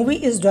the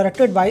movie is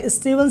directed by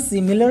Steven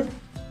C. Miller,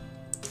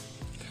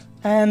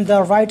 and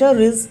the writer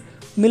is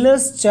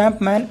Miller's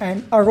Champman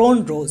and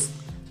Aaron Rose,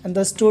 and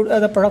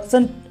the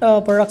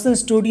production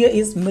studio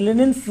is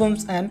Millennium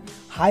Films and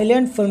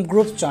Highland Film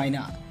Group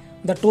China.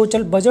 The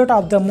total budget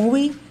of the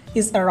movie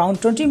is around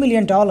 $20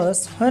 million,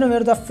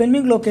 whenever the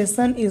filming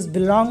location is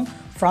belong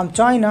from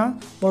China,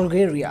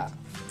 Bulgaria.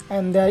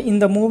 And in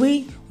the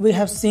movie, we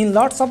have seen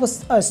lots of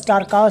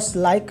star casts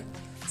like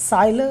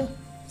Sylvester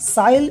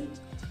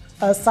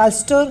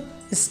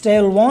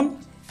Stallone.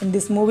 In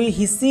this movie,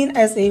 he's seen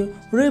as a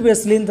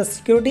rebellion, the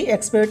security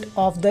expert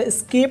of the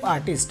escape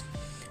artist,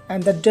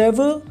 and the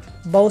devil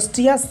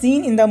Bautista,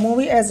 seen in the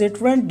movie as a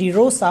trained De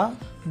Rosa,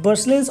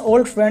 Berlin's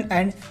old friend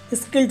and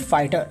skilled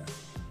fighter.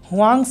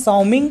 Huang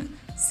Xiaoming,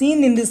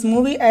 seen in this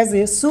movie as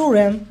a Su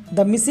Ren,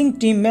 the missing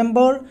team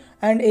member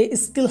and a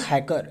skilled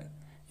hacker.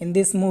 In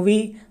this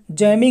movie,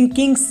 Jamming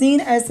King,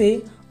 seen as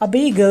a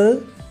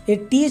Abigail, a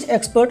teach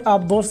expert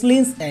of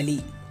Berlin's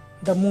alley.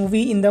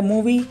 In the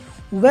movie,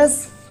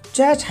 Wes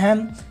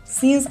Chatham,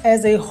 seen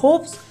as a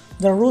Hopes,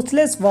 the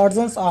ruthless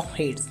versions of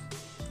Hades.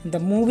 In the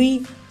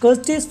movie,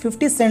 Curtis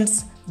 50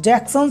 Cent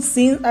Jackson,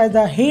 seen as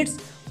the Hades,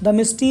 the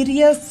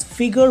mysterious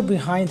figure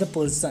behind the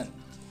person.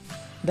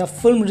 The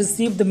film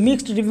received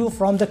mixed review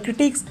from the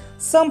critics.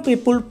 Some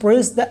people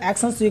praised the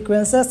action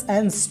sequences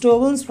and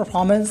Stallone's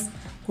performance,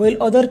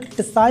 while others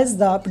criticized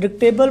the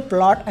predictable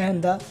plot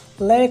and the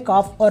lack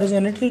of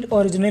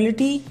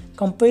originality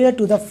compared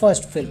to the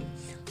first film.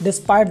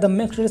 Despite the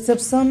mixed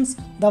receptions,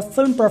 the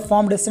film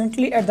performed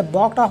decently at the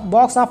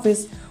box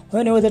office,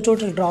 whenever the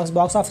total gross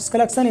box office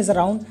collection is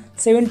around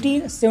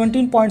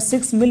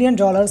 $17.6 million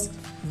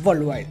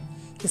worldwide.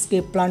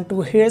 Escape Plan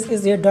 2 Hades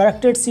is a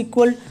directed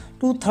sequel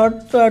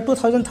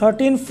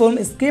 2013 film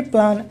Escape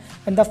Plan,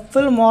 and the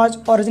film was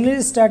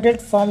originally slated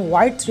for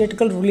wide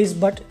theatrical release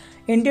but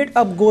ended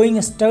up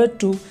going straight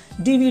to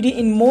DVD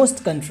in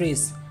most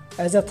countries.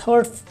 As a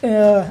third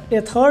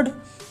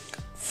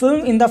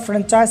film in the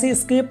franchise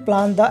Escape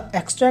Plan, The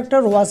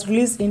Extractor was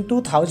released in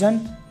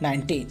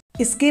 2019.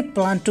 Escape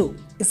Plan 2.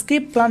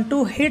 Escape Plan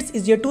 2 hits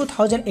is a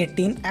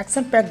 2018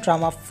 action-packed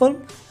drama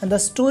film, and the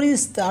story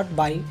is started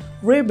by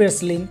Ray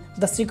Berslin,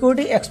 the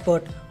security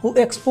expert who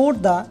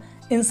exposed the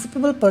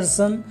inseparable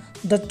person,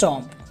 the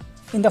Tomb.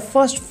 In the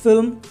first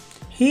film,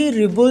 he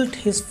rebuilt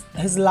his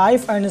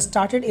life and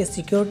started a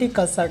security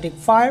consulting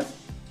firm.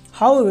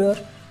 However,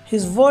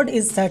 his word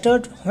is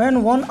shattered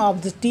when one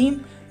of the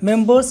team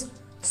members,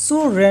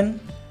 Su Ren,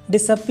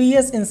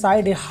 disappears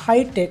inside a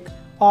high-tech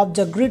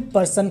off-the-grid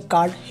person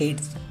called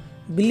Hades.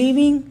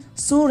 Believing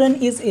Su Ren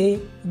is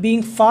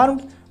being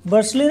farmed,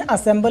 Berslin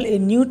assembles a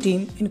new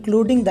team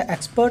including the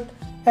expert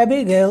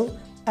Abigail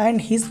and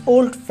his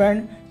old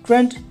friend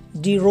Trent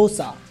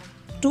DeRosa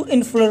to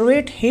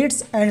infiltrate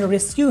Hades and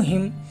rescue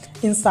him.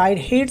 Inside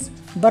Hades,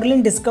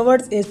 Berlin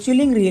discovers a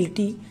chilling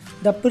reality.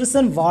 The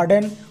prison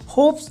warden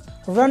hopes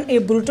run a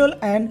brutal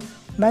and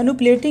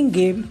manipulating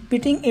game,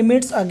 pitting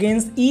inmates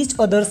against each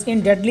other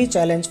in deadly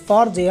challenge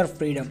for their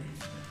freedom.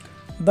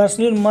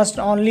 Berslin must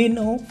only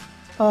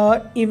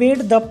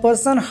evade the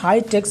person's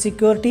high-tech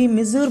security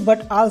measure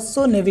but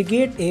also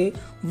navigate a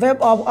web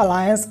of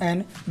alliance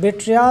and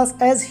betrayals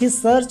as he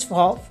searches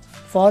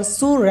for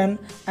Su Ren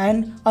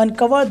and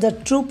uncover the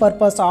true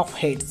purpose of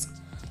Hades.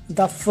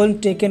 The film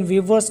takes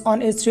viewers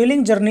on a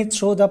thrilling journey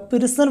through the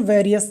prison's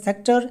various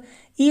sectors,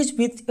 each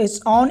with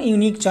its own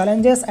unique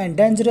challenges and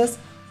dangers.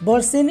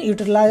 Berslin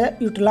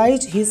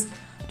utilized his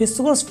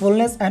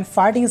resourcefulness and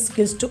fighting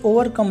skills to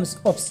overcome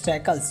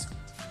obstacles.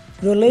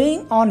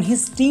 Relying on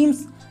his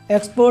team's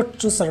expert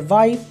to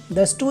survive,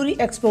 the story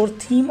explores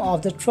theme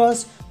of the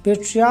trust,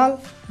 betrayal,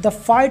 the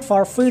fight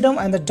for freedom,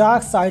 and the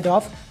dark side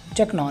of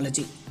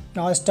technology.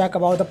 Now let's talk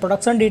about the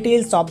production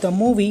details of the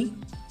movie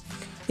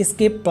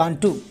Escape Plan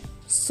 2.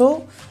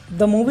 So,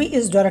 the movie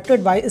is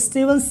directed by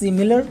Steven C.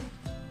 Miller,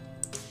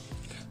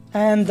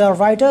 and the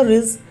writer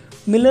is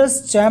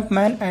Miller's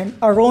Champman and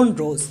Aaron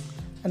Rose,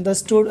 and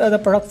the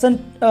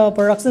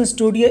production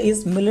studio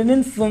is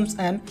Millennium Films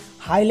and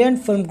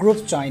Highland Film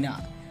Group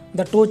China.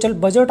 The total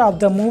budget of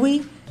the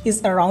movie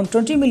is around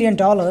 $20 million,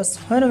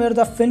 whenever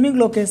the filming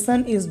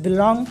location is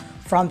belong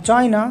from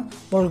China,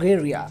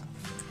 Bulgaria.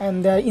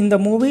 And in the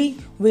movie,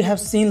 we have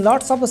seen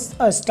lots of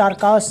star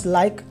casts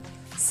like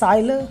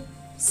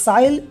Sylvester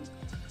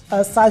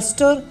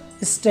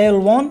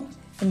Stallone.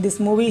 In this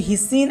movie,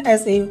 he's seen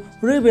as a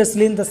Ray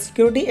Berslin, the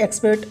security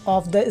expert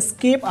of the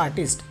escape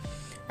artist,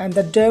 and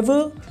the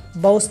Devil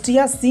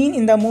Bautista, seen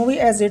in the movie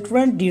as a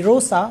Trent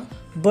DeRosa,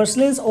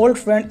 Berslin's old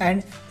friend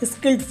and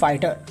skilled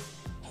fighter.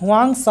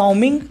 Huang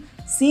Xiaoming,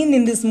 seen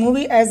in this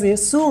movie as a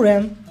Su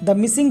Ren, the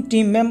missing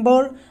team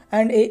member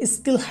and a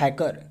skilled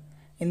hacker.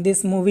 In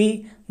this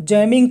movie,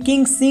 Jaiming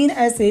King, seen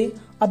as a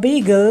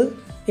Abigail,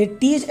 a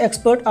tech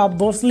expert of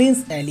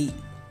Berslin's ally.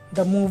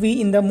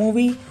 In the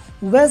movie,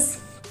 Wes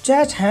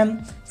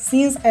Chatham,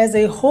 seen as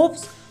a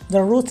Hopes,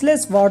 the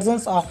ruthless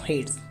versions of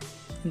Hades.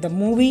 In the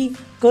movie,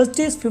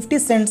 Curtis 50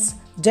 Cent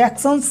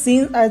Jackson,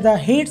 seen as the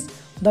Hades,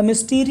 the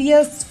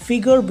mysterious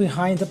figure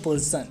behind the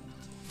person.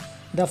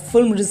 The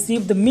film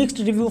received the mixed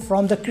review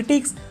from the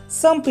critics.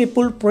 Some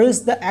people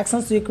praised the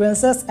action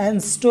sequences and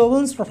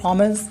Stallone's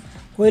performance,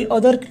 while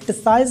others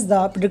criticized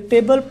the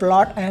predictable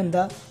plot and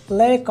the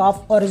lack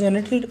of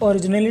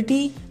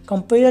originality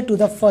compared to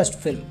the first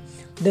film.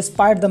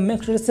 Despite the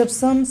mixed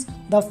receptions,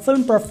 the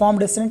film performed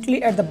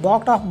decently at the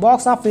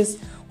box office,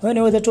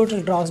 whenever the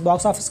total gross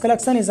box office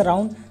collection is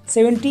around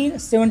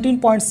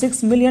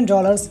 $17.6 million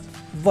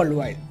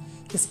worldwide.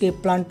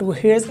 Escape Plan 2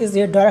 Hades is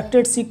a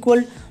directed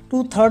sequel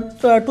to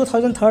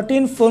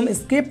 2013 film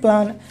Escape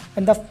Plan,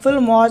 and the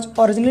film was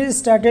originally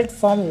slated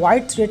for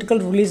wide theatrical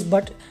release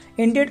but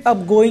ended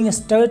up going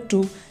straight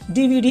to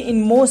DVD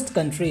in most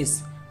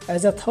countries.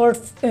 As a third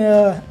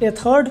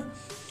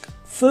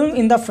film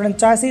in the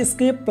franchise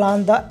Escape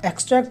Plan, The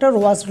Extractor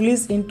was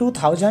released in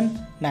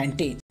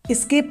 2019.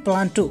 Escape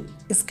Plan 2.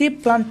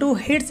 Escape Plan 2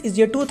 hits is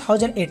a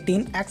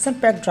 2018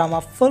 action-packed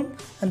drama film,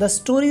 and the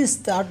story is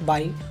started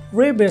by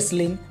Ray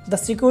Berslin, the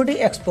security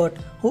expert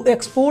who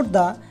exposed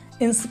the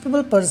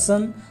inseparable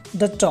person,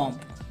 the Tomb.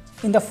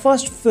 In the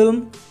first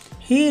film,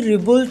 he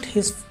rebuilt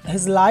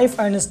his life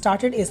and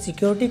started a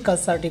security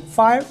consulting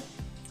firm.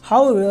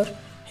 However,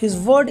 his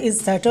word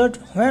is shattered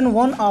when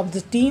one of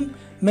the team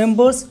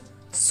members,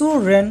 Su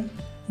Ren,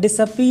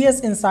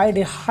 disappears inside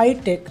a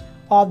high-tech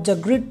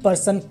off-the-grid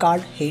person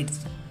called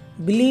Hades.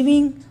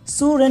 Believing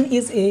Su Ren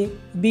is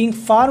being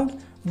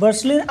farmed,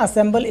 Berslin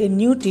assembles a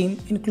new team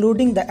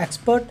including the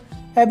expert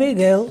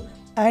Abigail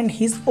and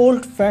his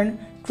old friend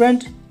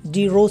Trent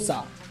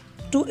DeRosa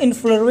to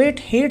infiltrate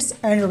Hades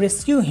and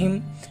rescue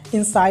him.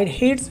 Inside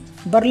Hades,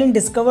 Berlin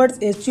discovers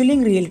a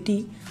chilling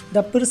reality.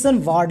 The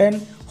prison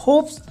warden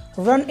hopes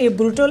run a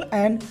brutal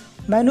and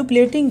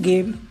manipulating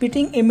game,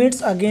 pitting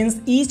inmates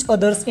against each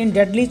other in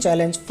deadly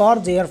challenge for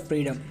their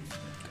freedom.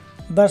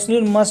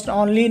 Barcelona must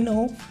only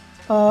know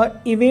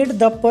evade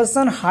the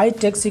person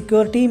high-tech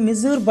security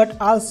measure but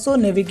also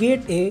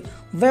navigate a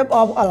web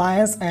of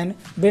alliance and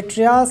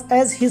betrayals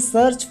as he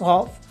searches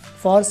for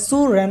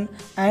Suren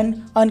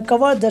and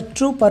uncover the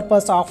true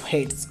purpose of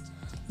hates.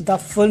 The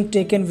film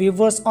taken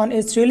viewers on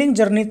a thrilling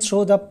journey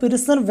through the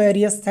prison's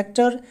various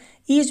sectors,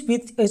 each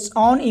with its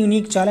own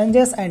unique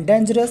challenges and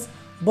dangers.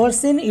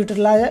 Bersin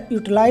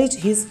utilized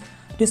his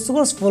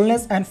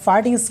resourcefulness and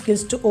fighting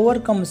skills to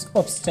overcome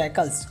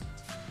obstacles.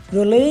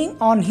 Relying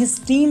on his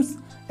team's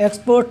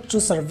expert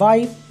to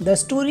survive, the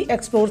story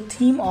explores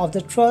theme of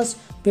the trust,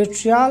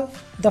 betrayal,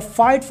 the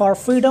fight for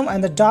freedom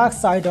and the dark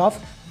side of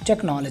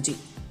technology.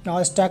 Now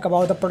let's talk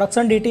about the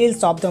production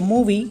details of the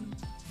movie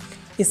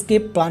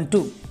Escape Plan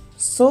 2.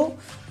 So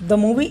the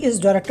movie is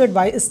directed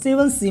by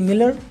Steven C.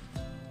 Miller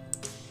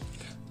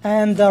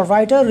and the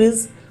writer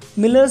is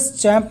Miller's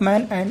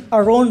Champman and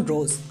Aaron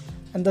Rose.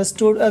 And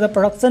the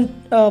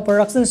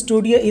production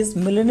studio is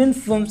Millennium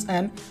Films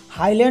and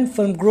Highland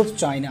Film Group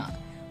China.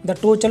 The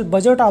total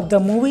budget of the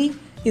movie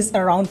is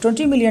around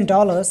 $20 million,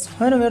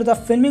 whenever the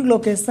filming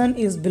location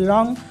is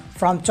belong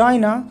from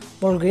China,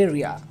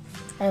 Bulgaria.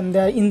 And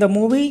in the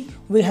movie,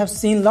 we have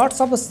seen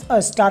lots of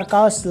star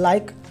casts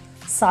like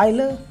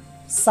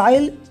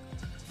Sylvester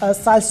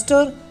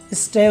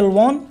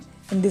Stallone.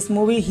 In this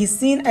movie, he's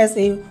seen as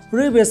a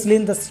previously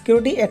the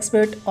security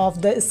expert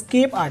of the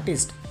escape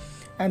artist.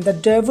 And the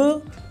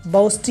Devil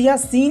Bautista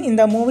seen in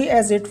the movie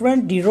as a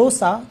trained De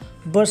Rosa,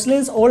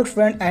 Berlin's old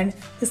friend and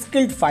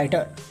skilled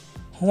fighter.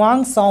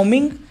 Huang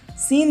Xiaoming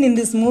seen in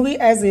this movie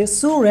as a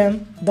Su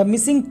Ren, the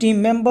missing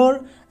team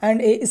member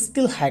and a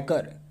skilled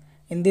hacker.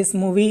 In this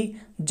movie,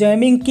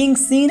 Jaiming King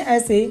seen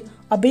as a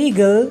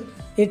Abigail,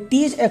 a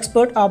teach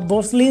expert of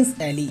Berlin's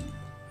alley.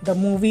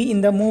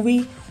 In the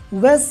movie,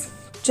 Wes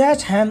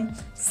Chatham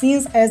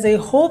seen as a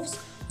Hopes,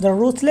 the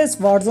ruthless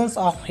versions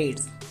of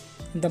Hades.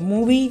 In the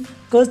movie,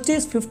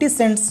 Curtis 50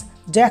 Cent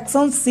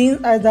Jackson seen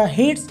as the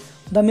Hades,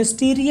 the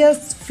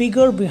mysterious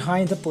figure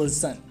behind the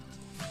person.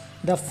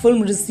 The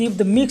film received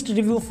the mixed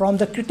review from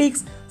the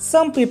critics.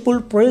 Some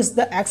people praised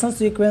the action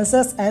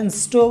sequences and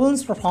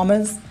Stallone's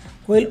performance,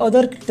 while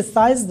others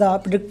criticized the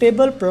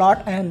predictable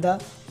plot and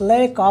the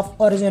lack of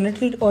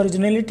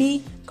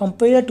originality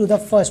compared to the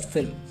first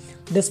film.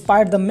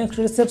 Despite the mixed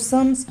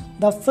receptions,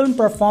 the film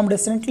performed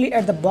decently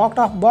at the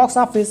box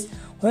office,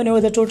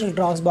 whenever the total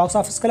gross box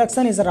office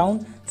collection is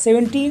around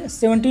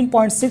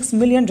 $17.6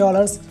 million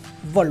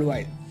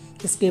worldwide.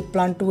 Escape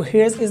Plan 2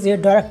 Hades is a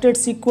directed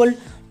sequel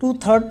to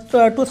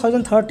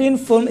 2013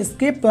 film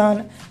Escape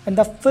Plan, and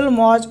the film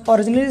was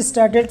originally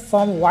started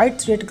from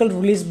wide theatrical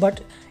release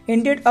but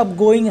ended up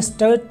going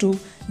straight to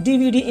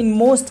DVD in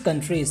most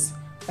countries.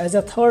 As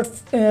a third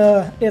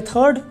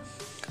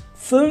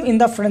film in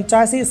the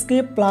franchise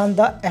Escape Plan,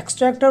 The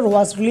Extractor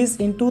was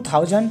released in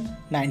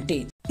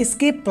 2019.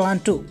 Escape Plan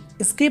 2.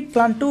 Escape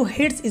Plan 2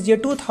 Hades is a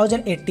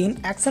 2018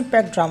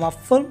 action-packed drama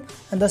film,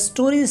 and the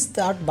story is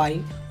started by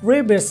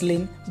Ray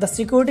Berslin, the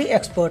security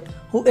expert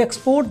who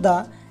exposed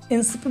the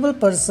inseparable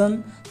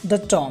person, the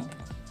Tomb.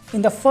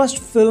 In the first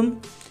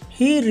film,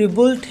 he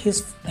rebuilt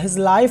his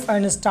life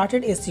and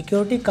started a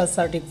security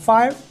consulting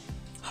firm.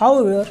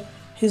 However,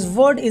 his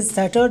word is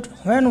shattered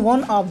when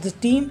one of the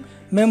team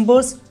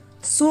members,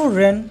 Su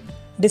Ren,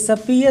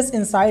 disappears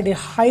inside a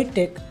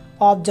high-tech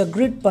object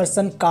grid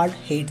person called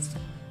Hades.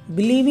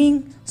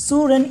 Believing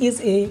Su Ren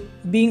is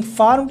being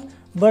farmed,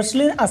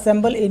 Berslin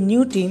assembles a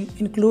new team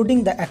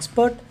including the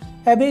expert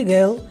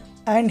Abigail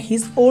and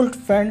his old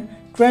friend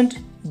Trent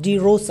De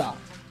Rosa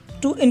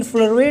to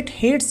infiltrate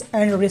Hades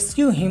and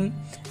rescue him.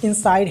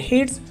 Inside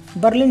Hades,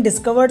 Berlin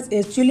discovers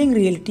a chilling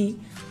reality.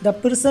 The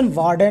prison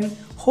warden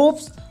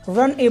Hopes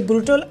run a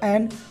brutal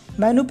and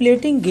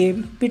manipulating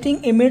game,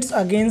 pitting inmates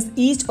against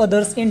each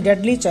other in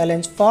deadly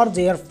challenge for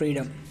their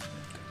freedom.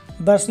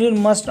 Berlin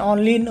must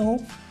only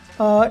know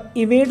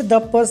evade the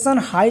person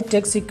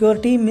high-tech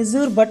security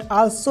measure but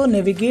also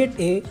navigate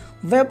a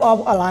web of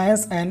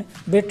alliance and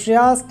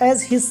betrayals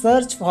as he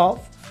searches for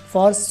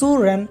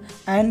Suren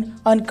and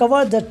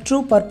uncover the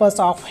true purpose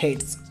of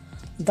hates.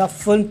 The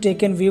film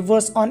taken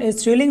viewers on a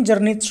thrilling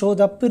journey through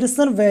the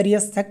prison's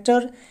various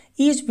sectors,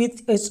 each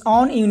with its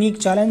own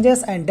unique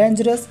challenges and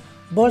dangers.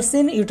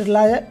 Bersin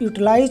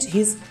utilized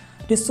his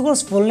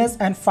resourcefulness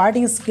and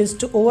fighting skills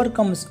to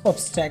overcome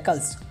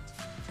obstacles.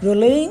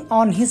 Relying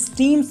on his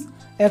team's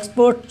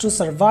expert to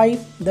survive,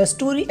 the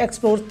story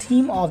explores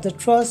theme of the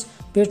trust,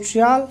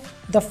 betrayal,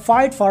 the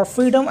fight for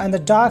freedom and the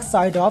dark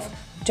side of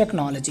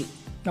technology.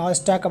 Now let's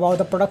talk about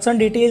the production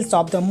details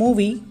of the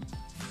movie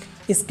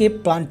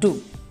Escape Plan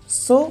 2.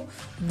 So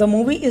the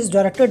movie is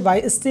directed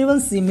by Steven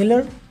C.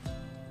 Miller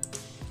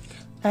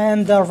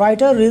and the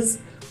writer is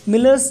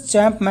Miller's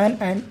Champman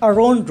and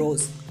Aaron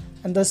Rose.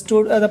 And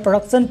the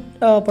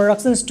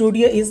production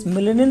studio is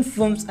Millennium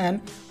Films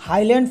and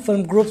Highland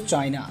Film Group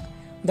China.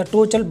 The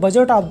total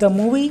budget of the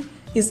movie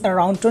is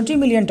around $20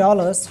 million,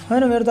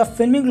 whenever the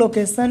filming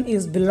location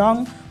is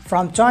belong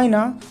from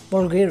China,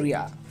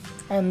 Bulgaria.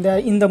 And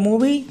in the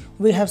movie,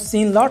 we have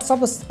seen lots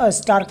of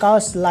star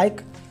casts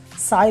like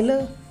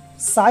Sylvester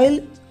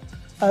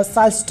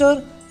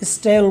Sylvester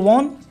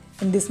Stallone.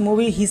 In this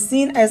movie, he's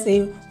seen as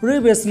a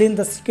rebellion,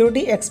 the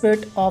security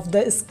expert of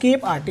the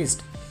escape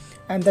artist,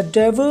 and the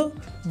devil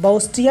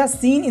Bautista,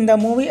 seen in the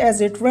movie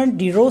as a trained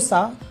De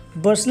Rosa,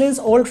 Berlin's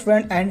old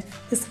friend and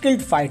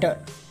skilled fighter.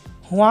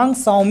 Huang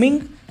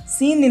Xiaoming,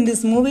 seen in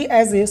this movie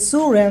as a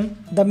Su Ren,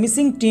 the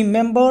missing team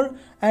member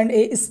and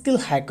a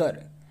skilled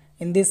hacker.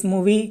 In this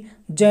movie,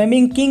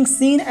 Jaiming King,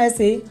 seen as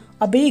a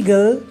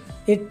Abigail,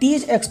 a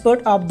teach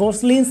expert of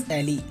Berlin's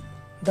alley.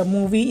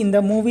 In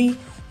the movie,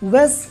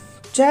 Wes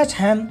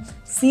Chatham,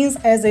 seen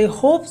as a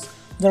Hopes,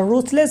 the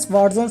ruthless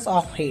versions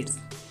of Hades.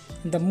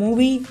 In the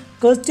movie,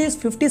 Curtis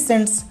 50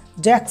 Cent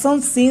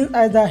Jackson, seen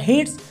as the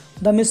Hades,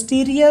 the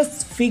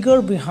mysterious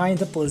figure behind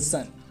the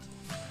person.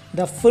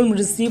 The film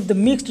received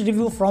mixed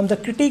review from the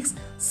critics.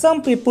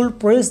 Some people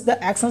praised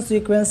the action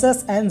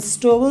sequences and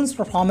Stallone's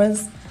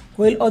performance,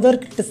 while others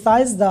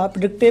criticized the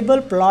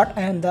predictable plot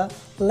and the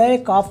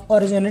lack of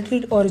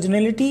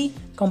originality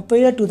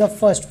compared to the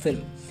first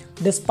film.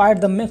 Despite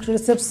the mixed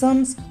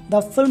receptions,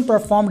 the film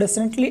performed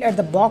decently at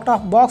the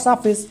box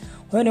office,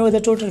 whenever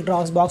the total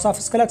gross box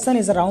office collection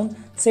is around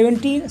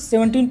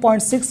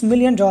 $17.6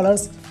 million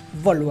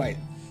worldwide.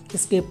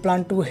 Escape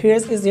Plan 2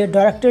 Hades is a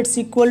directed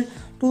sequel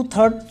to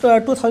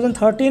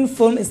 2013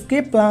 film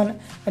Escape Plan,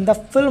 and the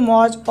film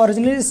was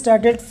originally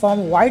started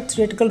from wide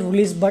theatrical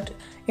release but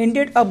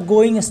ended up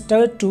going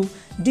straight to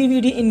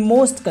DVD in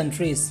most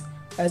countries.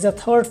 As a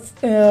third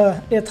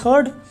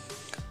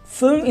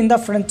film in the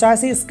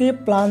franchise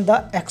Escape Plan,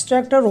 The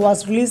Extractor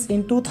was released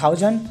in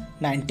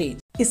 2019.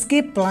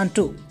 Escape Plan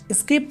 2.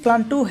 Escape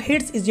Plan 2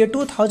 Hades is a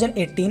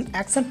 2018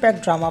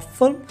 action-packed drama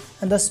film,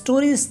 and the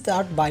story is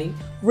started by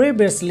Ray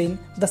Berslin,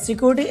 the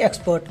security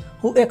expert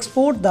who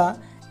exposed the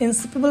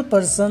inseparable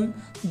person,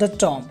 the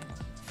Tomb.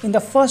 In the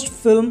first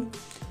film,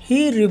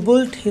 he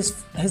rebuilt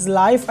his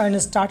life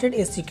and started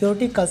a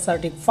security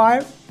consulting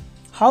firm.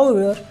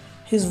 However,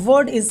 his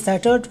word is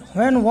shattered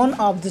when one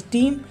of the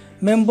team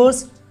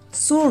members,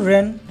 Su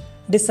Ren,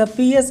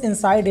 disappears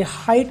inside a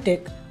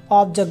high-tech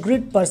object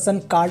grid person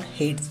called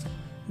Hades.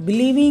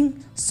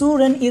 Believing Su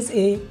Ren is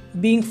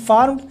being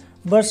farmed,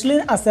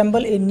 Berslin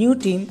assembles a new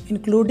team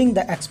including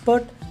the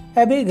expert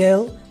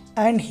Abigail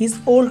and his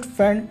old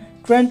friend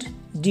Trent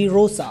De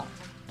Rosa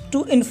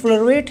to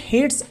infiltrate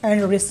Hades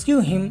and rescue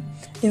him.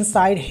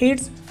 Inside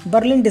Hades,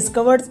 Berlin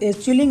discovers a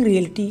chilling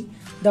reality.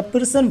 The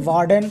prison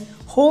warden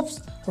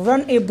Hopes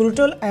run a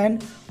brutal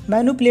and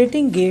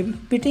manipulating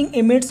game, pitting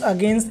inmates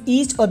against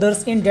each other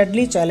in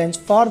deadly challenge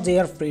for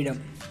their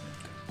freedom.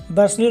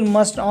 Berslin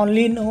must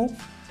only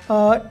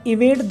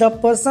evade the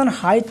person's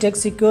high-tech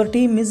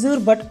security measure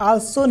but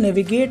also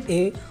navigate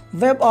a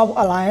web of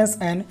alliance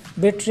and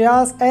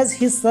betrayals as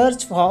he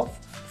searches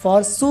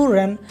for Su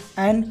Ren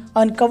and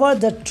uncover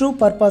the true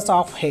purpose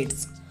of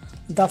Hades.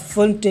 The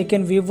film takes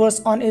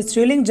viewers on a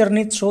thrilling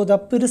journey through the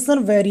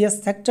prison's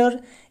various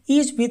sectors,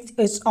 each with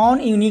its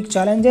own unique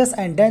challenges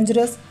and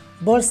dangers.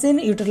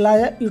 Berslin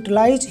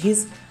utilized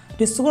his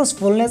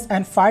resourcefulness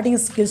and fighting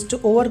skills to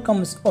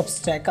overcome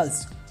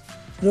obstacles,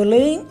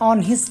 relying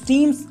on his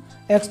team's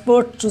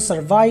expert to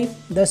survive.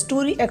 The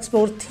story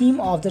explores theme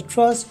of the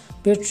trust,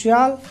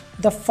 betrayal,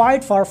 the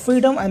fight for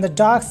freedom, and the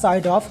dark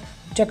side of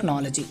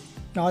technology.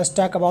 Now let's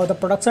talk about the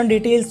production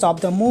details of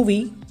the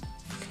movie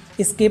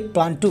Escape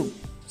Plan 2.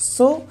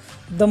 So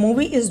the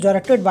movie is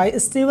directed by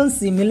Steven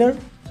C. Miller,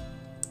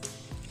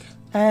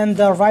 and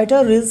the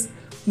writer is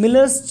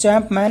Miller's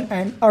Champman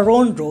and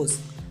Aaron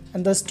Rose,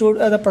 and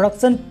the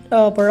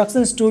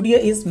production studio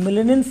is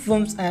Millennium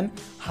Films and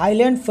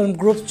Highland Film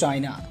Group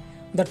China.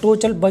 The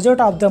total budget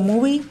of the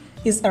movie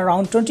is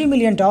around $20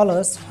 million,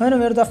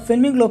 whenever the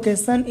filming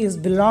location is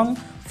belong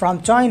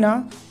from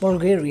China,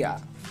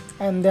 Bulgaria.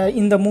 And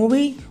in the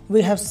movie,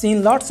 we have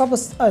seen lots of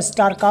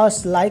star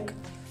casts like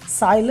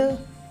Sylvester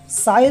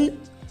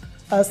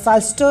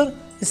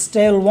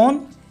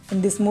Stallone.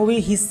 In this movie,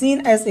 he's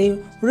seen as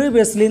a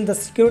rebellion, the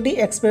security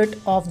expert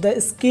of the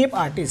escape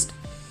artist,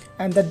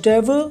 and the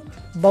devil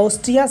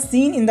Bautista,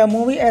 seen in the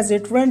movie as a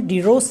trained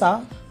De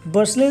Rosa,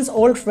 Berlin's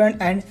old friend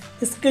and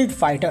skilled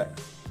fighter.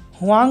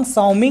 Huang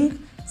Xiaoming,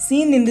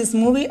 seen in this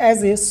movie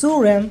as a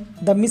Su Ren,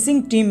 the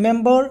missing team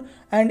member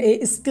and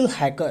a skilled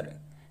hacker.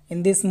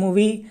 In this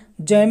movie,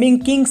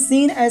 Jaiming King,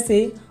 seen as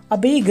a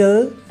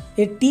Abigail,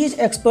 a teach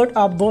expert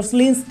of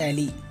Berlin's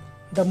alley.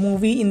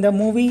 In the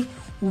movie,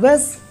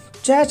 Wes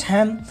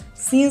Chatham,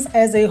 seen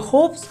as a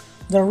Hopes,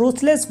 the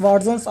ruthless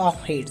versions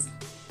of Hades.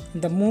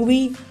 In the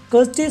movie,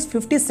 Curtis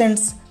 50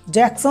 Cent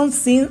Jackson,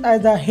 seen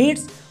as the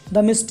Hades,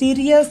 the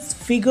mysterious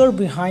figure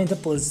behind the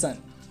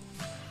person.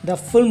 The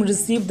film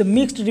received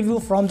mixed review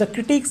from the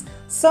critics.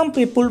 Some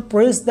people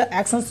praised the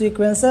action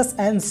sequences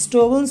and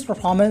Stallone's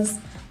performance,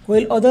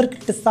 while others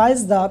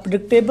criticized the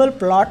predictable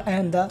plot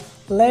and the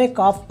lack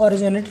of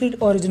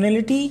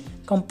originality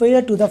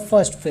compared to the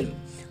first film.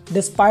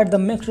 Despite the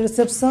mixed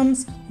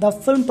receptions, the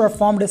film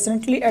performed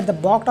decently at the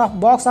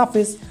box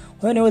office,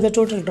 whenever the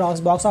total gross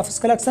box office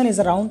collection is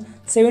around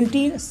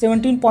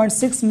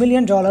 $17.6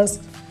 million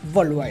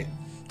worldwide.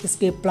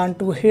 Escape Plan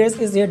 2 Hades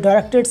is a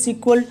directed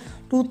sequel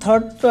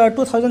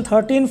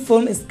 2013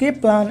 film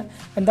Escape Plan,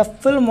 and the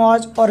film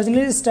was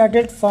originally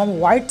started from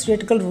wide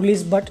theatrical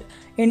release but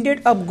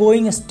ended up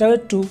going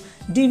straight to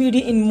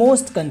DVD in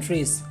most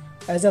countries.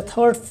 As a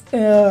third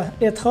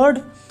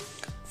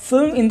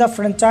film in the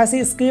franchise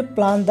Escape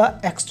Plan, The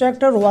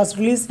Extractor was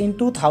released in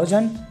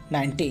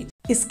 2019.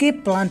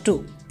 Escape Plan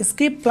 2.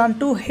 Escape Plan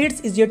 2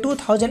 hits is a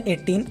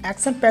 2018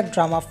 action-packed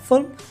drama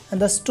film,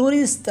 and the story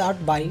is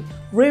started by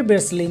Ray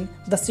Berslin,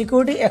 the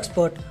security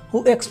expert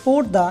who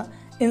exposed the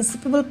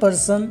inseparable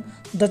person,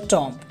 the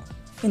Tomb.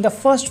 In the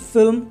first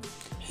film,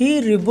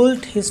 he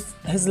rebuilt his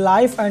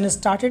life and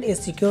started a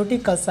security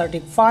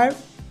consulting firm.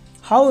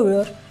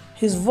 However,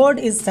 his word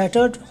is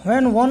shattered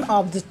when one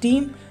of the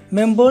team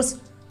members,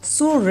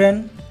 Su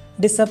Ren,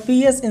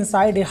 disappears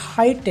inside a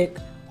high-tech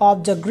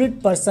object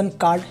grid person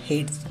called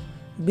Heads.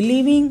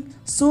 Believing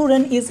Su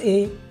Ren is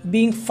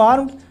being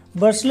farmed,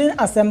 Berslin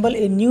assembles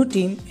a new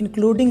team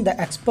including the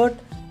expert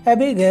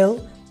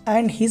Abigail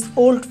and his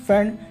old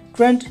friend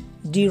Trent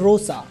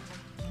DeRosa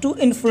to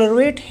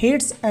infiltrate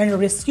Heads and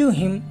rescue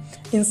him.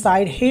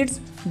 Inside Heads,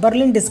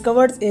 Berlin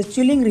discovers a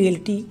chilling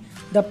reality.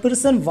 The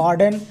prison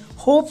warden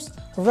hopes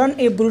run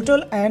a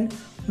brutal and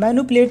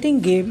manipulating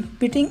game,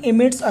 pitting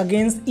inmates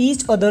against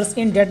each other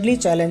in deadly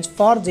challenge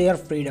for their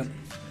freedom.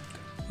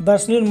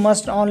 Berslin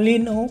must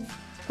only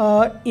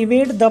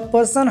evade the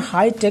person's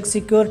high-tech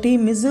security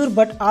measure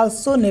but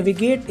also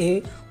navigate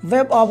a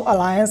web of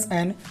alliance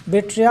and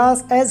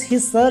betrayals as he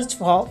searches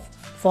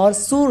for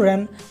Su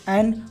Ren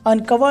and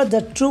uncover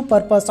the true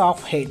purpose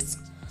of Heads.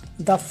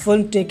 The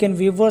film takes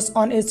viewers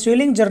on a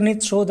thrilling journey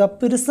through the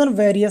prison's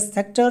various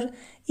sectors,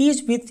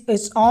 each with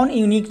its own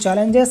unique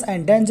challenges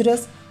and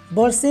dangers.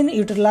 Berslin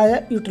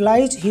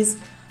utilized his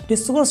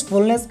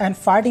resourcefulness and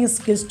fighting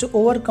skills to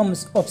overcome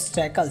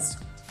obstacles.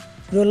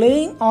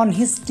 Relying on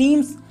his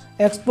team's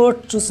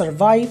expert to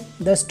survive,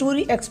 the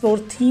story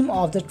explores themes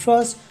of the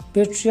trust,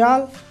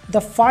 betrayal,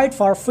 the fight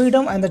for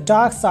freedom, and the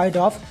dark side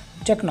of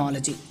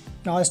technology.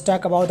 Now let's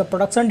talk about the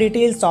production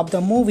details of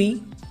the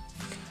movie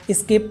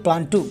Escape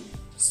Plan 2.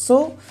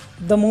 So,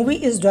 the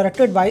movie is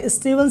directed by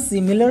Steven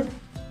C. Miller,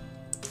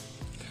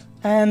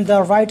 and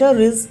the writer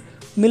is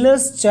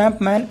Miller's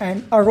Champman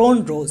and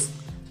Aaron Rose,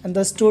 and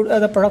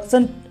the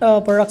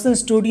production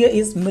studio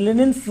is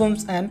Millennium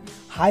Films and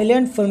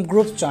Highland Film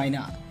Group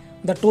China.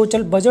 The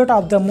total budget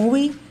of the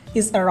movie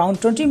is around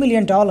 $20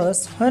 million,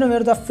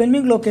 whenever the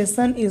filming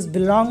location is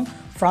belong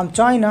from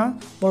China,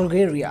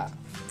 Bulgaria.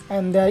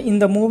 And in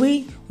the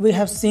movie, we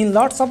have seen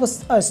lots of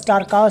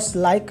star casts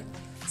like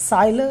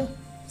Sylvester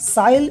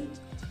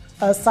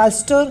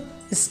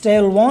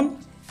Stallone.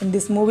 In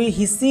this movie,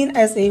 he's seen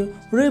as a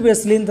Ray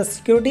Berslin, the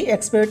security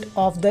expert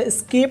of the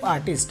escape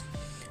artist,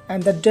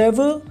 and the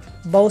Devil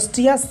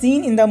Bautista,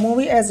 seen in the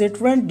movie as a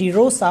Trent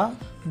DeRosa,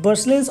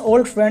 Berslin's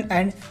old friend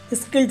and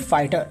skilled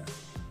fighter.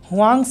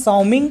 Huang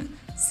Xiaoming,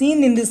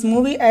 seen in this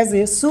movie as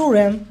a Su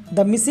Ren,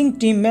 the missing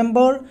team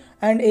member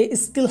and a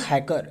skilled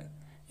hacker.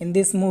 In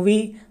this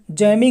movie,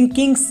 Jaiming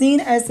King,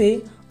 seen as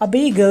a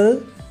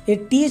Abigail, a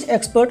tech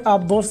expert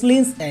of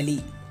Berslin's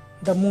ally.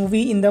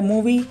 In the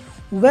movie,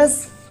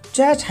 Wes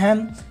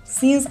Chatham,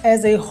 seen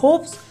as a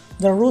Hopes,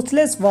 the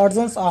ruthless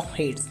versions of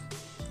Heads.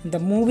 In the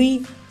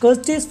movie,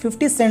 Curtis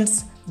 50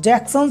 Cent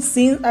Jackson,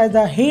 seen as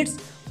the Heads,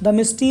 the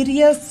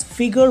mysterious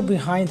figure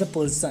behind the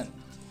person.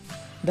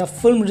 The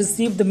film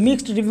received the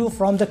mixed review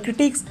from the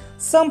critics.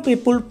 Some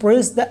people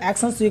praised the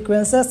action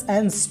sequences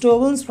and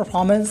Stallone's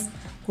performance,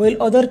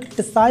 while others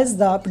criticized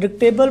the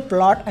predictable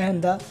plot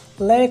and the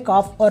lack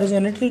of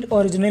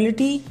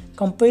originality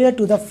compared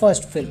to the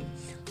first film.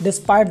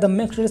 Despite the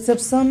mixed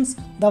receptions,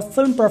 the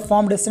film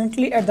performed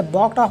decently at the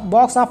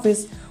box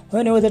office,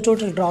 whenever the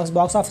total gross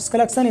box office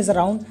collection is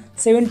around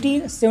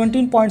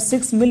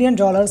 $17.6 million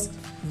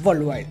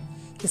worldwide.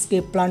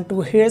 Escape Plan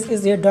 2 Heads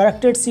is a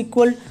directed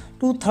sequel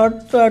to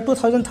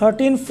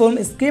 2013 film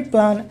Escape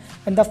Plan,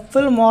 and the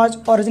film was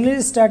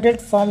originally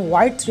started from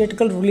wide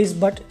theatrical release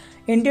but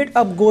ended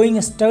up going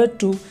straight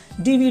to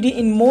DVD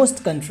in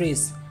most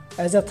countries.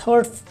 As a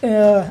third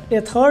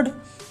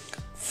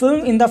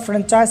film in the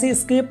franchise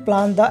Escape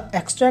Plan, The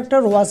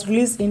Extractor was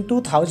released in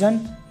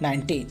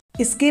 2019.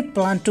 Escape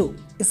Plan 2.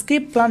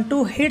 Escape Plan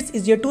 2 hits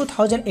is a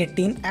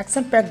 2018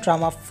 action-packed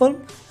drama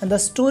film, and the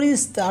story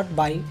is started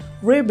by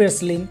Ray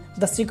Berslin,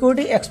 the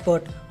security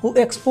expert who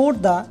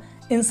exposed the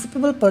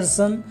inseparable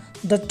person,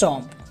 the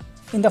Tomb.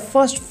 In the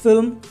first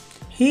film,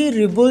 he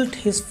rebuilt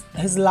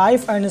his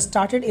life and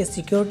started a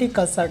security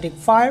consulting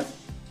firm.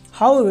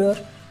 However,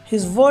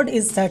 his word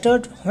is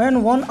shattered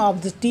when one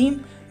of the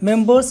team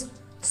members,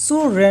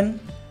 Su Ren,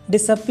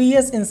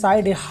 disappears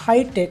inside a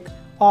high-tech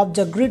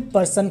object grid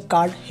person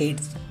called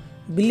Heads.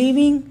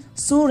 Believing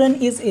Su Ren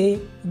is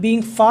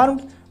being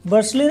farmed,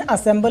 Berslin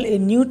assembles a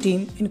new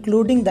team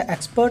including the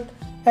expert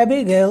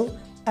Abigail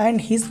and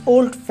his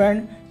old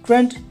friend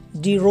Trent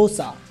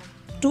DeRosa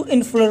to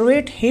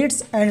infiltrate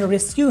Heads and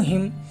rescue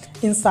him.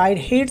 Inside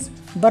Heads,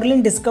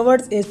 Berlin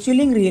discovers a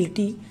chilling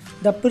reality.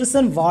 The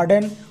prison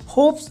warden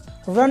hopes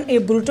run a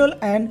brutal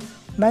and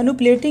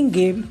manipulating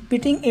game,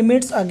 pitting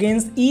inmates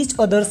against each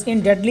other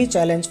in deadly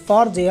challenge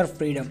for their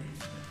freedom.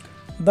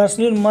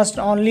 Barcelona must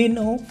only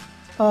know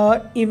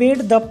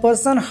evade the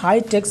person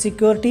high-tech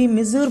security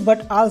measure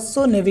but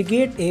also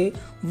navigate a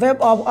web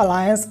of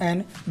alliance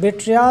and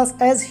betrayals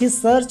as he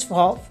searches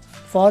for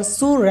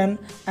Suren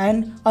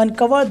and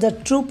uncover the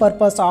true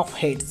purpose of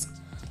hates.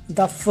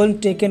 The film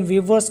takes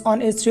viewers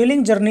on a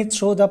thrilling journey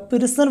through the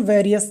prison's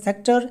various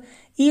sectors,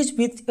 each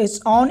with its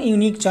own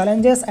unique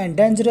challenges and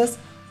dangers.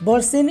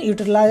 Barcelona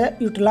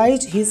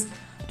utilized his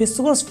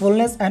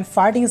resourcefulness and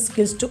fighting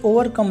skills to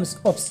overcome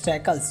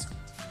obstacles.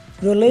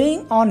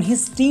 Relying on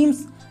his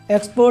team's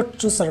expert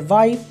to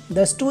survive,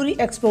 the story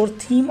explores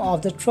theme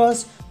of the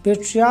trust,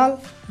 betrayal,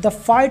 the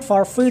fight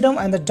for freedom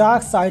and the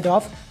dark side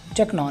of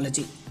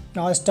technology.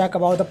 Now let's talk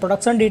about the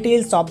production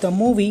details of the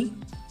movie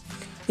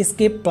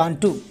Escape Plan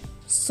 2.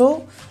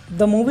 So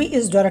the movie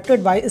is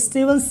directed by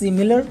Steven C.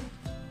 Miller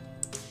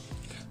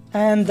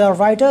and the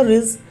writer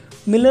is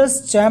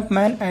Miller's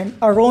Champman and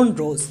Aaron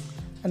Rose.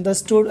 And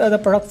the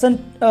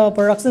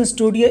production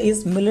studio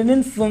is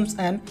Millennium Films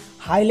and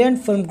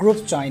Highland Film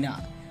Group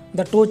China.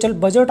 The total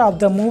budget of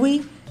the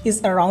movie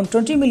is around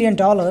 $20 million,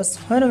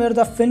 whenever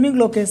the filming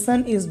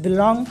location is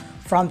belong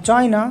from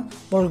China,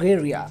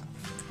 Bulgaria.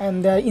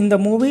 And in the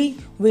movie,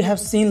 we have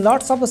seen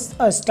lots of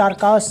star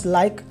casts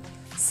like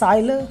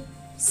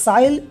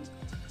Sylvester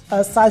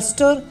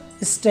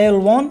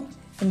Stallone.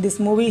 In this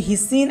movie,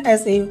 he's seen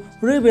as a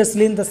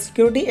previously the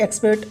security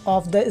expert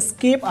of the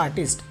escape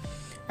artist.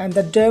 And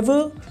the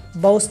Devil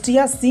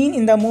Bautista seen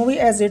in the movie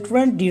as a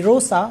trained De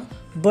Rosa,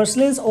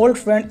 Barcelona's old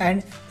friend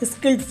and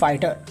skilled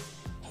fighter.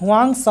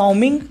 Huang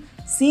Xiaoming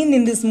seen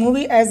in this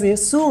movie as a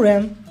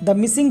Suren, the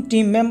missing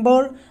team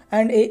member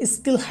and a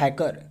skilled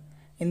hacker.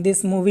 In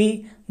this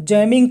movie,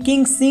 Jamming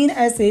King seen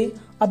as a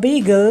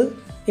Abigail,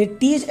 a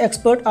teach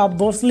expert of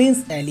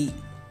Barcelona's alley.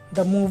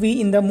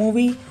 In the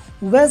movie,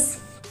 Wes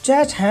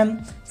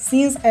Chatham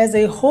seen as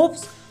a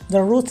Hopes,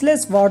 the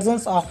ruthless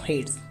versions of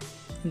Hades.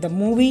 In the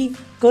movie,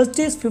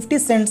 Curtis 50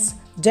 Cent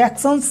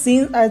Jackson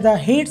seen as the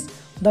Hades,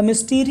 the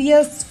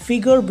mysterious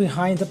figure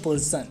behind the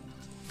person.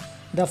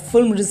 The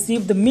film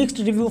received the mixed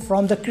review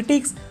from the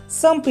critics.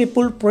 Some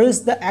people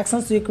praised the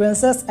action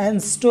sequences and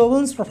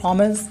Stallone's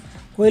performance,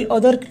 while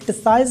others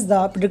criticized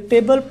the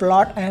predictable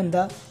plot and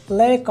the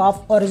lack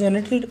of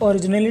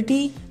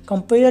originality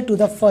compared to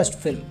the first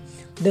film.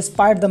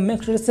 Despite the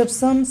mixed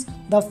receptions,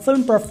 the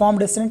film performed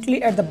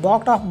decently at the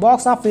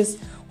box office,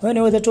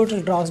 whenever the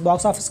total gross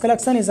box office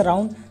collection is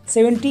around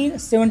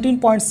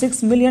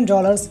 $17.6 million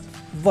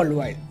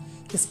worldwide.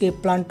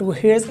 Escape Plan 2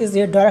 Hades is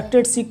a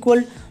directed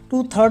sequel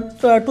to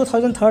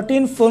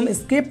 2013 film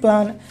Escape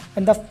Plan,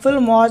 and the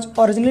film was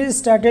originally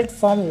started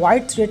from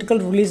wide theatrical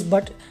release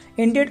but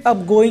ended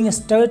up going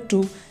straight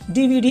to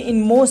DVD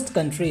in most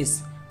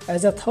countries.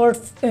 As a third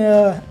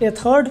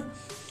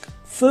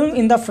film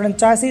in the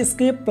franchise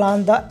Escape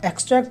Plan, The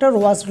Extractor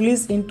was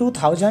released in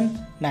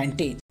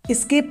 2019.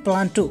 Escape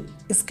Plan 2.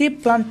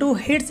 Escape Plan 2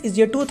 Hades is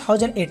a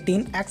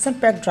 2018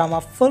 action-packed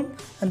drama film,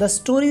 and the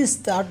story is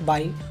started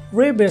by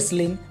Ray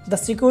Berslin, the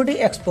security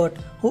expert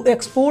who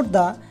exposed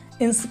the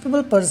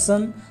inseparable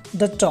person,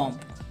 the Tomb.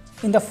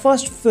 In the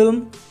first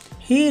film,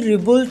 he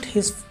rebuilt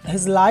his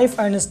life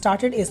and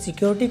started a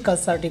security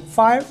consulting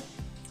firm.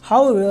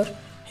 However,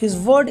 his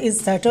word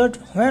is shattered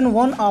when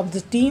one of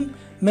the team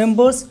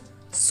members,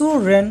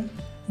 Suren,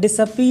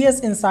 disappears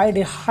inside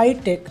a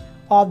high-tech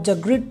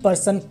object grid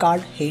person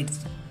called Hades.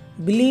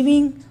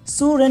 Believing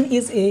Suren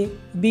is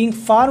being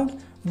farmed,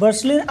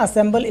 Barcelona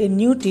assembles a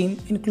new team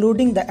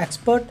including the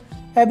expert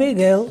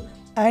Abigail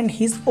and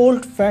his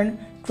old friend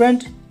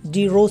Trent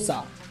De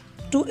Rosa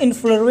to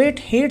infiltrate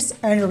Hades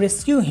and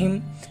rescue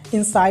him.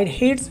 Inside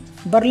Hades,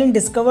 Berlin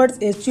discovers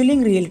a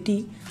chilling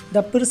reality.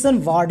 The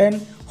prison warden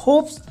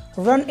Hopes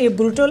run a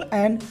brutal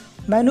and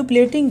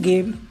manipulating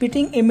game,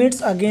 pitting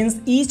inmates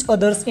against each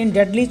other in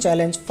deadly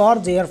challenge for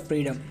their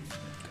freedom.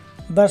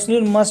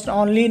 Barcelona must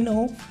only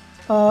know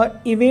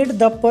evade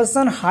the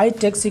person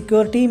high-tech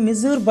security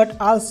measure but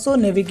also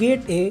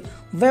navigate a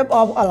web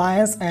of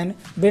alliance and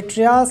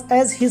betrayals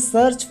as he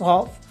searches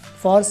for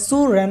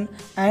Suren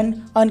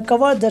and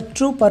uncover the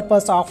true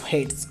purpose of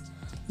hates.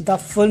 The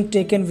film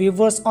takes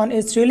viewers on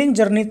a thrilling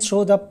journey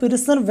through the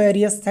prison's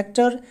various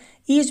sectors,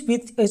 each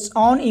with its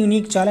own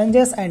unique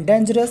challenges and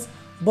dangers.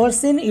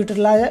 Barcelona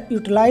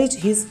utilized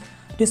his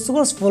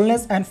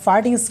resourcefulness and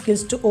fighting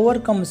skills to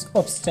overcome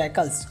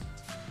obstacles.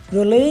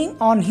 Relying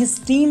on his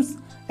team's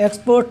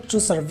expert to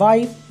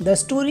survive, the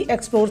story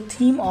explores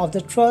theme of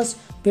the trust,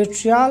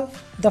 betrayal,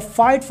 the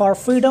fight for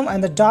freedom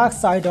and the dark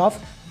side of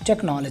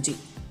technology.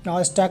 Now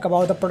let's talk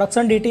about the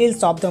production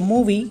details of the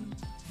movie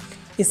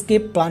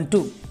Escape Plan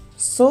 2.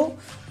 So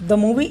the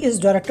movie is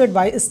directed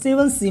by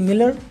Steven C.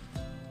 Miller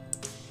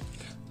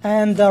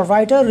and the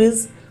writer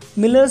is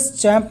Miller's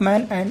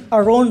Champman and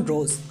Aaron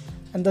Rose.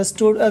 And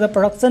the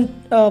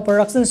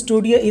production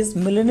studio is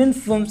Millennium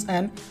Films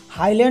and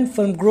Highland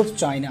Film Group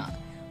China.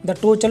 The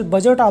total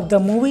budget of the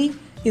movie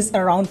is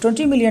around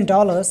 $20 million,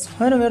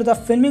 whenever the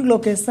filming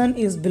location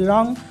is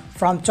belong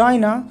from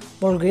China,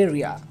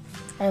 Bulgaria.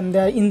 And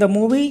in the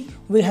movie,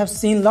 we have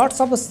seen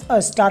lots of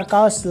star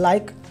casts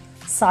like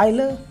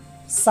Sylvester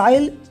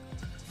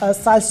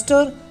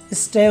Sylvester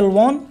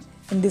Stallone.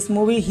 In this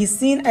movie, he's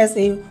seen as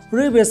a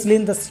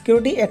rebellion, the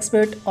security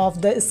expert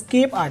of the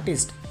escape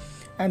artist,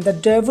 and the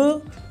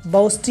devil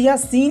Bautista,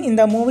 seen in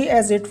the movie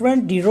as a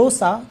trained De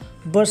Rosa,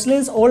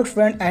 Berlin's old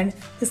friend and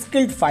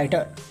skilled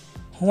fighter.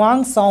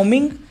 Huang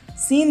Xiaoming,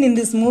 seen in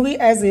this movie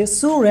as a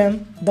Su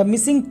Ren, the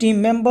missing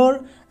team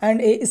member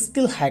and a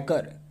skilled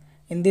hacker.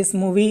 In this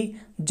movie,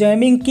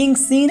 Jamming King,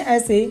 seen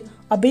as a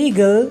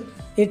Abigail,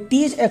 a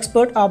teach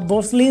expert of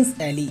Berlin's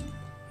alley.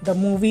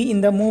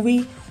 In the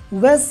movie,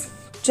 Wes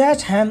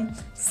Chatham,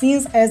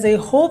 seen as a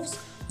Hopes,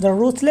 the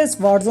ruthless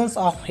versions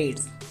of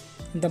Hades.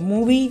 In the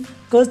movie,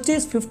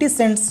 Curtis 50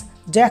 Cent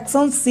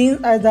Jackson,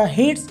 seen as the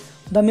Hades,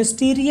 the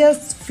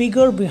mysterious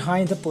figure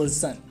behind the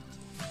person.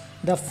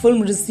 The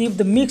film received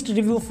the mixed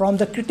review from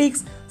the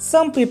critics.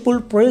 Some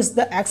people praised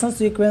the action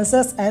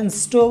sequences and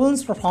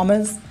Stallone's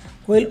performance,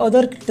 while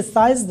others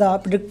criticized the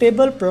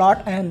predictable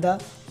plot and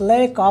the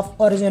lack of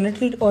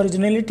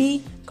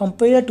originality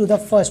compared to the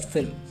first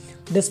film.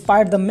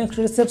 Despite the mixed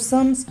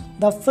receptions,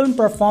 the film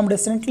performed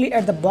decently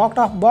at the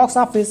box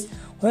office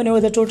whenever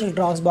the total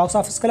gross box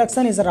office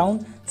collection is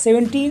around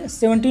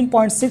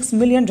 $17.6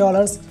 million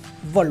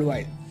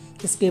worldwide.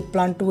 Escape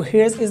Plan 2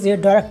 Hades is a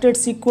directed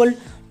sequel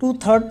to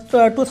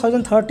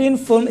 2013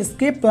 film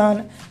Escape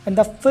Plan, and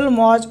the film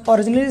was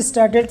originally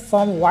started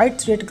from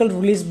wide theatrical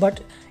release but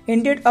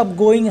ended up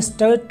going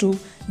straight to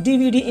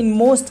DVD in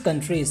most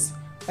countries.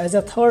 As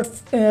a third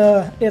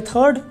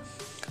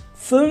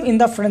film in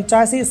the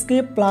franchise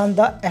Escape Plan,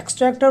 The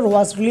Extractor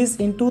was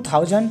released in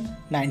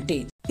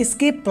 2019.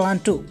 Escape Plan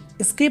 2.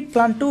 Escape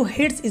Plan 2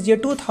 Hades is a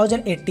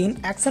 2018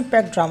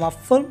 action-packed drama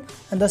film,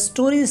 and the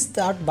story is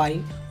started by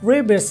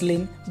Ray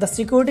Berslin, the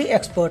security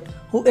expert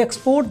who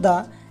explored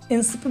the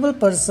inseparable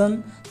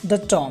person, the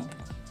Tomb.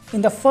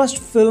 In the first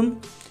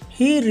film,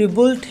 he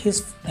rebuilt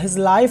his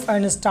life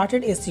and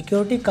started a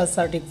security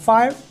consulting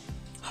firm.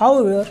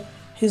 However,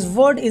 his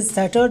word is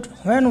shattered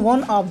when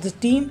one of the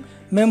team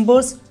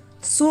members,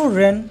 Su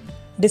Ren,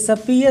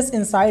 disappears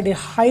inside a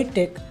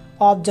high-tech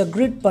object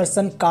grid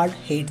person called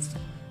Hades.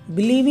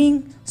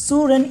 Believing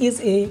Su Ren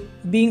is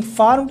being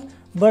farmed,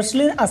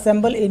 Berslin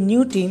assembles a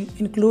new team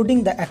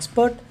including the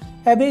expert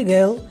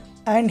Abigail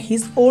and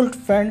his old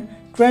friend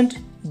Trent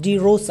De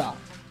Rosa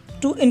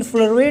to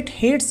infiltrate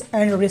Hades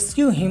and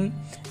rescue him.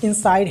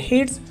 Inside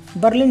Hades,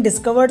 Berlin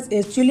discovers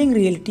a chilling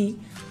reality.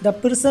 The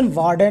prison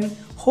warden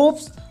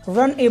Hopes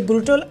run a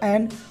brutal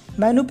and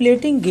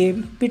manipulating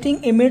game,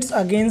 pitting inmates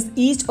against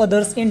each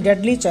other in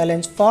deadly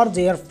challenge for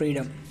their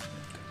freedom.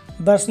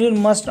 Berslin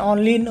must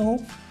only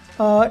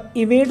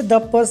evade the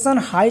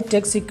person's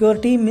high-tech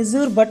security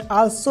measure but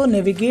also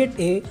navigate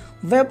a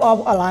web of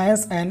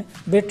alliance and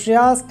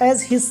betrayals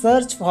as he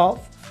searches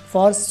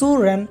for Su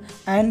Ren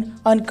and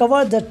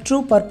uncover the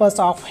true purpose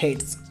of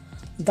Hades.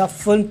 The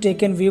film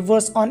takes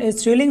viewers on a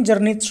thrilling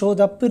journey through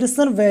the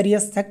prison's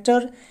various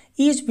sectors,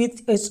 each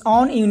with its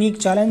own unique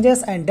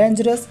challenges and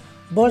dangers.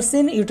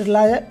 Berslin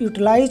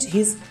utilized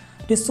his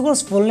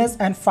resourcefulness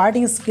and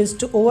fighting skills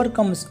to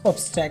overcome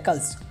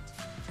obstacles.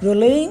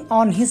 Relying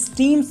on his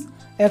team's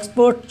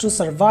experts to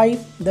survive,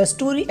 the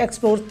story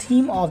explores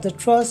themes of the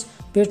trust,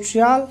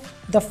 betrayal,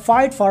 the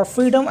fight for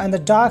freedom, and the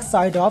dark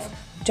side of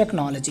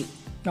technology.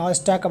 Now let's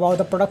talk about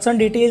the production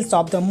details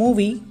of the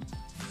movie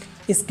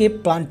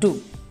Escape Plan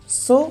 2.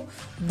 So,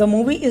 the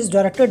movie is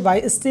directed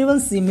by Steven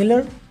C.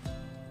 Miller,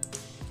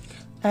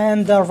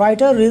 and the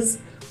writer is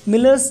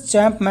Miller's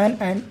Champman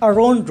and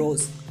Aaron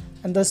Rose,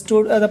 and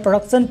the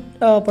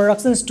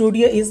production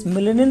studio is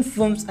Millennium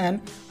Films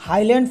and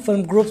Highland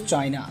Film Group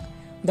China.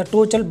 The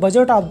total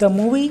budget of the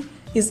movie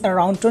is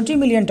around $20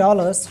 million,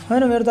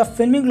 whenever the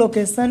filming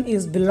location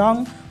is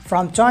belong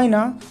from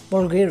China,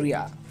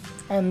 Bulgaria.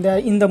 And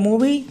in the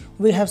movie,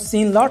 we have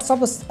seen lots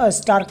of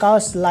star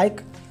casts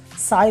like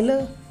Sylvester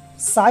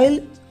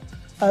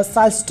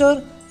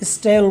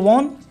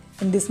Stallone.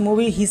 In this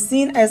movie, he's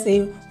seen as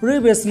a Ray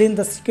Berslin,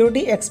 the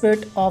security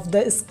expert of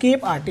the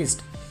escape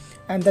artist,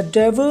 and the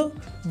devil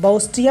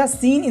Bautista,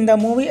 seen in the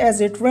movie as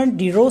a trained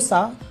De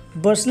Rosa,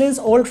 Berlin's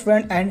old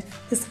friend and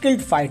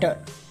skilled fighter.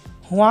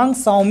 Huang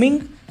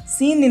Xiaoming,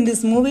 seen in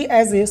this movie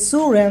as a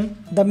Su Ren,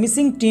 the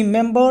missing team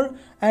member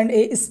and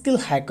a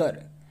skilled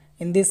hacker.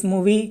 In this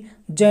movie,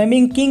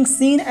 Jamming King,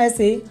 seen as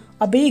a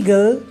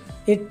Abigail,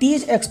 a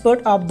teach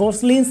expert of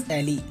Berlin's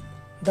alley.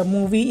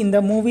 In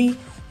the movie,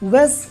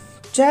 Wes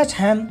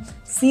Chatham,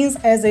 seen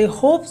as a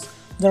Hopes,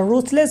 the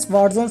ruthless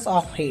versions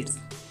of Hades.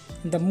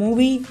 In the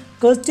movie,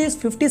 Curtis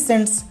 50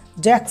 Cent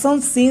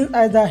Jackson, seen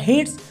as the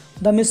Hades,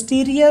 the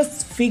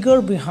mysterious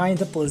figure behind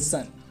the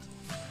person.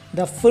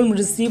 The film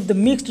received the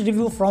mixed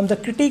review from the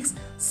critics.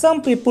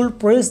 Some people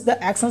praised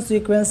the action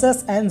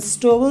sequences and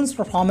Stallone's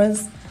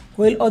performance,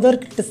 while others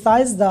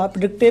criticized the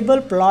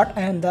predictable plot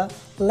and the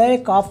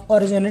lack of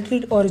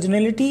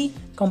originality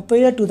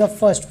compared to the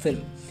first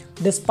film.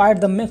 Despite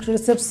the mixed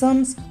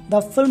receptions,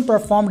 the film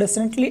performed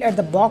decently at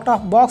the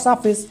box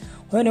office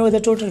whenever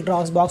the total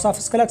gross box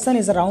office collection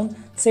is around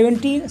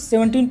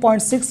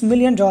 $17.6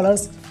 million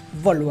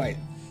worldwide.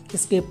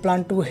 Escape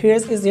Plan 2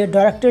 Hades is a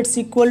directed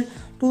sequel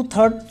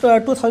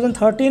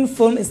 2013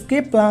 film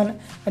Escape Plan,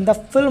 and the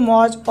film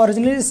was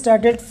originally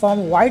slated for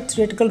wide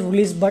theatrical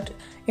release but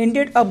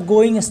ended up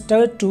going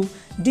straight to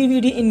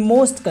DVD in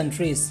most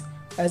countries.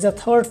 As a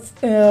third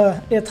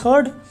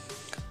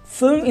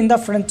film in the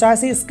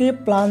franchise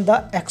Escape Plan,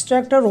 The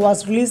Extractor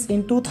was released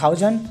in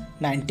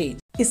 2019.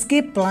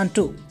 Escape Plan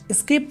 2.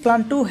 Escape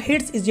Plan 2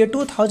 hits is a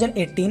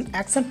 2018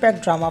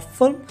 action-packed drama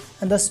film,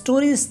 and the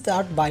story is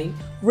started by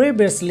Ray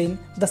Berslin,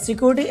 the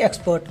security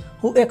expert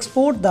who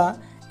exposed the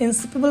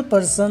inseparable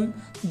person,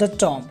 the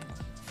Tomb.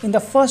 In the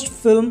first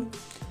film,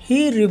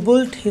 he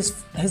rebuilt his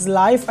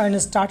life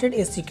and started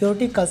a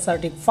security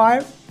consulting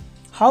firm.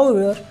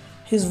 However,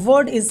 his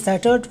word is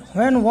shattered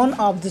when one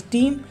of the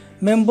team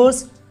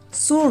members,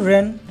 Su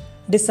Ren,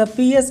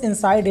 disappears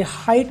inside a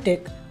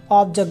high-tech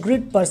object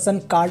grid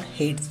person called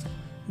Heads.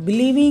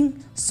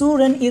 Believing Su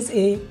Ren is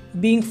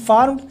being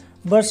farmed,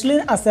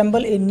 Berslin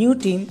assembles a new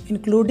team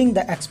including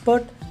the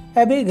expert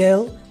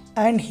Abigail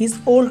and his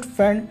old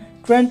friend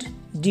Trent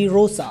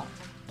DeRosa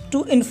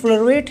to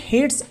infiltrate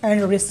Heads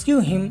and rescue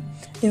him.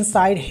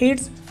 Inside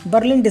Heads,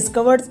 Berlin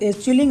discovers a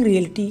chilling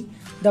reality.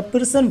 The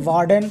prison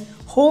warden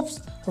hopes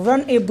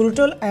run a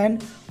brutal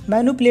and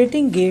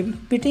manipulating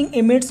game, pitting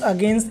inmates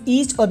against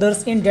each other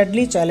in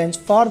deadly challenge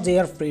for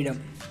their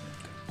freedom.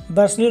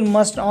 Berslin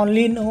must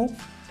only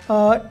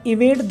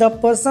evade the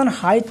person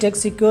high-tech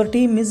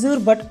security measure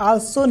but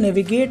also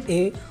navigate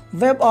a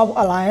web of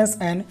alliance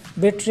and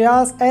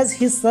betrayals as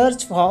he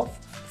searches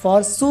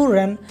for Su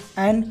Ren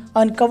and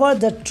uncover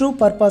the true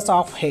purpose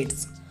of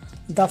Heads.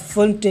 The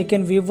film takes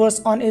viewers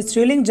on a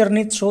thrilling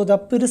journey through the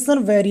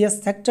prison's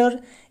various sectors,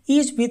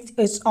 each with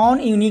its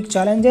own unique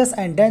challenges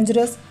and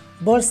dangers.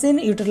 Berslin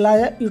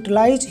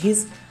utilized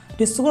his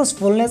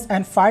resourcefulness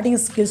and fighting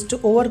skills to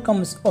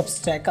overcome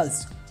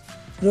obstacles.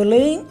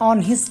 Relying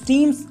on his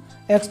team's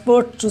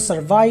experts to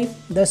survive,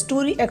 the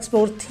story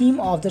explores themes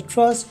of the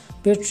trust,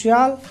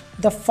 betrayal,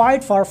 the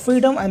fight for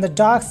freedom, and the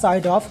dark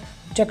side of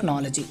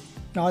technology.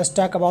 Now let's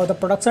talk about the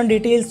production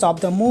details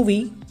of the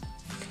movie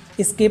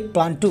Escape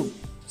Plan 2.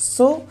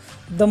 So,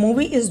 the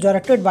movie is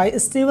directed by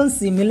Steven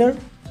C. Miller,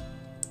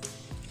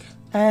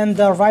 and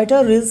the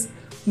writer is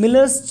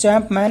Miller's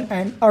Champman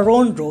and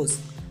Aaron Rose,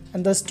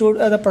 and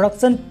the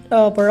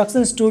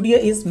production studio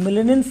is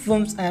Millennium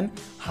Films and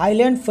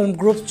Highland Film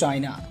Group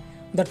China.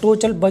 The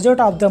total budget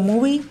of the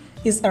movie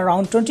is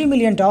around $20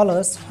 million,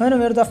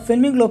 whenever the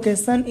filming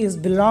location is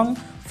belong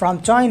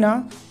from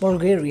China,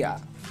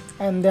 Bulgaria.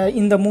 And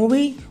in the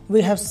movie,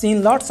 we have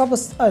seen lots of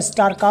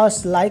star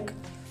casts like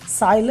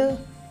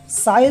Sylvester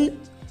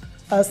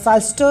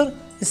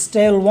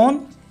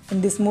Stallone.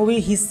 In this movie,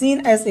 he's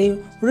seen as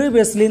a Ray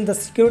Berslin, the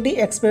security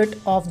expert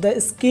of the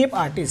escape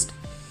artist,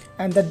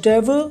 and the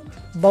Devil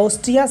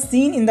Bautista,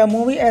 seen in the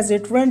movie as a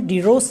Trent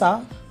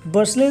DeRosa,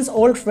 Berslin's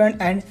old friend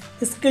and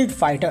skilled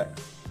fighter.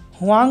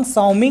 Huang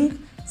Xiaoming,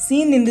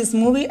 seen in this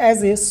movie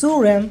as a Su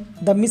Ren,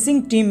 the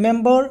missing team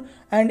member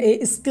and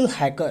a skilled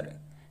hacker.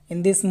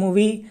 In this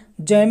movie,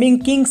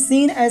 Jaiming King,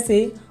 seen as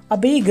a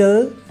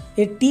Abigail,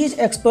 a tech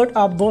expert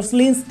of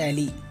Berslin's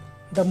ally.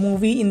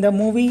 In the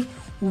movie,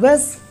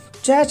 Wes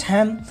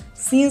Chatham,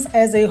 seen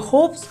as a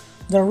Hopes,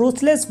 the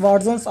ruthless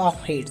versions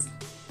of Heads.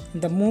 In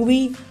the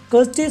movie,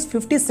 Curtis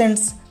 50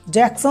 Cent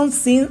Jackson,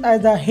 seen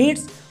as the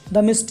Heads,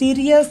 the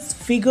mysterious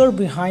figure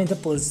behind the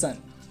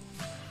person.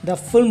 The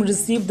film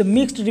received the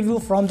mixed review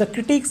from the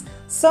critics.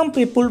 Some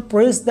people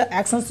praised the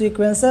action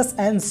sequences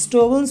and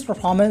Stallone's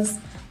performance,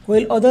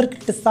 while others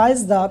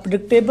criticized the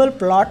predictable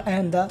plot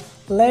and the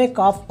lack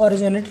of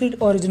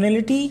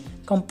originality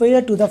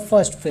compared to the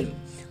first film.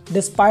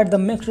 Despite the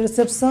mixed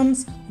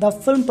receptions, the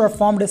film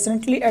performed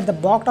decently at the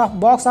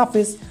box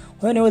office,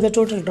 whenever the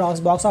total gross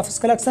box office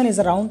collection is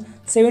around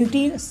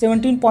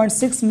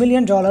 $17.6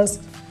 million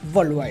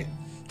worldwide.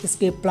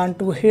 Escape Plan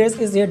 2 Heads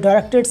is a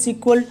directed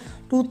sequel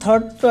to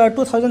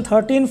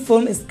 2013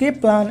 film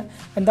Escape Plan,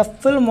 and the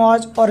film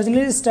was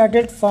originally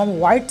slated for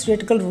wide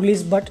theatrical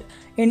release but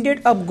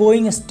ended up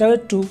going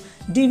straight to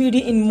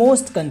DVD in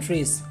most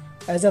countries.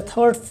 As a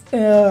third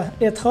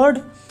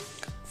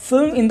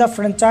film in the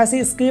franchise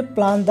Escape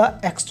Plan, The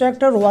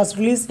Extractor was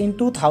released in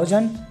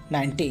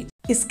 2019.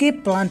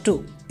 Escape Plan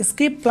 2.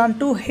 Escape Plan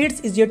 2 hits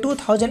is a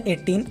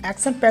 2018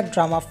 action-packed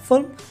drama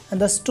film, and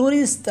the story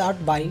is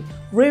started by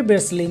Ray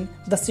Berslin,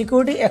 the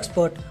security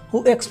expert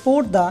who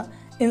exposed the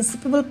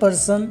inseparable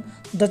person,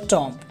 the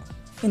Tomb.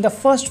 In the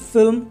first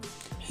film,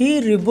 he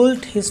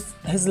rebuilt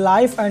his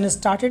life and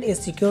started a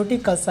security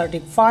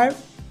consulting firm.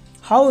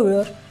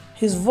 However,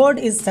 his word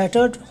is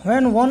shattered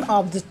when one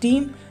of the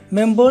team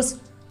members,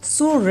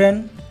 Su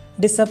Ren,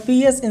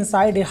 disappears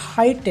inside a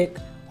high-tech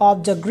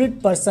object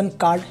grid person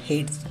called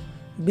Heads.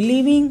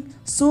 Believing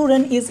Su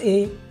Ren is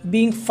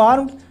being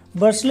farmed,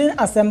 Berslin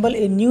assembles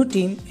a new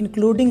team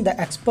including the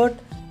expert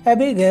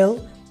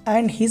Abigail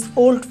and his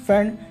old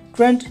friend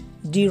Trent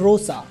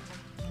DeRosa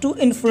to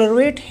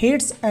infiltrate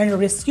Heads and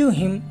rescue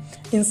him.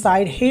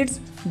 Inside Heads,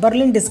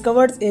 Berlin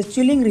discovers a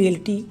chilling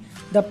reality.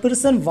 The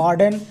prison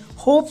warden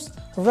hopes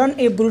run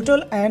a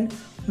brutal and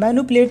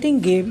manipulating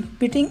game,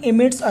 pitting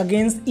inmates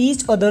against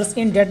each other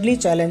in deadly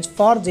challenge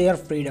for their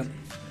freedom.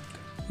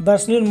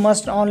 Barcelona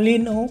must only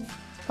know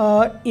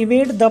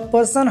evade the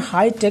person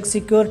high-tech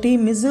security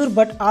measure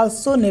but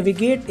also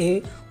navigate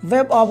a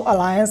web of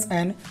alliance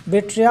and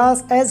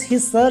betrayals as he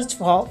searches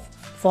for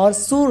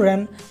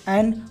Suren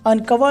and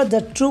uncover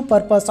the true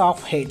purpose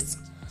of hates.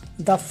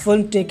 The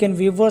film taken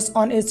viewers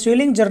on a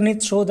thrilling journey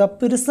through the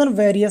prison's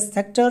various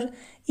sectors,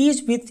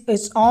 each with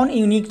its own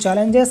unique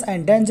challenges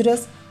and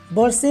dangers.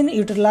 Bersin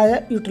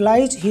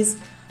utilized his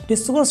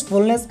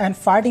resourcefulness and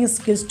fighting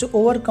skills to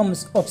overcome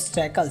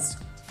obstacles.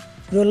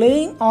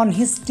 Relying on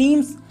his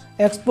team's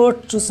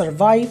expert to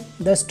survive,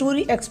 the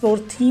story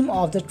explores theme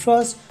of the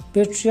trust,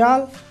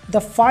 betrayal,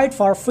 the fight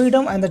for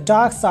freedom and the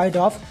dark side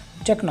of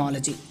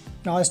technology.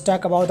 Now let's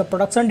talk about the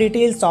production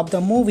details of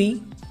the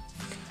movie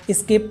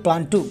Escape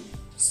Plan 2.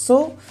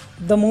 So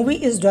the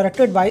movie is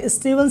directed by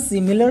Steven C.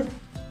 Miller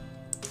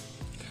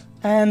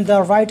and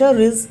the writer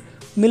is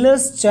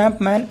Miller's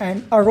Champman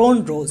and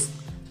Aaron Rose.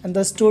 And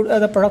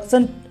the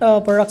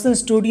production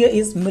studio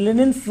is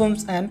Millennium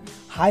Films and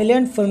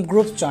Highland Film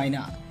Group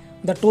China.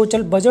 The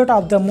total budget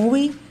of the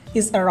movie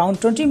is around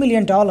 $20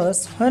 million,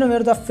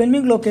 whenever the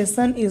filming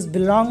location is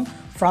belong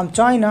from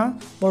China,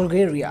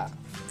 Bulgaria.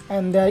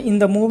 And in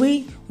the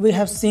movie, we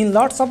have seen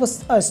lots of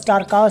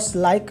star casts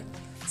like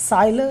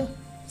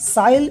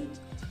Sylvester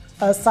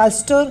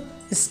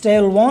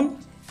Stallone.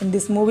 In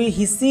this movie,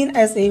 he's seen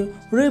as a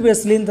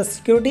previously the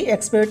security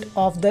expert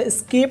of the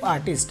escape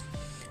artist.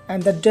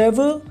 And the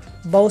Devil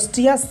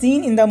Bautista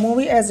seen in the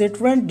movie as a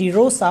trained De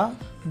Rosa,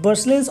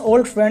 Berlin's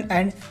old friend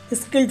and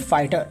skilled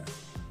fighter.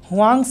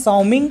 Huang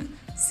Xiaoming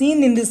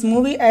seen in this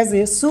movie as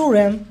a Su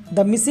Ren,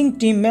 the missing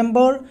team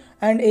member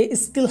and a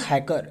skilled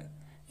hacker.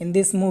 In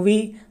this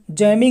movie,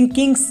 Jamming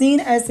King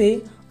seen as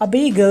a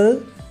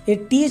Abigail, a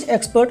teach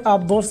expert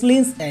of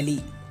Berlin's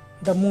alley.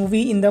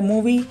 In the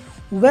movie,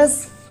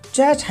 Wes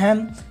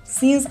Chatham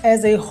seen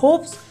as a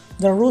Hopes,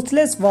 the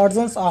ruthless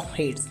versions of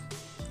Hades.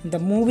 In the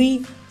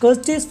movie,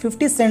 Curtis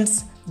 50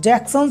 Cent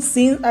Jackson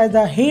seen as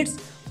the Hades,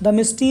 the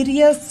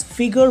mysterious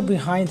figure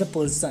behind the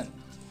person.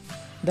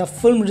 The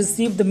film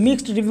received the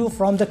mixed review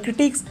from the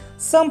critics.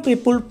 Some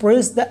people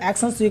praised the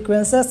action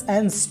sequences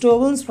and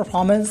Stallone's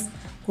performance,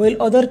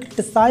 while others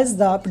criticized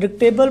the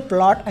predictable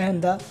plot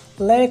and the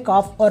lack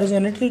of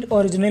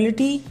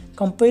originality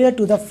compared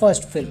to the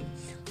first film.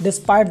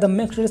 Despite the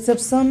mixed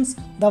receptions,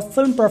 the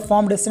film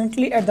performed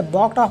decently at the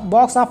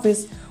box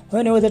office,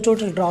 whenever the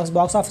total gross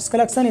box office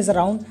collection is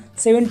around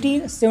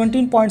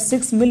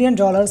 $17.6 million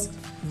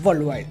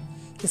worldwide.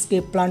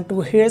 Escape Plan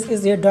 2 Hades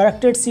is a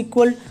directed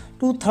sequel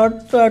to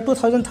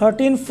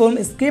 2013 film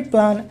Escape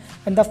Plan,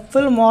 and the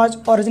film was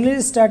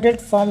originally started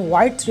from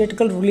wide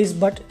theatrical release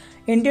but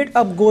ended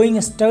up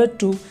going straight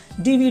to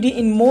DVD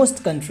in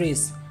most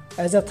countries.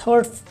 As a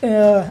third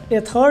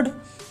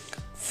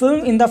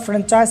film in the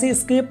franchise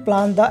Escape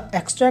Plan, The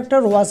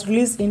Extractor was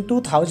released in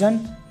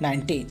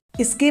 2019.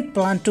 Escape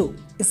Plan 2.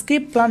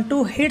 Escape Plan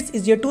 2 Hades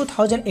is a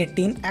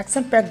 2018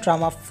 action-packed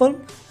drama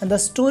film, and the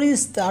story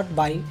is started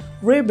by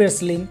Ray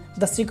Berslin,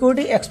 the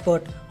security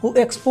expert who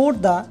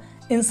exposed the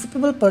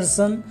inseparable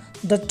person,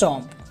 the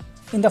Tomb.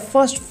 In the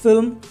first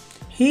film,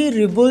 he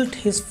rebuilt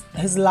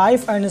his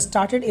life and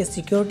started a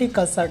security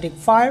consulting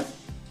firm.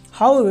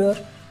 However,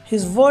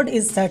 his word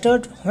is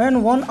shattered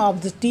when one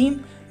of the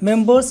team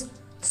members,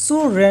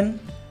 Su Ren,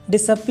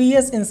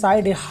 disappears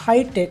inside a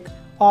high-tech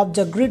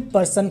object grid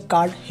person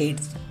called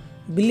Hades.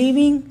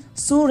 Believing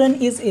Su Ren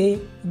is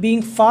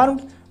being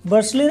farmed,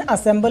 Berslin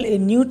assembles a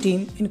new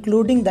team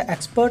including the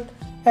expert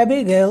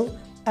Abigail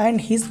and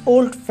his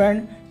old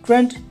friend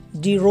Trent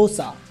De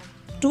Rosa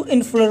to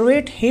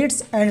infiltrate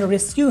Hades and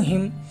rescue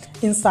him.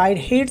 Inside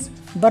Hades,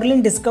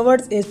 Berlin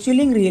discovers a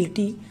chilling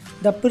reality.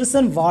 The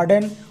prison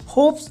warden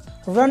Hopes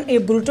run a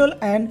brutal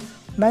and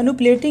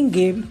manipulating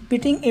game,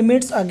 pitting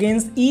inmates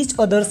against each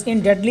other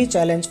in deadly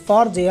challenge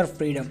for their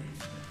freedom.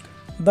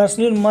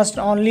 Berlin must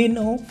only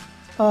know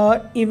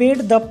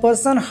evade the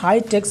person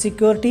high-tech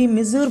security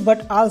measure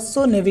but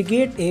also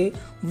navigate a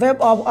web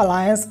of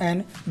alliance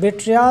and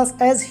betrayals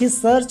as he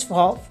searches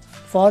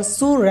for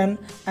Suren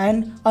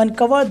and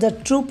uncover the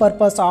true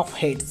purpose of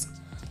hates.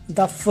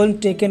 The film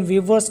taken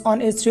viewers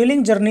on a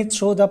thrilling journey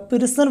through the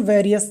prison's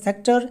various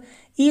sectors,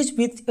 each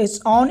with its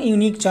own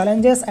unique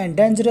challenges and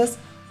dangers.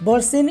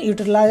 Bersin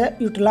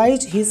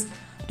utilized his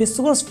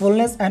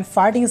resourcefulness and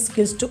fighting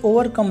skills to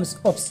overcome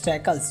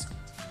obstacles.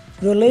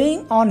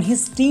 Relying on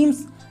his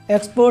team's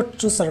expert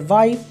to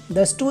survive,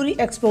 the story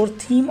explores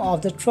theme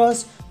of the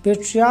trust,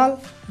 betrayal,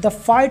 the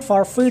fight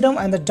for freedom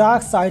and the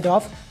dark side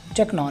of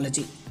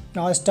technology.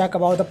 Now let's talk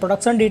about the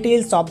production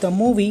details of the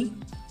movie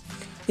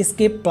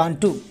Escape Plan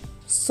 2.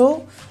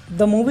 So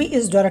the movie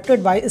is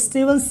directed by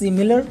Steven C.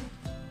 Miller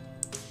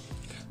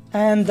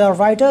and the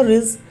writer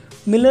is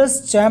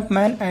Miller's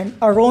Champman and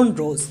Aaron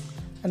Rose.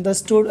 And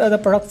the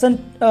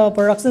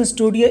production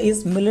studio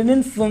is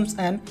Millennium Films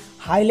and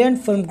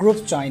Highland Film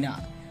Group China.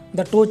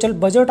 The total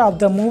budget of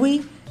the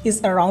movie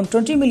is around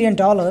 $20 million,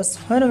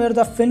 whenever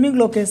the filming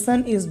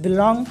location is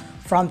belong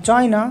from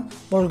China,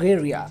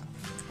 Bulgaria.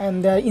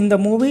 And in the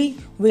movie,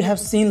 we have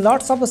seen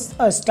lots of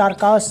star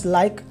casts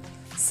like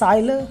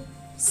Sylvester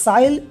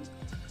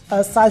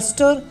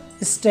Sylvester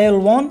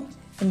Stallone.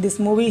 In this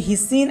movie,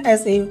 he's seen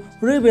as a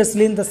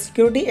rebellion, the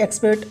security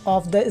expert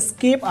of the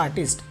escape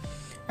artist,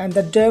 and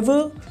the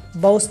devil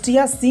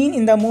Bautista, seen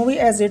in the movie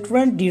as a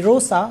Trent De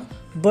Rosa,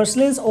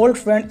 Berlin's old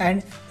friend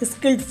and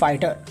skilled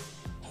fighter.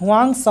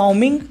 Huang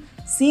Xiaoming,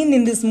 seen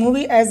in this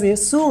movie as a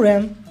Su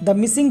Ren, the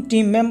missing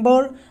team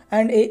member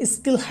and a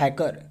skilled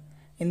hacker.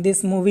 In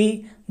this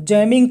movie,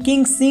 Jamming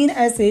King, seen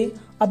as a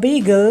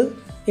Abigail,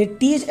 a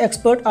teach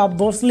expert of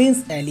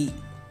Berlin's alley.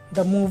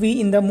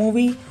 In the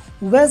movie,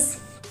 Wes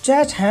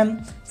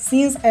Chatham,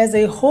 seen as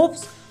a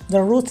Hopes,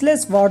 the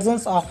ruthless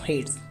versions of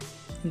Hades.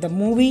 In the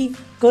movie,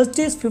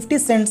 Curtis 50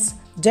 Cent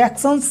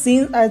Jackson,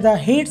 seen as the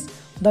Hades,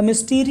 the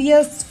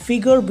mysterious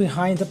figure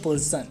behind the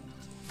person.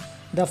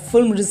 The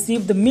film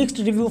received the mixed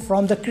review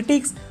from the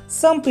critics.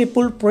 Some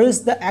people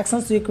praised the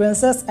action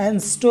sequences and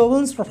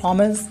Stallone's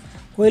performance,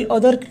 while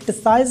others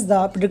criticized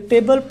the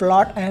predictable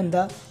plot and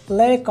the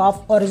lack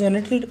of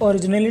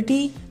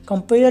originality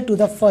compared to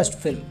the first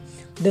film.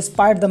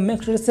 Despite the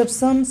mixed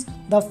receptions,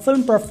 the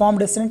film performed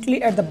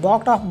decently at the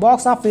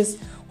box office,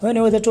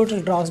 whenever the total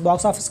gross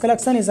box office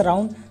collection is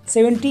around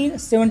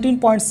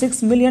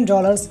 $17.6 million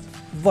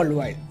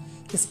worldwide.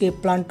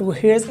 Escape Plan 2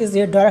 Hades is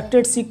a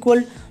directed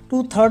sequel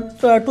to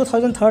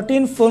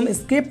 2013 film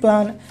Escape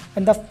Plan,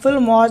 and the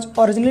film was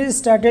originally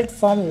started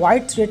from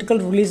wide theatrical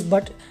release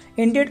but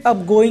ended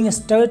up going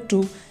straight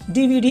to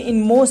DVD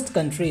in most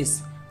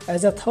countries.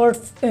 As a third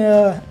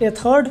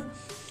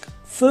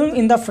film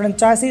in the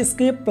franchise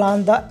Escape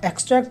Plan, The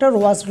Extractor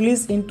was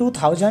released in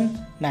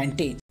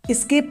 2019.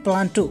 Escape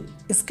Plan 2.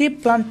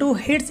 Escape Plan 2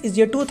 Hades is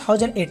a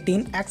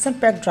 2018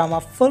 action-packed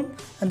drama film,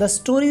 and the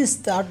story is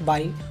started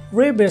by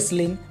Ray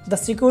Berslin, the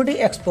security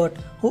expert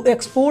who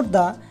explored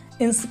the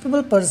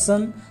inseparable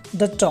person,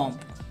 the tomb.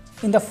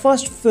 In the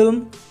first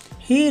film,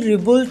 he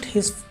rebuilt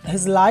his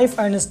life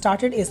and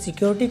started a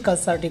security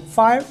consulting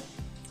firm.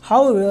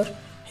 However,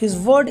 his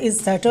word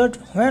is shattered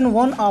when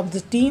one of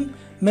the team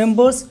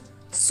members,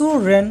 Su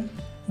Ren,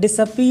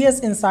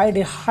 disappears inside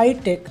a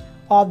high-tech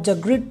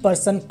object grid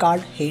person called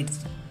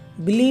Hades.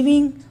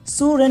 Believing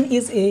Su Ren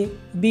is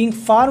being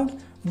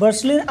farmed,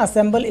 Berslin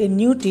assembles a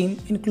new team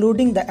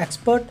including the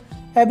expert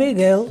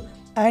Abigail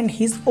and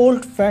his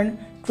old friend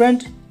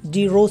Trent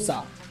De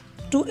Rosa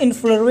to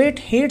infiltrate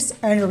Hades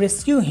and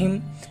rescue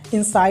him.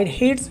 Inside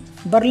Hades,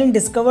 Berlin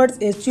discovers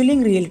a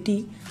chilling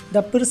reality.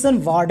 The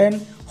prison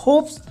warden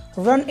Hopes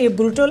run a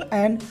brutal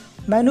and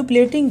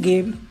manipulating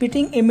game,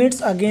 pitting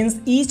inmates against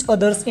each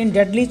other in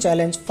deadly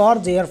challenge for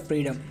their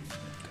freedom.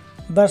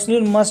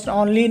 Berslin must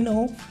only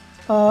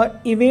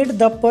evade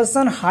the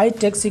person's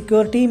high-tech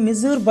security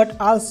measure but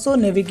also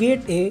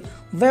navigate a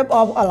web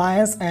of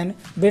alliance and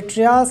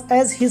betrayals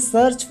as he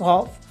searches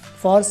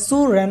for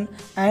Su Ren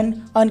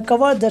and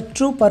uncover the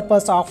true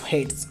purpose of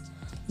Hades.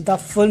 The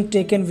film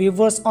takes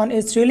viewers on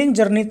a thrilling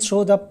journey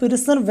through the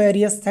prison's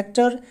various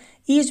sectors,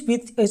 each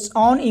with its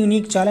own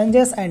unique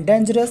challenges and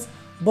dangers.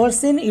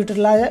 Berslin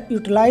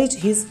utilized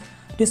his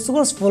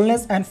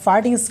resourcefulness and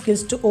fighting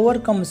skills to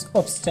overcome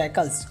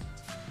obstacles.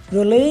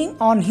 Relying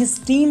on his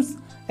team's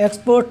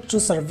experts to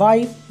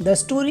survive, the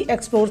story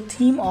explores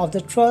themes of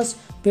the trust,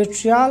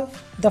 betrayal,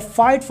 the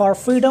fight for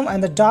freedom,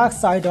 and the dark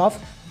side of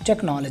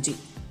technology.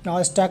 Now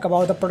let's talk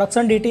about the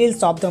production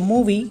details of the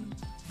movie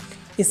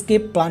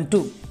Escape Plan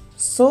 2.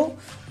 So,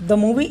 the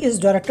movie is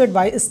directed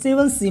by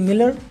Steven C.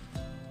 Miller,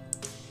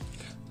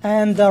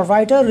 and the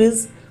writer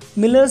is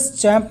Miller's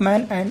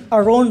Champman and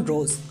Aaron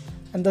Rose,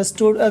 and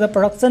the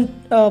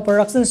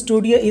production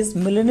studio is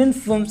Millennium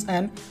Films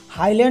and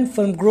Highland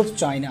Film Group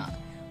China.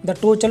 The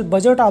total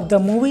budget of the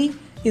movie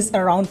is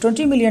around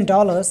 $20 million,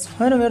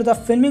 whenever the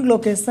filming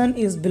location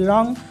is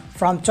belong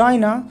from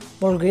China,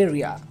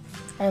 Bulgaria.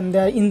 And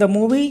in the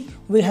movie,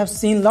 we have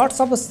seen lots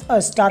of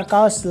star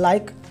casts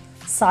like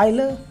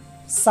Sylvester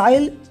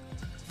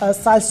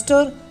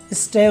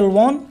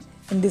Stallone.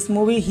 In this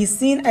movie, he's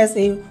seen as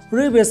a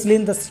Ray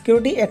Berslin, the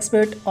security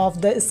expert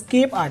of the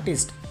escape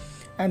artist,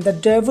 and the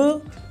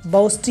devil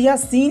Bautista,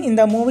 seen in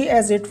the movie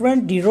as a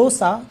Trent De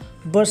Rosa,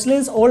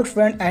 Berlin's old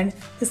friend and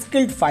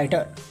skilled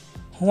fighter.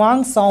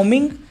 Huang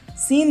Xiaoming,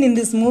 seen in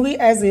this movie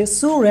as a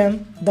Su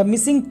Ren, the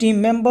missing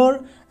team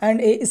member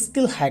and a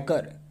skilled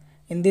hacker.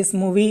 In this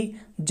movie,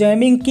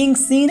 Jamming King,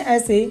 seen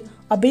as a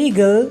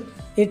Abigail,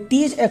 a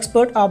teach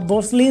expert of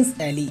Berlin's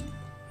alley.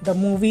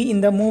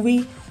 In the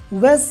movie,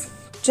 Wes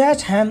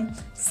Chatham,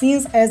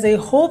 seen as a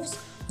Hopes,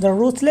 the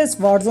ruthless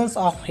versions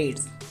of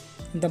Hades.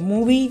 In the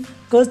movie,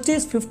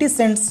 Curtis 50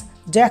 Cent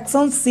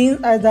Jackson,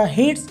 seen as the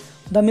Hades,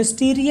 the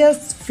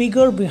mysterious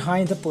figure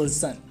behind the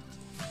person.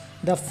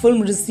 The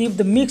film received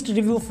the mixed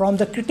review from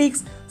the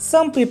critics.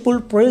 Some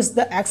people praised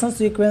the action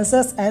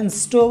sequences and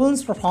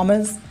Stallone's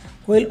performance,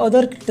 while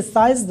others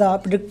criticized the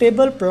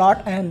predictable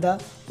plot and the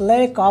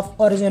lack of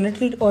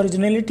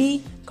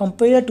originality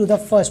compared to the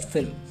first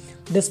film.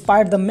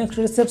 Despite the mixed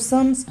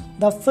receptions,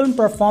 the film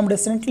performed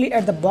decently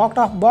at the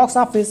box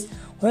office,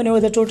 whenever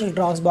the total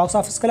gross box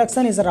office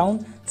collection is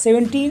around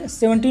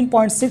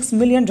 $17.6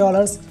 million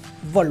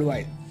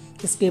worldwide.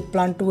 Escape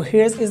Plan 2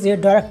 Hades is a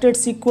directed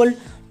sequel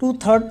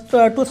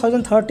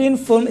 2013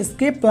 film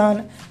Escape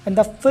Plan, and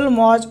the film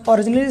was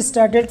originally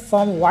slated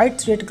for wide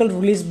theatrical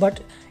release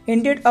but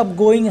ended up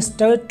going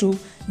straight to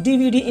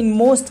DVD in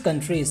most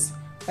countries.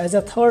 As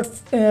a third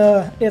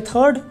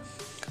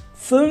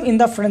film in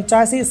the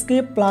franchise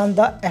Escape Plan,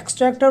 The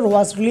Extractor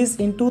was released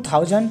in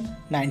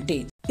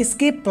 2019.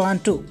 Escape Plan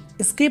 2.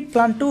 Escape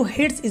Plan 2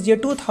 Hits is a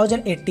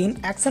 2018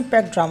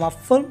 action-packed drama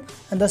film,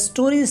 and the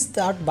story is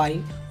started by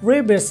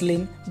Ray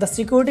Berslin, the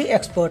security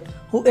expert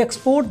who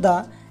exposed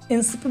the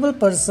inseparable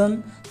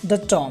person, the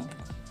Tomb.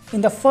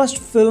 In the first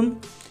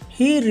film,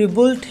 he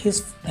rebuilt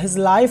his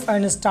life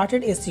and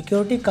started a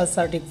security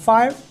consulting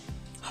firm.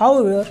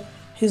 However,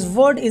 his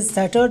word is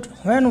shattered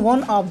when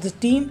one of the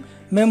team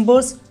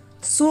members,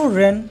 Su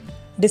Ren,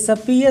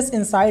 disappears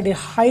inside a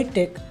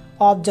high-tech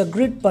object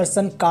grid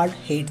person called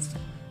Heads.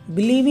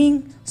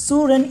 Believing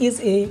Su Ren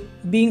is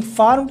being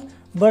farmed,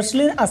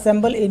 Berslin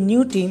assembles a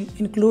new team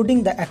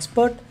including the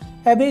expert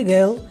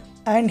Abigail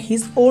and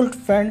his old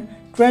friend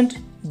Trent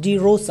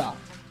DeRosa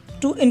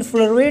to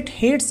infiltrate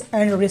Heads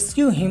and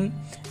rescue him.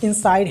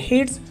 Inside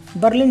Heads,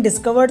 Berlin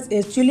discovers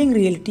a chilling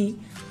reality.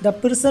 The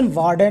prison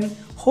warden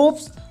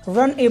hopes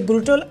run a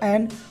brutal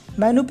and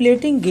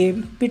manipulating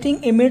game,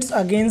 pitting inmates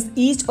against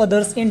each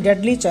other in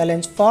deadly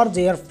challenge for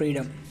their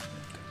freedom.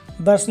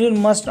 Berslin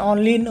must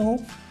only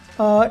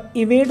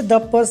evade the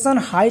person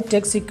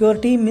high-tech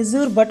security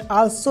measure but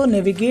also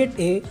navigate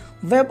a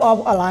web of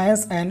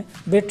alliance and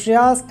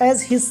betrayals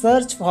as he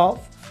searches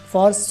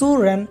for Su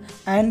Ren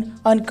and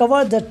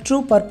uncover the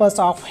true purpose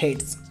of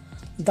Heads.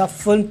 The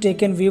film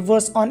takes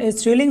viewers on a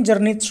thrilling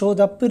journey through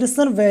the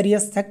prison's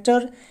various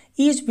sectors,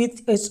 each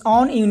with its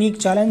own unique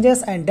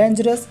challenges and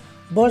dangers.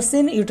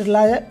 Berslin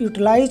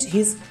utilized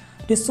his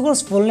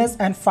resourcefulness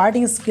and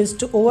fighting skills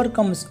to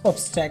overcome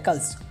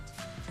obstacles.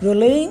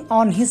 Relying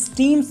on his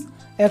team's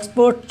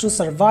experts to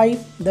survive,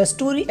 the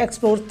story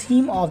explores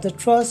themes of the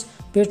trust,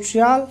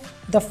 betrayal,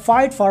 the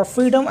fight for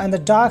freedom, and the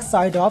dark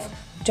side of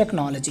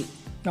technology.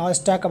 Now let's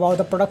talk about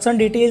the production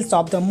details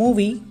of the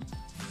movie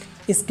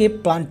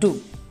Escape Plan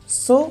 2.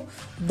 So,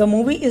 the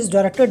movie is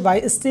directed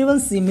by Steven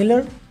C.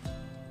 Miller,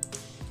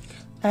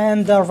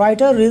 and the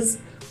writer is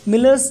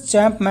Miller's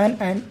Champman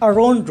and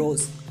Aaron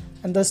Rose,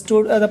 and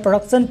the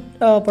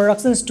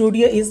production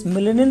studio is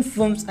Millennium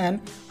Films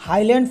and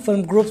Highland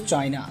Film Group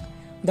China.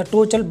 The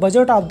total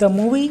budget of the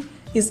movie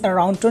is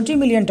around $20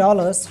 million,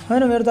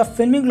 whenever the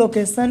filming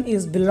location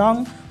is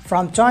belong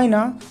from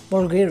China,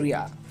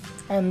 Bulgaria.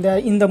 And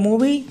in the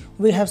movie,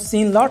 we have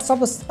seen lots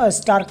of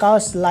star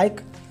casts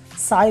like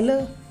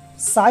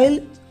Sylvester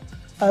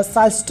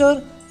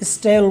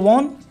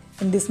Stallone.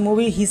 In this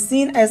movie, he's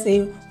seen as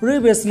a Ray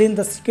Berslin,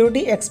 the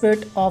security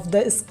expert of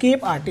the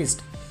escape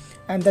artist,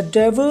 and the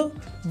Devil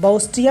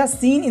Bautista,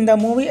 seen in the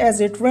movie as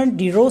a Trent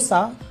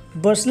DeRosa,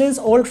 Berslin's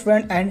old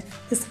friend and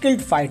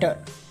skilled fighter.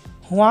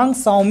 Huang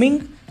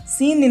Xiaoming,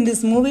 seen in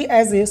this movie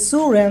as a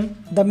Su Ren,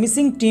 the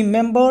missing team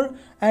member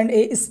and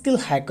a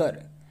skilled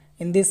hacker.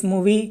 In this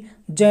movie,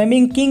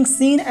 Jaiming King,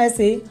 seen as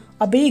a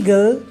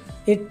Abigail,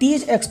 a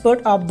tech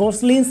expert of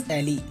Berslin's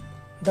ally.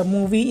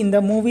 In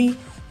the movie,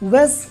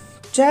 Wes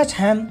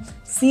Chatham,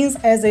 seen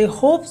as a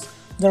Hopes,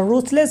 the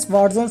ruthless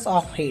versions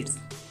of Heads.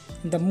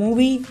 In the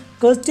movie,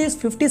 Curtis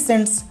 50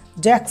 Cent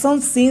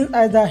Jackson, seen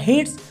as the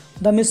Heads,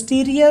 the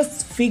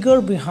mysterious figure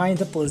behind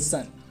the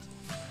person.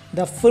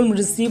 The film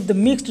received the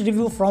mixed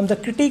review from the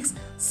critics.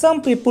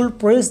 Some people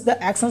praised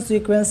the action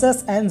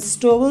sequences and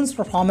Stallone's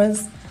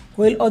performance,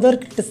 while others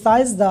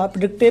criticized the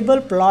predictable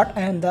plot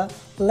and the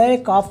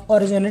lack of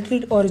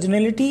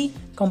originality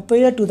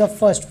compared to the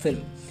first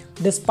film.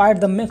 Despite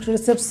the mixed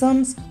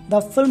receptions,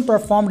 the film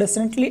performed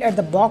decently at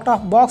the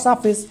box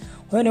office,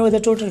 whenever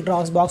the total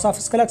gross box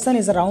office collection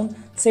is around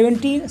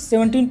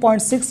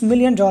 $17.6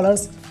 million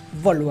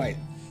worldwide.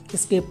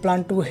 Escape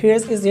Plan 2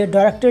 Hits is a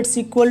directed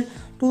sequel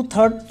to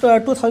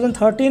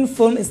 2013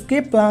 film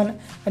Escape Plan,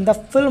 and the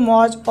film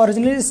was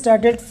originally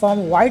slated for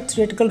wide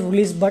theatrical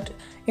release but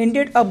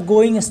ended up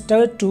going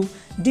straight to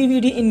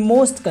DVD in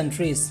most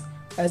countries.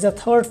 As a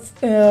third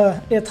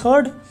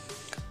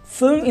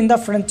film in the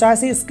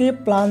franchise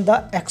Escape Plan,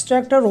 The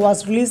Extractor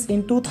was released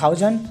in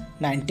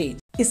 2019.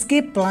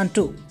 Escape Plan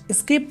 2.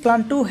 Escape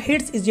Plan 2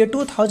 Hits is a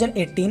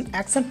 2018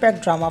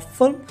 action-packed drama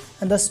film,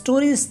 and the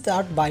story is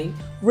started by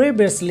Ray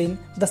Berslin,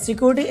 the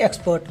security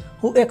expert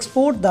who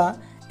exposed the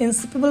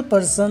inseparable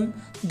person,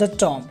 the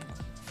Tomb.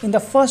 In the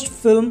first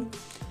film,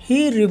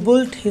 he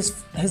rebuilt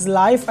his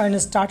life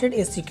and started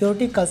a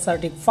security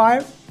consulting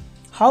firm.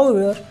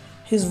 However,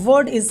 his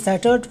word is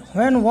shattered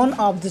when one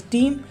of the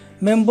team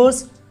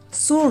members,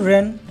 Su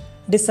Ren,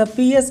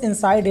 disappears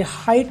inside a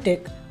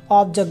high-tech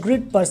object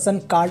grid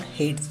person called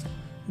Heads.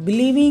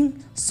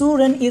 Believing Su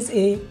Ren is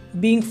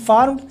being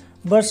farmed,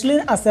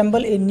 Berslin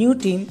assembles a new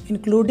team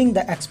including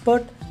the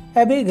expert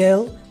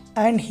Abigail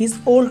and his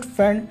old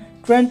friend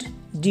Trent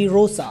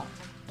DeRosa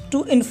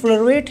to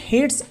infiltrate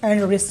Heads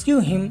and rescue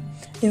him.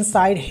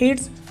 Inside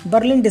Heads,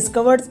 Berlin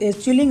discovers a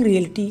chilling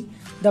reality.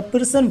 The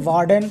prison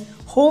warden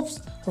hopes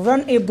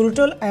run a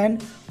brutal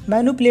and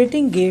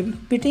manipulating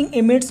game, pitting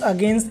inmates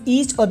against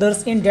each other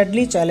in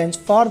deadly challenge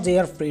for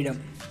their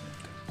freedom.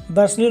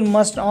 Barcelona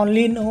must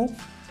only know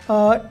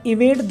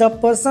evade the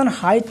person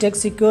high-tech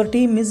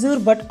security measure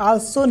but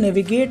also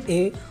navigate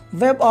a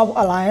web of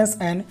alliance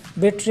and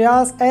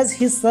betrayals as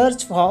he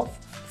searches for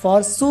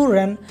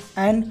Suren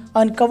and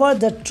uncover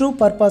the true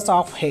purpose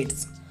of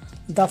hates.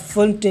 The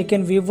film takes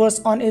viewers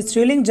on a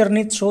thrilling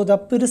journey through the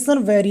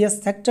prison's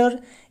various sectors,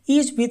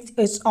 each with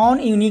its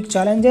own unique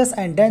challenges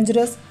and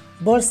dangers.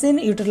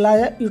 Barcelona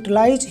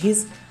utilized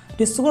his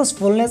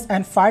resourcefulness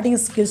and fighting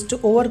skills to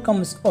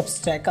overcome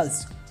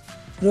obstacles.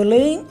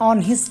 Relying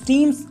on his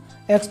team's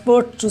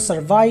expert to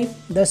survive,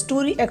 the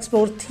story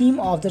explores theme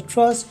of the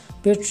trust,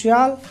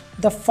 betrayal,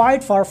 the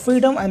fight for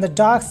freedom, and the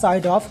dark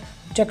side of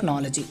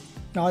technology.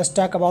 Now let's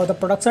talk about the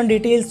production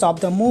details of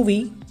the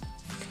movie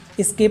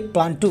Escape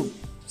Plan 2.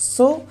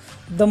 So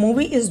the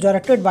movie is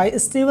directed by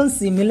Steven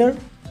C. Miller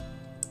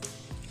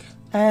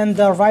and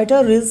the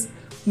writer is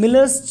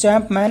Miller's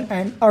Champman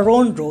and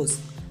Aaron Rose.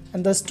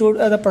 And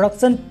the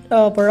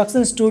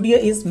production studio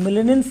is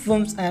Millennium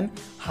Films and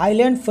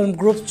Highland Film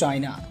Group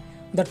China.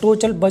 The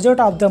total budget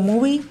of the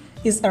movie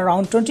is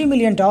around $20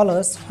 million,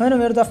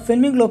 whenever the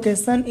filming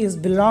location is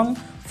belong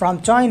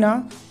from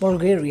China,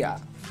 Bulgaria.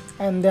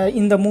 And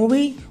in the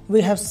movie,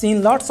 we have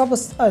seen lots of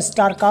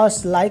star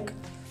casts like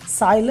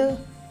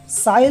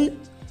Sylvester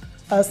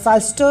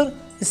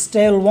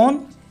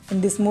Stallone.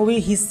 In this movie,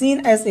 he's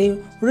seen as a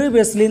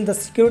previously the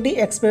security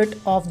expert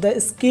of the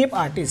escape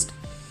artist.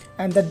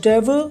 And the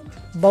Devil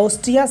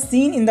Bautista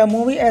seen in the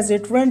movie as a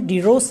trained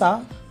De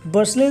Rosa,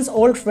 Barcelona's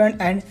old friend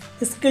and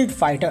skilled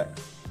fighter.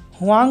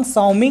 Huang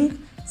Xiaoming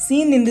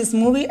seen in this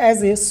movie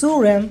as a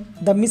Su Ren,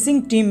 the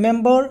missing team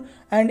member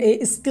and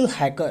a skilled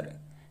hacker.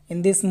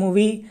 In this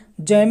movie,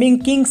 Jamming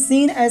King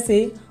seen as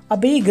a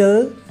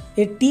Abigail,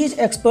 a teach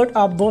expert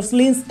of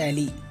Barcelona's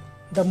alley.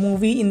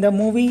 In the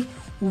movie,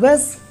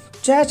 Wes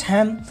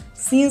Chatham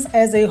seen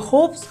as a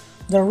Hopes,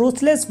 the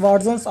ruthless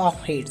versions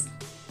of Hades.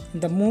 In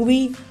the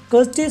movie,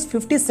 Curtis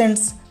 50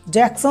 Cent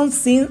Jackson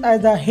seen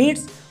as the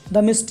Hades,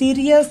 the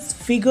mysterious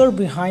figure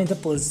behind the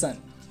person.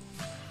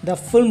 The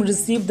film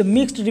received the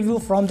mixed review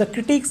from the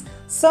critics.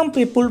 Some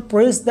people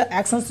praised the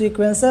action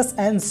sequences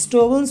and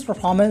Stallone's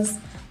performance,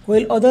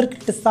 while others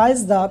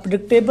criticized the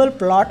predictable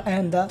plot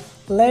and the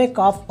lack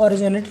of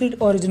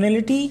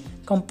originality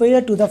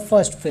compared to the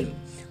first film.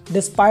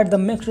 Despite the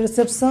mixed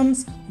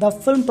receptions, the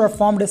film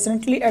performed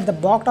decently at the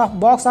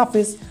box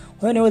office,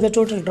 whenever the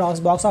total gross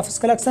box office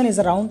collection is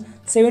around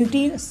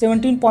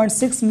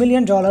 $17.6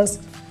 million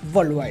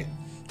worldwide.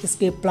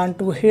 Escape Plan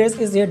 2 Hades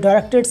is a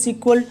directed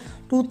sequel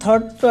to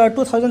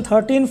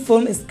 2013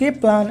 film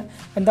Escape Plan,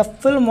 and the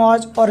film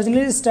was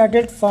originally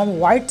started from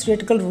wide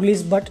theatrical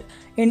release but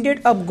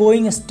ended up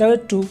going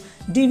straight to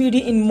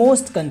DVD in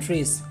most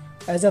countries.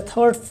 As a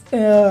third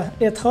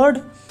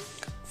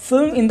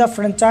film in the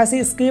franchise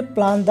Escape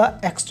Plan, The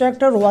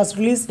Extractor was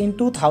released in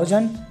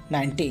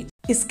 2019.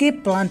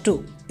 Escape Plan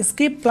 2.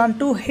 Escape Plan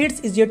 2 Hades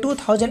is a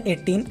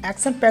 2018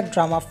 action-packed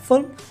drama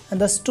film, and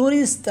the story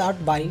is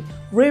started by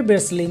Ray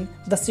Berslin,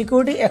 the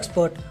security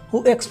expert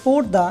who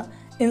exposed the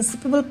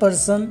inseparable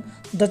person,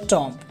 the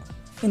Tomb.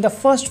 In the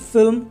first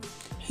film,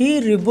 he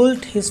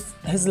rebuilt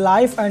his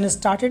life and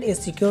started a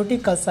security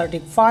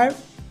consulting firm.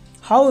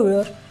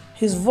 However,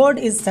 his word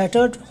is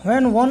shattered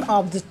when one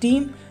of the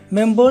team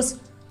members,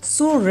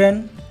 Su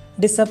Ren,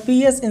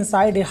 disappears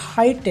inside a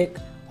high-tech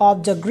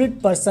object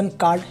grid person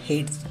called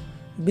Hades.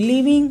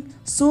 Believing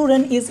Su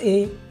Ren is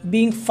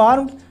being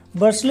farmed,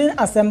 Barcelona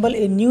assembles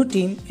a new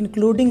team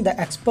including the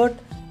expert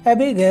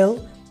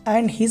Abigail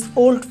and his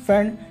old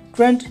friend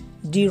Trent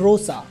De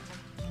Rosa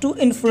to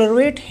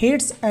infiltrate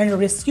Hades and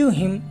rescue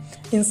him.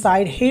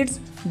 Inside Hades,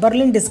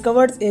 Berlin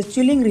discovers a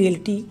chilling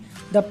reality.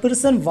 The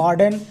prison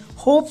warden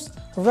Hopes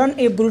run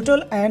a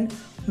brutal and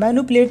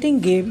manipulating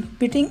game,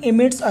 pitting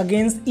inmates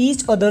against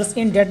each other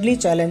in deadly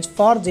challenge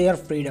for their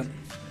freedom.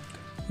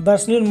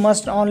 Barcelona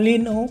must only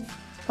know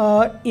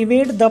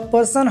evade the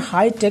person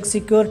high-tech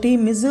security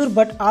measure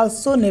but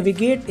also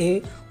navigate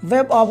a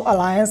web of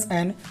alliance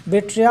and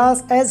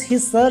betrayals as he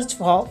searches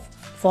for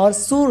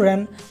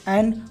Suren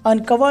and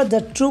uncover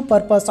the true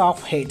purpose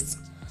of hates.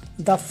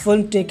 The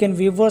film takes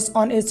viewers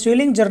on a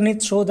thrilling journey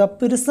through the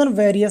prison's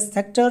various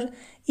sectors,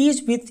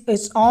 each with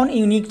its own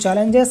unique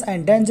challenges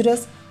and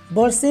dangers.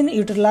 Barcelona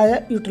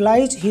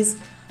utilized his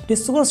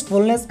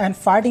resourcefulness and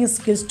fighting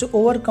skills to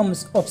overcome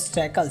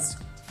obstacles.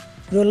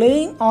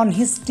 Relying on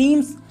his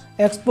team's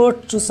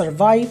expert to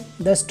survive,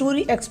 the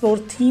story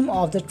explores theme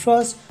of the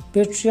trust,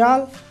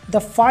 betrayal,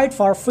 the fight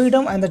for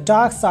freedom, and the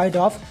dark side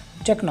of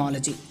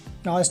technology.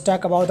 Now let's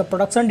talk about the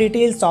production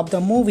details of the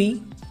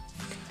movie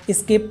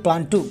Escape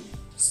Plan 2.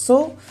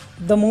 So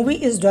the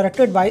movie is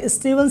directed by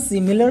Steven C.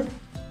 Miller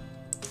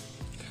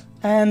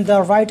and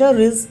the writer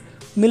is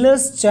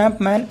Miller's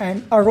Champman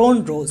and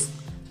Aaron Rose.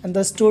 And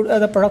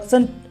the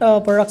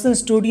production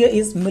studio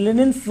is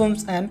Millennium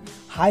Films and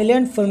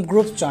Highland Film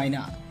Group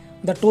China.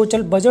 The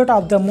total budget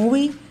of the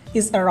movie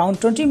is around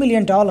 $20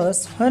 million,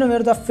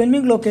 whenever the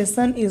filming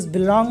location is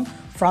belong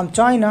from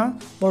China,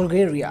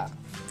 Bulgaria.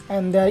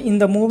 And in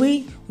the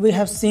movie, we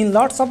have seen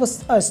lots of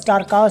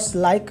star casts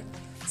like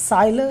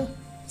Sylvester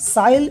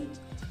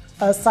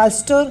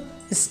Sylvester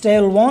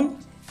Stallone.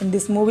 In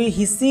this movie,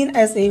 he's seen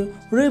as a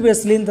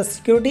rebellion, the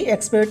security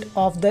expert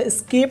of the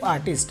escape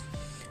artist,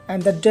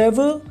 and the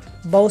devil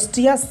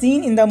Bautista,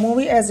 seen in the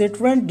movie as a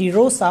Trent De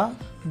Rosa,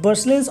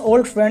 Berlin's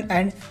old friend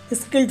and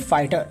skilled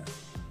fighter.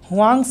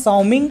 Huang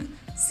Xiaoming,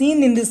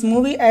 seen in this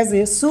movie as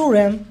a Su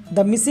Ren,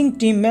 the missing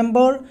team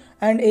member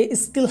and a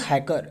skilled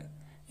hacker.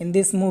 In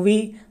this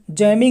movie,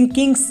 Jamming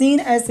King, seen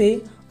as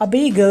a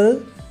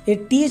Abigail, a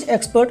teach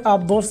expert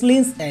of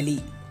Berlin's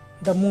alley.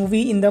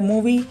 In the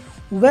movie,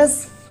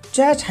 Wes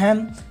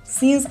Chatham,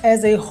 seen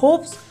as a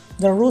Hopes,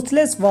 the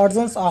ruthless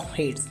versions of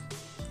Hades.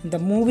 In the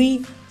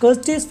movie,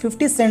 Curtis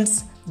 50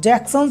 Cent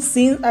Jackson,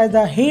 seen as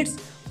the Hades,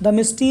 the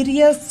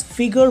mysterious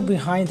figure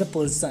behind the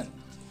person.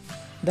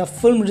 The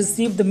film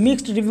received the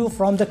mixed review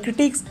from the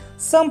critics.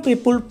 Some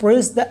people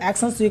praised the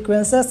action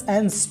sequences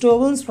and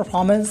Stallone's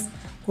performance,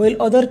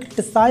 while others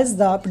criticized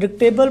the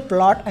predictable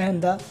plot and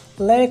the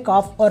lack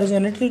of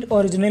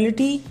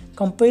originality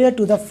compared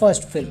to the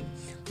first film.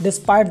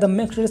 Despite the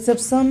mixed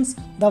receptions,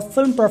 the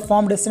film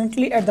performed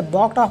decently at the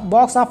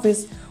box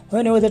office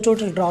whenever the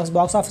total gross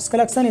box office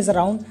collection is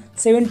around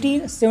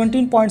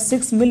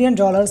 $17.6 million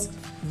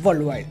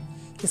worldwide.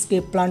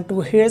 Escape Plan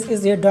 2 Hades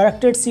is a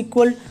directed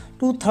sequel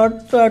to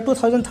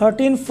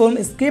 2013 film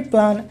Escape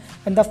Plan,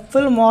 and the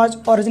film was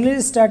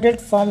originally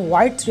slated for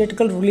wide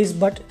theatrical release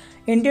but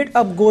ended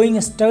up going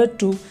straight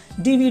to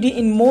DVD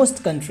in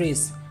most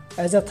countries.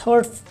 As a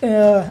third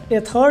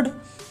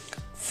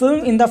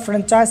film in the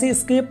franchise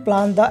Escape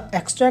Plan, The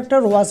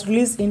Extractor was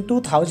released in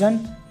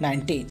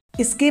 2019.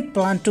 Escape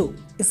Plan 2.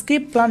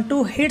 Escape Plan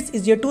 2 Hades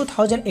is a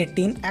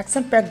 2018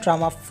 action-packed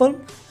drama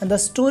film, and the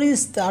story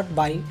is started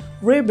by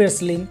Ray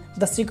Berslin,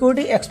 the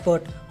security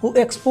expert who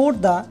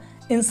exposed the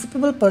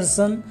inseparable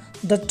person,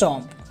 the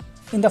Tomb.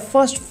 In the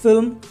first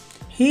film,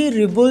 he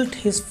rebuilt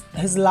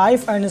his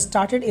life and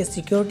started a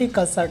security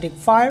consulting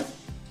firm.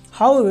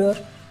 However,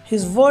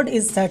 his word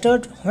is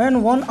shattered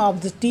when one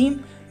of the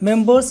team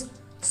members,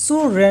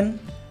 Su Ren,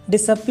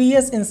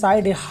 disappears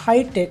inside a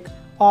high-tech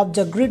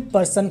object grid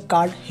person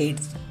called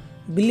Hades.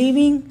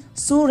 Believing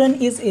Su Ren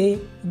is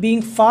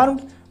being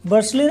farmed,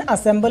 Berslin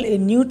assembles a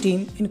new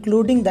team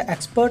including the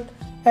expert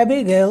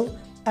Abigail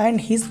and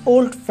his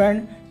old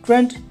friend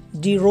Trent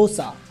De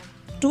Rosa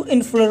to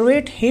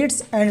infiltrate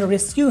Hades and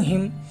rescue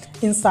him.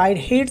 Inside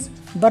Hades,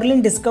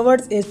 Berlin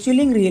discovers a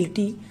chilling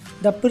reality.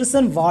 The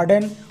prison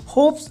warden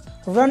Hopes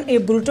run a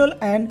brutal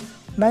and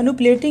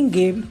manipulating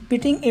game,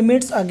 pitting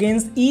inmates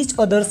against each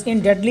other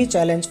in deadly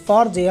challenge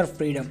for their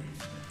freedom.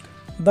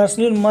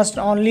 Berslin must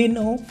only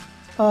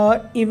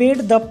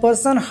evade the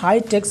person's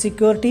high-tech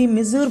security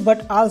measure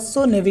but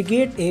also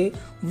navigate a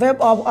web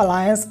of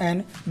alliance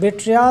and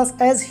betrayals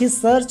as he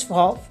searches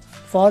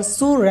for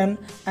Su Ren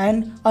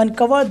and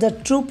uncover the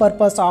true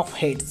purpose of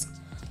Hades.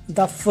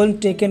 The film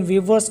takes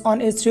viewers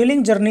on a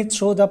thrilling journey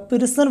through the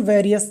prison's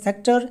various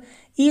sectors,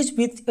 each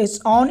with its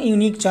own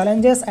unique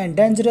challenges and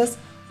dangers.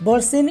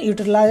 Berslin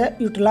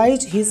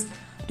utilized his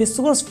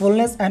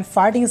resourcefulness and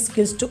fighting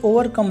skills to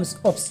overcome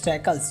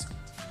obstacles.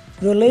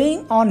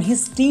 Relying on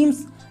his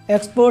team's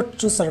experts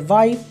to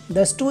survive,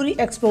 the story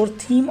explores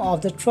themes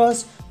of the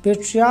trust,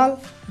 betrayal,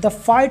 the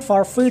fight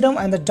for freedom,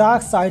 and the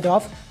dark side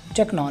of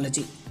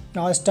technology.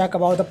 Now let's talk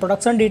about the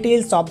production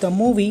details of the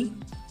movie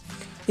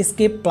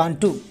Escape Plan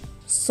 2.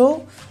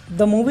 So,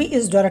 the movie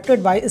is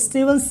directed by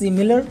Steven C.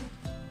 Miller,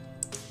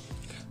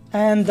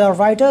 and the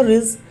writer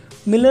is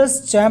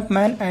Miller's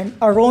Champman and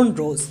Aaron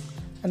Rose,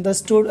 and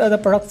the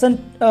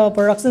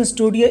production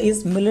studio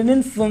is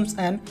Millennium Films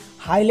and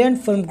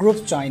Highland Film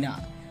Group China.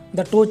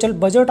 The total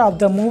budget of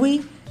the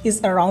movie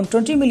is around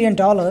 $20 million,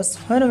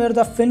 whenever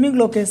the filming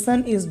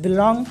location is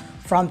belong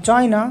from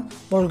China,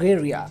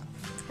 Bulgaria.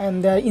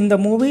 And in the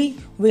movie,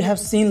 we have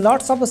seen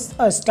lots of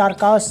star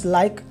casts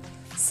like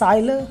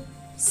Sylvester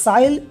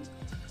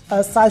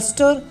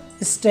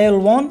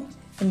Stallone.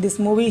 In this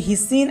movie,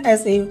 he's seen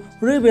as a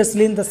Ray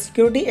Berslin, the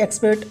security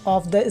expert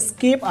of the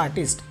escape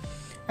artist,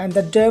 and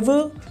the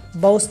devil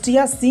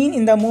Bautista, seen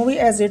in the movie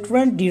as a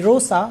Trent De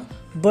Rosa,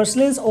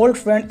 Berlin's old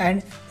friend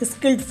and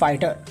skilled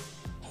fighter.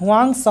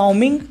 Huang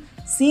Xiaoming,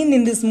 seen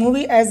in this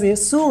movie as a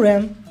Su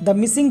Ren, the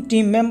missing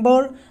team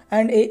member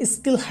and a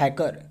skilled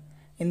hacker.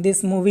 In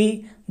this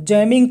movie,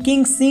 Jamming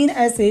King, seen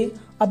as a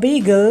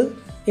Abigail,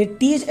 a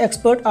teach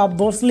expert of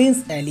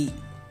Berlin's alley.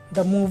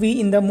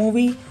 In the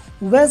movie,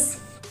 Wes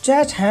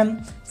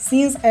Chatham,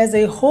 seen as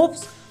a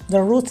Hopes,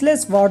 the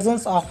ruthless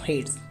versions of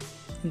Hades.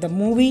 In the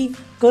movie,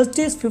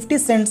 Curtis 50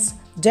 Cent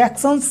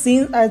Jackson,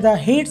 seen as the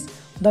Hades,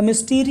 the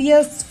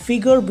mysterious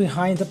figure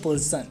behind the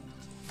person.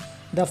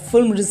 The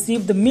film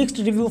received the mixed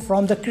review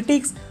from the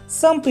critics.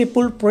 Some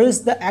people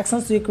praised the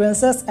action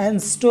sequences and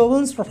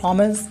Stallone's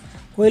performance,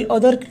 while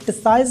others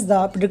criticized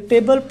the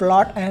predictable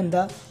plot and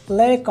the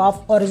lack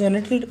of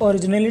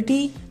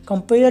originality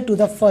compared to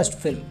the first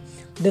film.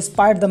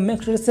 Despite the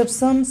mixed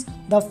receptions,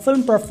 the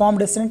film performed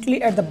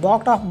decently at the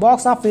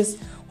box office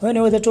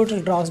whenever the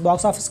total gross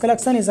box office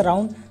collection is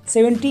around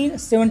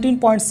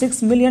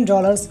 $17.6 million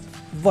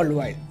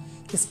worldwide.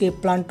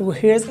 Escape Plan 2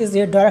 Hades is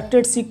a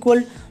directed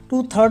sequel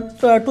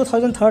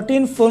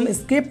 2013 film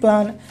Escape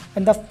Plan,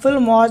 and the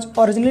film was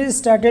originally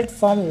slated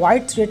for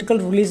wide theatrical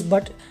release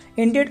but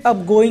ended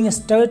up going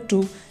straight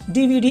to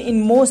DVD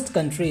in most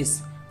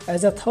countries.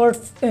 As a third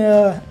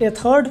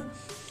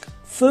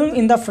film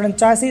in the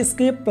franchise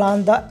Escape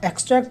Plan, The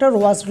Extractor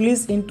was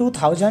released in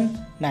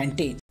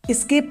 2019.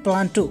 Escape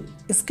Plan 2.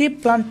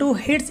 Escape Plan 2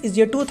 hits is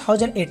a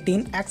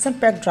 2018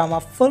 action-packed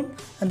drama film,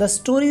 and the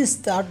story is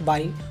started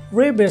by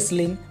Ray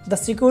Berslin, the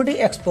security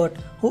expert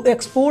who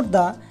exposed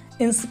the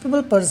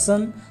inseparable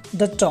person,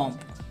 the Tomb.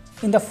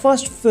 In the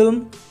first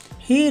film,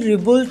 he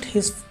rebuilt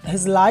his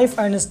life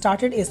and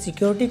started a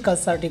security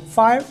consulting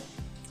firm.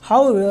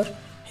 However,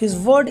 his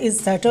word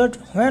is shattered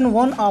when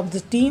one of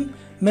the team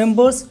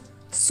members,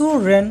 Su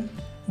Ren,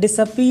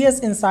 disappears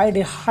inside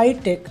a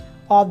high-tech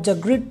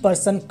object grid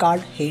person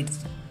called Heads.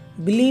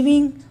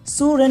 Believing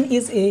Su Ren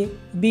is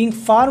being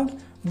farmed,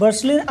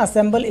 Berslin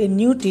assembles a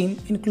new team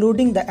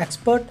including the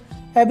expert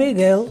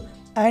Abigail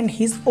and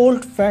his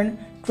old friend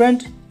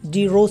Trent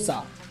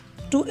DeRosa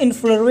to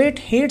infiltrate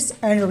Heads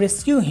and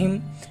rescue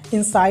him.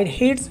 Inside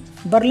Heads,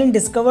 Berlin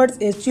discovers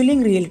a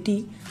chilling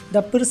reality.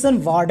 The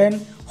prison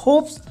warden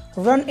hopes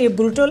run a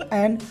brutal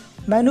and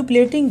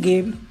manipulating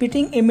game,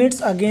 pitting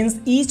inmates against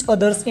each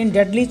other in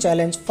deadly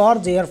challenge for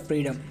their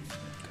freedom.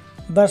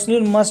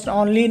 Berslin must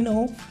only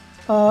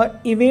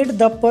evade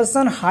the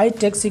person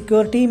high-tech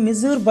security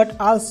measure but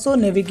also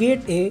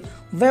navigate a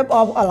web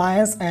of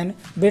alliance and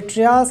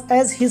betrayals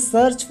as he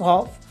searches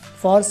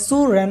for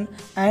Su Ren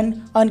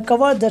and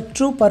uncover the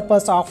true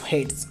purpose of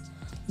Heads.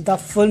 The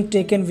film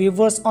takes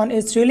viewers on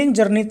a thrilling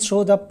journey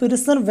through the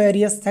prison's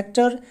various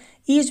sectors,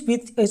 each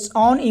with its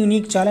own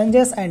unique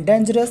challenges and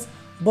dangers.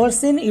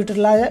 Berslin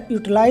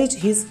utilized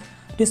his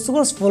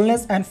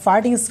resourcefulness and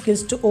fighting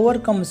skills to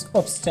overcome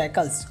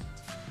obstacles.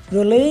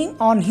 Relying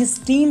on his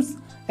team's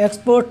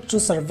experts to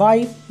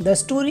survive, the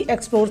story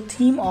explores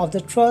themes of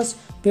the trust,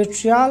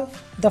 betrayal,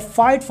 the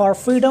fight for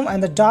freedom,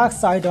 and the dark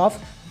side of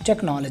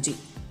technology.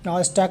 Now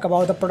let's talk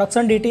about the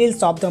production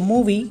details of the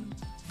movie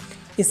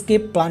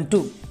Escape Plan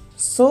 2.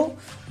 So,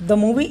 the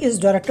movie is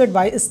directed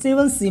by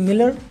Steven C.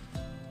 Miller,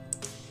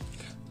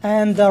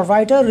 and the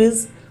writer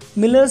is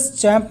Miller's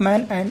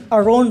Champman and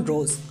Aaron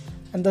Rose.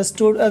 And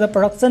the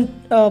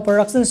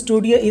production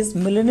studio is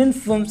Millennium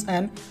Films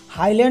and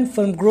Highland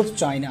Film Group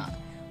China.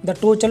 The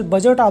total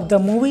budget of the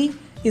movie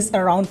is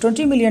around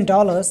 $20 million,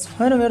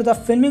 whenever the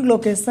filming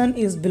location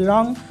is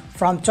belong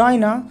from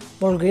China,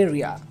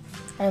 Bulgaria.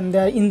 And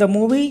in the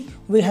movie,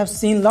 we have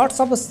seen lots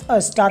of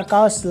star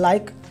casts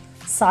like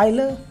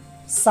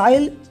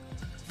Sylvester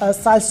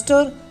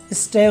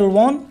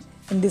Stallone.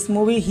 In this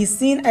movie, he's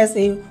seen as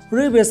a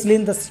Ray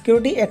Berslin, the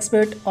security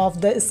expert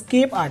of the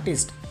escape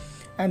artist,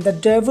 and the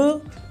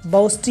Devil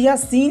Bautista,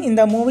 seen in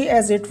the movie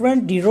as a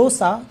Trent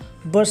DeRosa,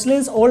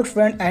 Berslin's old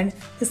friend and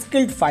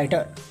skilled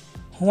fighter.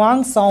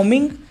 Huang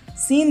Xiaoming,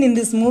 seen in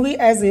this movie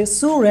as a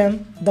Su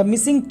Ren, the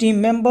missing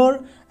team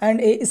member and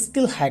a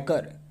skilled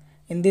hacker.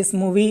 In this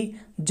movie,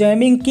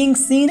 Jamming King,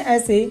 seen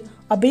as a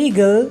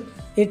Abigail,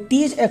 a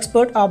tech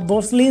expert of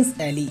Berslin's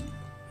ally.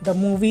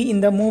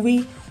 In the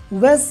movie,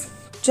 Wes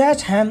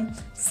Chatham,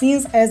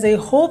 seen as a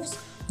Hopes,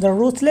 the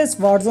ruthless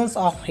versions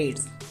of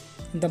Heads.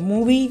 In the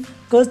movie,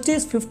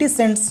 Curtis 50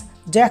 Cent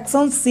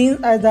Jackson, seen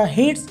as the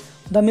Heads,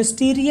 the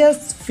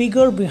mysterious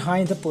figure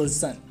behind the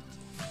person.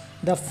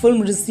 The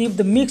film received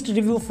the mixed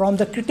review from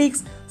the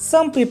critics.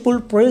 Some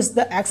people praised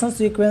the action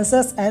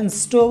sequences and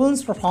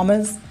Stallone's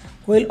performance,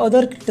 while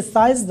others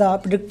criticized the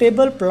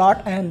predictable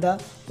plot and the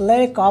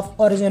lack of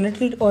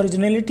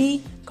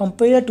originality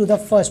compared to the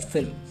first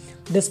film.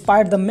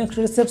 Despite the mixed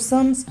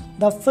receptions,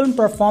 the film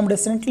performed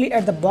decently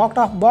at the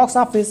box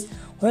office,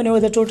 whenever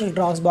the total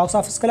gross box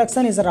office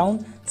collection is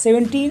around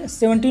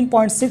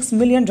 $17.6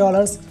 million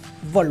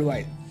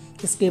worldwide.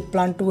 Escape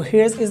Plan 2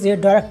 Heads is a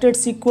directed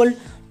sequel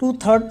to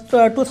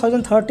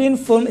 2013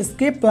 film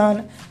Escape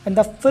Plan, and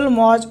the film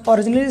was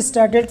originally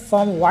slated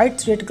for wide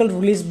theatrical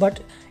release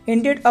but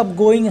ended up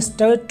going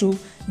straight to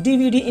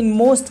DVD in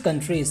most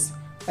countries.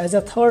 As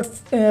a third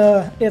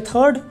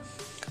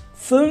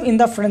film in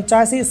the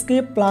franchise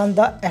Escape Plan,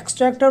 The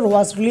Extractor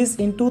was released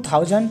in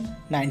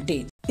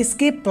 2019.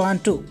 Escape Plan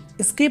 2.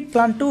 Escape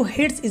Plan 2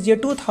 hits is a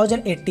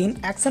 2018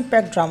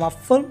 action-packed drama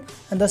film,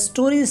 and the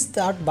story is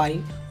started by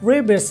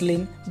Ray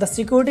Berslin, the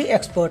security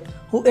expert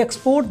who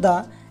exposed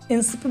the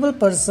inseparable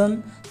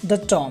person, the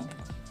Tomb.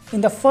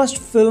 In the first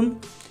film,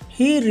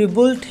 he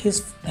rebuilt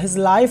his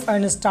life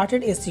and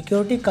started a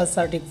security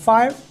consulting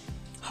firm.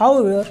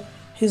 However,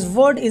 his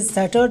word is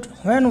shattered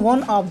when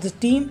one of the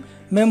team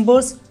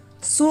members,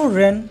 Su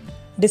Ren,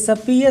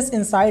 disappears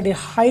inside a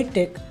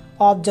high-tech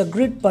object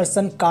grid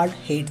person called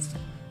Heads.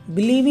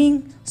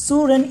 Believing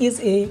Su Ren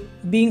is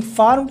being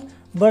farmed,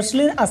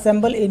 Berslin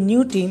assembles a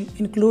new team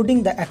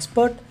including the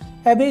expert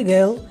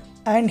Abigail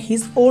and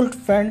his old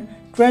friend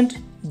Trent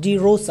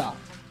DeRosa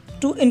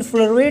to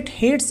infiltrate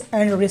Heads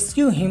and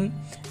rescue him.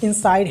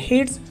 Inside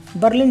Heads,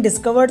 Berlin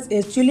discovers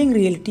a chilling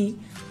reality.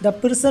 The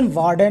prison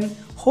warden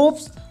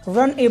hopes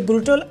run a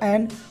brutal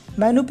and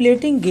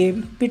manipulating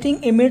game,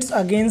 pitting inmates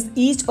against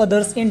each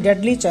other in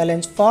deadly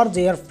challenge for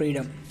their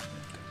freedom.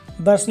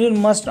 Barcelona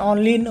must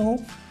only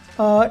know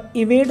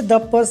evade the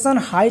person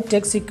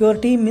high-tech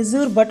security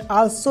measure but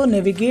also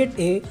navigate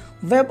a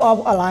web of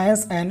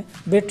alliance and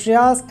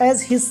betrayals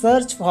as he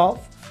searches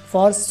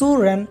for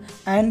Suren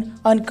and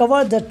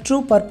uncover the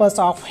true purpose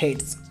of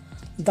hates.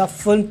 The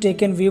film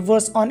takes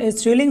viewers on a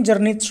thrilling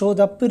journey through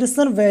the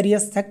prison's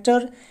various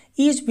sectors,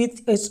 each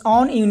with its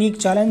own unique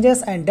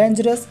challenges and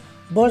dangers.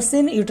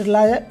 Barcelona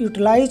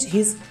utilized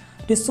his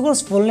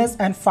resourcefulness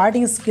and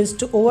fighting skills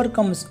to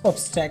overcome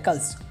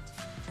obstacles.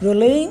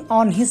 Relying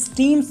on his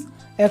team's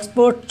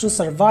expert to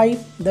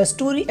survive, the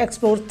story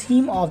explores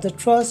theme of the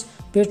trust,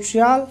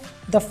 betrayal,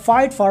 the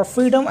fight for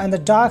freedom, and the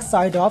dark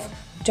side of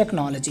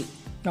technology.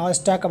 Now let's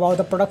talk about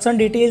the production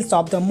details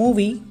of the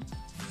movie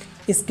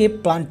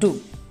Escape Plan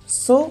 2.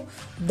 So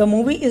the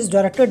movie is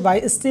directed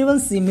by Steven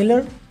C.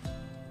 Miller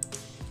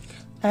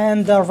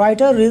and the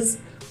writer is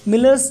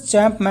Miller's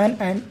Champman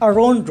and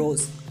Aaron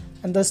Rose.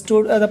 And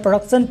the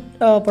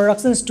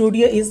production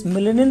studio is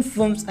Millennium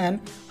Films and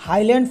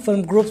Highland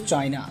Film Group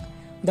China.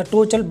 The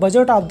total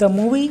budget of the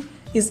movie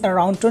is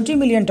around $20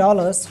 million,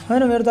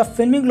 whenever the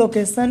filming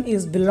location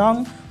is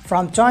belong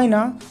from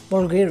China,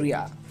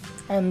 Bulgaria.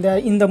 And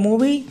in the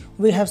movie,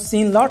 we have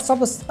seen lots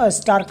of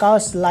star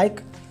casts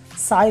like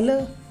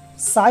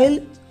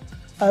Sylvester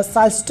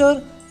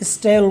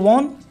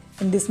Stallone.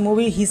 In this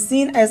movie, he's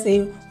seen as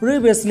a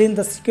previously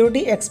the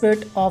security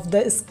expert of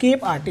the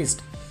escape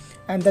artist.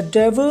 And the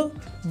Devil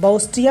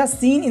Bautista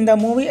seen in the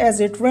movie as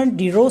a trained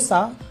De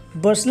Rosa,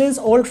 Barcelona's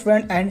old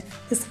friend and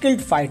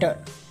skilled fighter.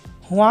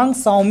 Huang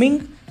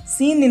Xiaoming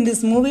seen in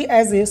this movie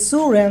as a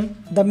Su Ren,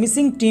 the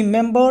missing team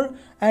member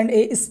and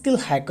a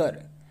skilled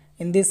hacker.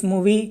 In this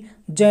movie,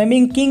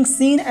 Jamming King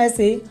seen as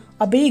a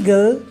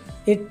Abigail,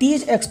 a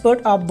teach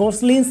expert of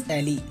Barcelona's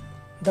alley.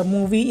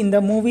 In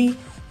the movie,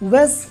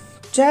 Wes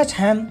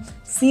Chatham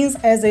seen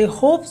as a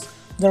Hopes,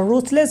 the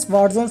ruthless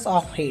versions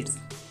of Hades.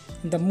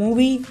 In the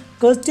movie,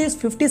 Curtis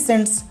 50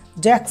 Cent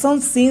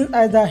Jackson seen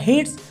as the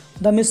Hades,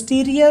 the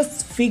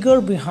mysterious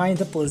figure behind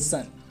the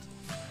person.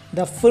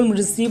 The film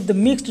received the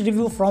mixed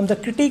review from the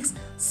critics.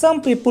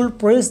 Some people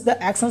praised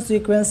the action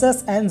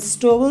sequences and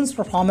Stallone's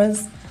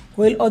performance,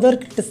 while others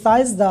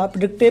criticized the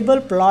predictable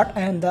plot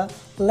and the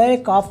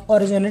lack of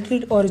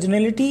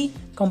originality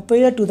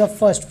compared to the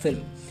first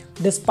film.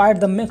 Despite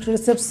the mixed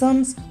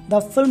receptions, the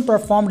film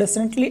performed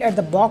decently at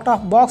the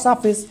box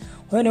office,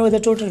 whenever the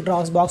total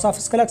gross box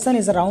office collection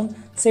is around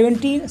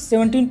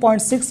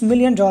 $17.6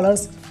 million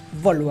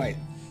worldwide.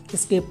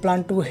 Escape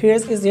Plan 2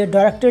 Hades is a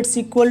directed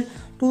sequel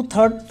to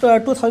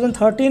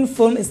 2013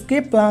 film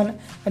Escape Plan,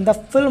 and the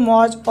film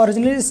was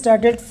originally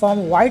started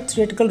from wide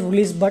theatrical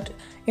release but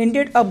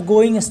ended up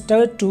going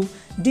straight to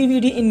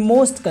DVD in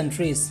most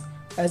countries.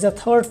 As a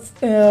third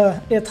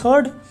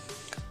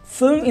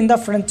film in the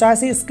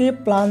franchise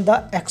Escape Plan,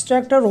 The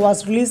Extractor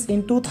was released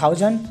in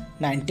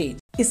 2019.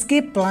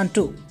 Escape Plan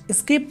 2.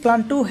 Escape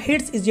Plan 2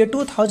 Hades is a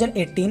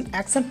 2018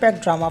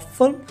 action-packed drama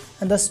film,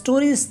 and the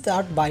story is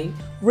started by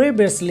Ray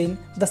Berslin,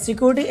 the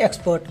security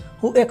expert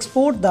who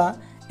exposed the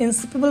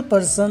inseparable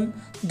person,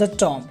 the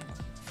Tomb.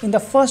 In the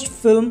first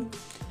film,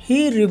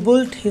 he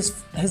rebuilt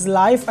his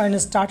life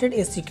and started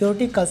a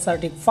security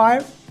consulting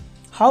firm.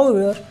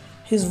 However,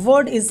 his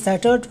word is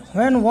shattered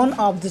when one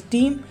of the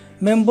team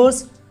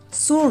members,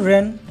 Su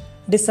Ren,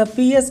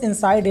 disappears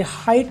inside a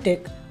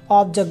high-tech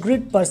object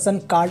grid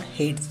person called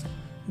Hades.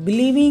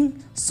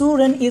 Believing Su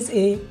Ren is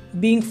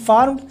being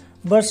farmed,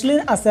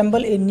 Barcelona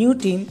assembles a new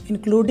team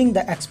including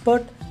the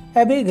expert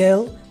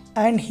Abigail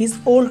and his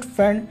old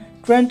friend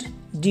Trent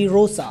De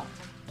Rosa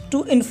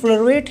to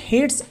infiltrate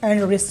Hades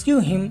and rescue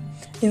him.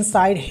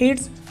 Inside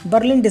Hades,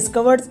 Berlin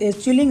discovers a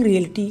chilling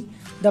reality.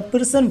 The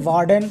prison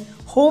warden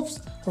Hopes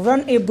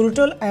run a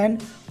brutal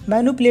and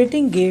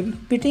manipulating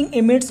game, pitting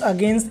inmates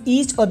against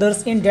each other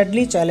in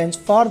deadly challenge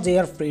for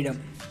their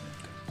freedom.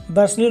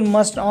 Barcelona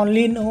must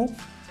only know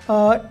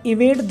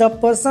evade the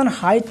person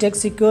high-tech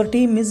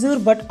security measure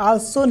but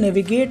also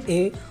navigate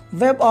a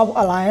web of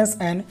alliance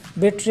and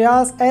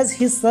betrayals as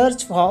he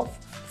searches for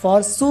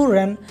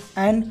Suren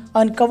and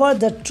uncover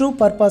the true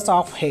purpose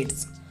of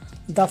hates.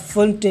 The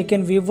film takes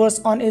viewers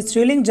on a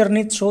thrilling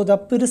journey through the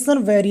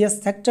prison's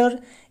various sectors,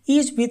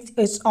 each with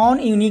its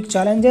own unique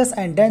challenges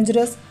and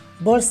dangers.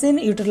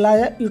 Barcelona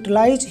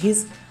utilized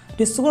his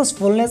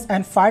resourcefulness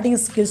and fighting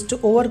skills to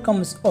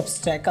overcome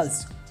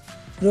obstacles.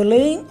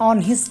 Relying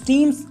on his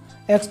team's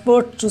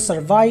expert to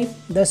survive,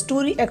 the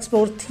story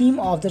explores theme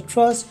of the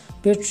trust,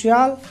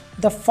 betrayal,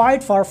 the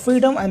fight for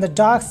freedom, and the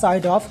dark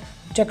side of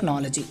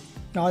technology.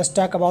 Now let's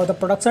talk about the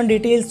production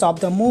details of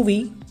the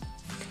movie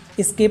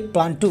Escape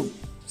Plan 2.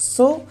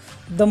 So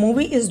the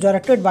movie is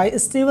directed by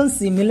Steven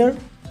C. Miller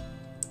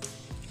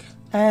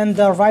and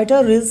the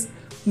writer is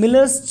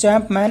Miller's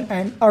Champman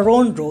and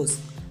Aaron Rose.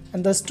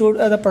 And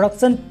the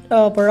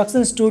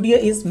production studio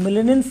is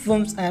Millennium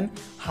Films and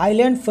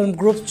Highland Film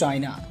Group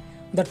China.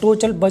 The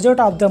total budget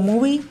of the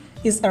movie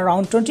is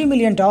around $20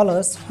 million,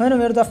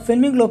 whenever the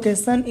filming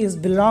location is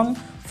belong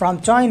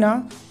from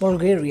China,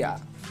 Bulgaria.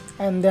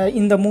 And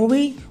in the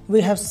movie,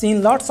 we have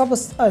seen lots of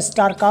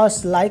star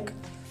casts like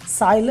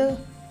Sylvester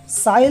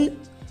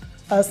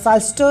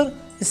Sylvester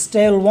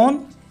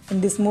Stallone.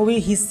 In this movie,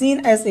 he's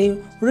seen as a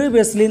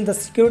rebellion, the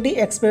security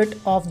expert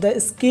of the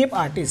escape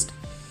artist,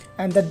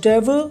 and the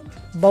devil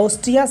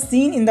Bautista,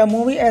 seen in the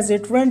movie as a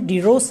Trent De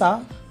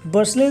Rosa,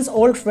 Berlin's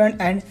old friend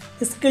and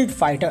skilled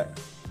fighter.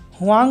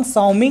 Huang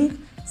Xiaoming,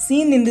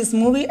 seen in this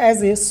movie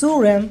as a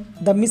Su Ren,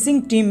 the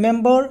missing team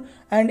member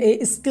and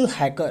a skilled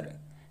hacker.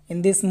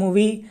 In this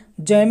movie,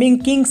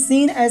 Jamming King,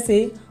 seen as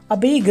a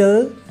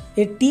Abigail,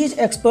 a teach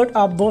expert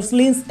of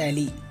Berlin's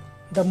alley.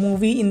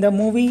 In the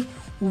movie,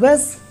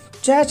 Wes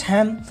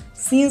Chatham,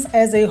 seen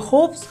as a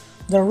Hopes,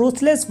 the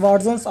ruthless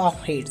versions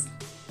of Hades.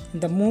 In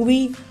the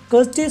movie,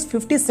 Curtis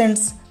 50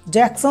 Cent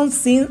Jackson,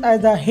 seen as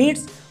the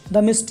Hades,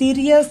 the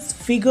mysterious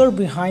figure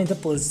behind the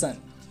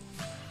person.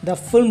 The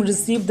film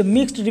received the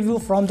mixed review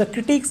from the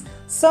critics.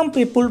 Some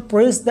people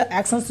praised the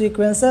action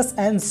sequences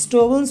and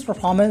Stallone's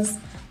performance,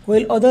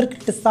 while others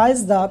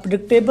criticized the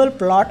predictable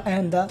plot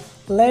and the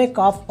lack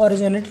of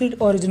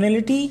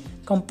originality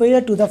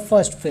compared to the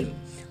first film.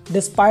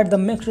 Despite the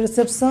mixed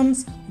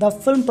receptions, the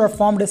film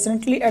performed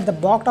decently at the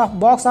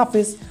box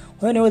office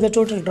whenever the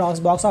total gross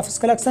box office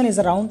collection is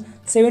around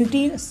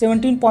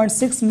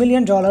 $17.6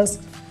 million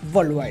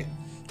worldwide.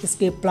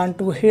 Escape Plan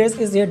 2 Hades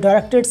is a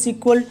directed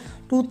sequel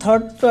to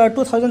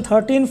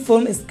 2013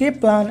 film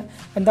Escape Plan,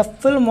 and the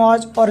film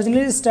was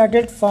originally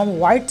slated for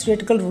wide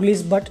theatrical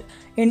release but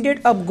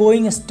ended up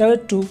going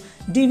straight to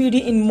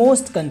DVD in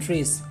most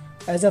countries.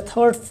 As a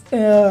third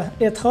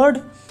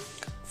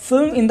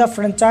film in the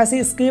franchise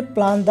Escape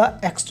Plan, The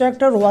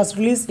Extractor was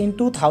released in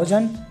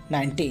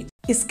 2019.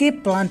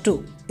 Escape Plan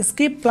 2.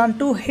 Escape Plan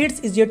 2 Hades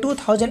is a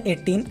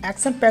 2018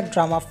 action-packed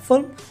drama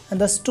film,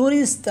 and the story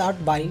is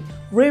started by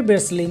Ray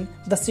Berslin,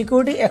 the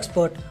security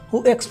expert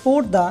who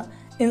exposed the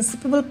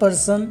inseparable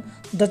person,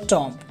 the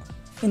Tomb.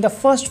 In the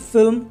first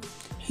film,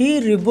 he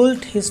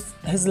rebuilt his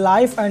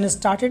life and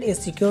started a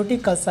security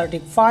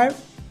consulting firm.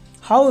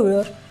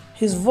 However,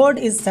 his word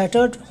is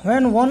shattered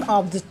when one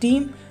of the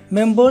team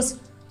members,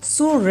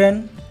 Su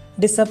Ren,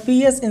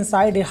 disappears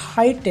inside a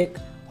high-tech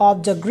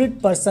object grid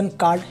person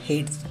called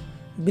Hades.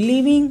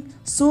 Believing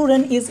Su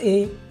Ren is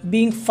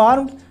being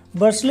farmed,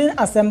 Berslin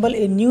assembles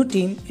a new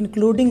team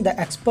including the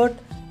expert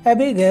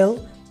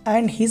Abigail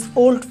and his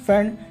old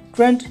friend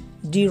Trent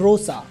De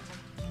Rosa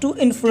to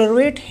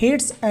infiltrate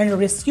Hades and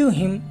rescue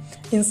him.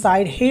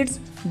 Inside Hades,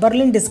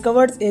 Berlin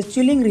discovers a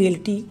chilling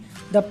reality.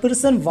 The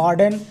prison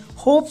warden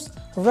Hopes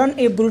run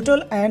a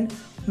brutal and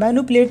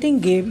manipulating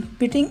game,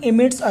 pitting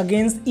inmates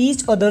against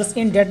each other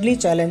in deadly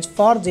challenge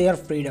for their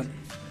freedom.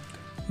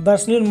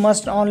 Berslin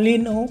must only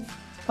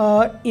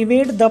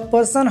evade the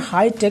person's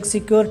high-tech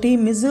security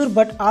measure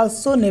but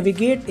also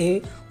navigate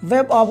a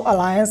web of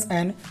alliance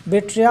and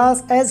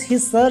betrayals as he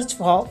searches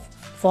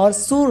for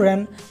Su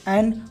Ren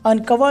and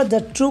uncover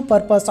the true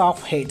purpose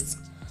of Hades.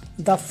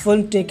 The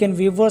film takes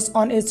viewers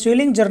on a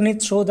thrilling journey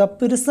through the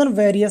prison's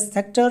various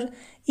sectors,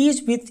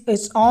 each with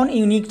its own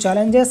unique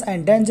challenges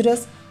and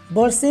dangers.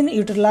 Berslin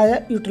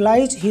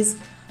utilized his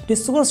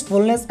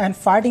resourcefulness and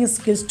fighting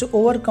skills to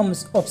overcome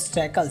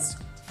obstacles.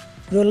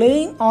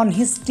 Relying on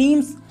his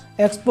team's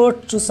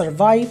experts to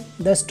survive,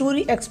 the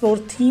story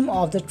explores themes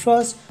of the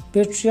trust,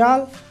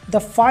 betrayal, the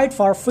fight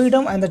for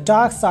freedom, and the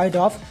dark side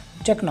of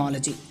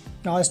technology.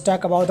 Now let's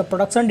talk about the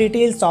production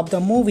details of the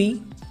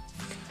movie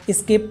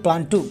Escape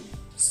Plan 2.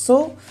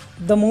 So,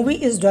 the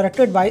movie is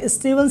directed by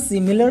Steven C.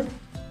 Miller,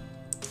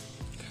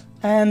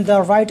 and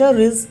the writer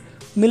is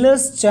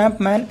Miller's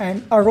Champman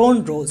and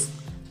Aaron Rose,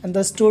 and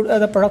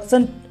the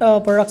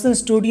production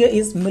studio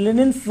is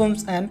Millennium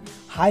Films and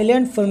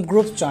Highland Film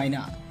Group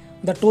China.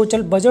 The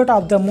total budget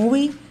of the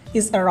movie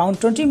is around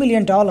 $20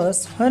 million,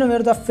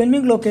 whenever the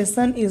filming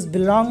location is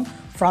belong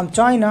from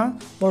China,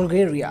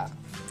 Bulgaria.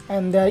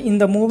 And in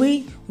the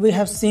movie, we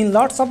have seen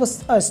lots of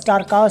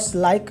star casts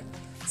like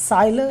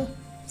Sylvester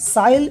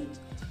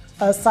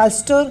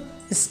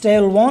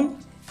Stallone.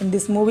 In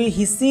this movie,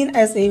 he's seen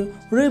as a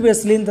Ray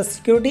Berslin, the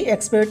security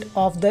expert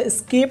of the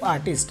escape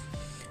artist,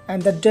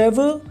 and the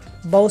devil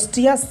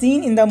Bautista,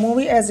 seen in the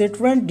movie as a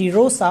Trent De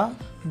Rosa,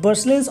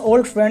 Berlin's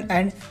old friend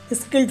and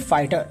skilled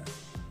fighter.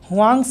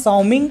 Huang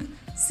Xiaoming,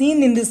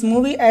 seen in this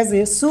movie as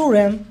a Su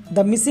Ren,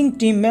 the missing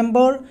team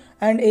member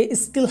and a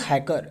skilled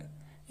hacker.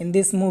 In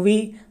this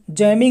movie,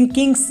 Jamming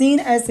King, seen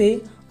as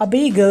a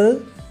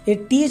Abigail, a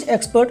teach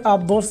expert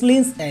of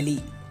Berlin's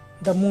alley.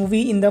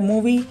 In the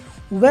movie,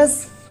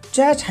 Wes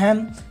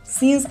Chatham,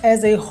 seen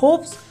as a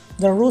Hopes,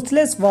 the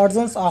ruthless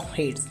versions of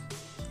Hades.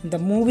 In the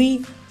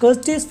movie,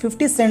 Curtis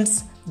 50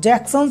 Cent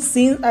Jackson,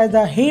 seen as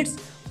the Hades,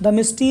 the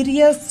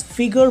mysterious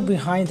figure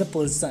behind the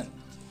person.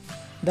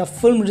 The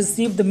film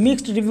received the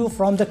mixed review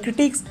from the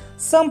critics.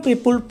 Some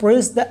people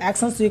praised the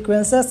action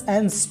sequences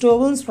and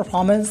Stallone's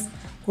performance,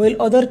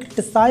 while others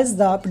criticized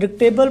the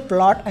predictable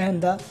plot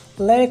and the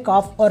lack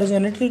of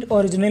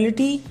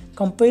originality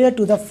compared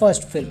to the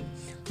first film.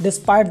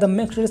 Despite the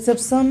mixed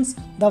receptions,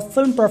 the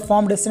film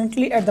performed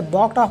decently at the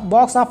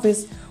box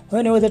office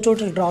whenever the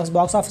total gross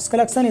box office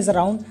collection is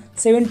around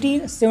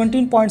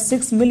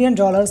 $17.6 million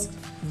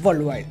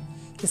worldwide.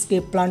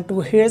 Escape Plan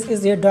 2 Hades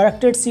is a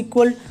directed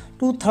sequel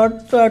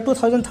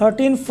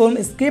 2013 film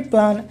Escape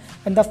Plan,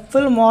 and the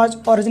film was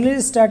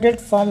originally started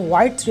from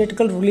wide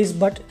theatrical release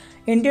but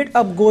ended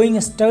up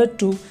going straight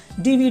to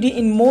DVD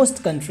in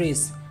most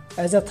countries.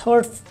 As a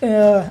third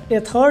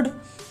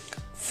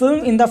film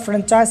in the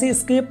franchise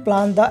Escape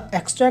Plan, The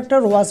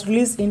Extractor was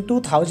released in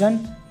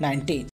 2019.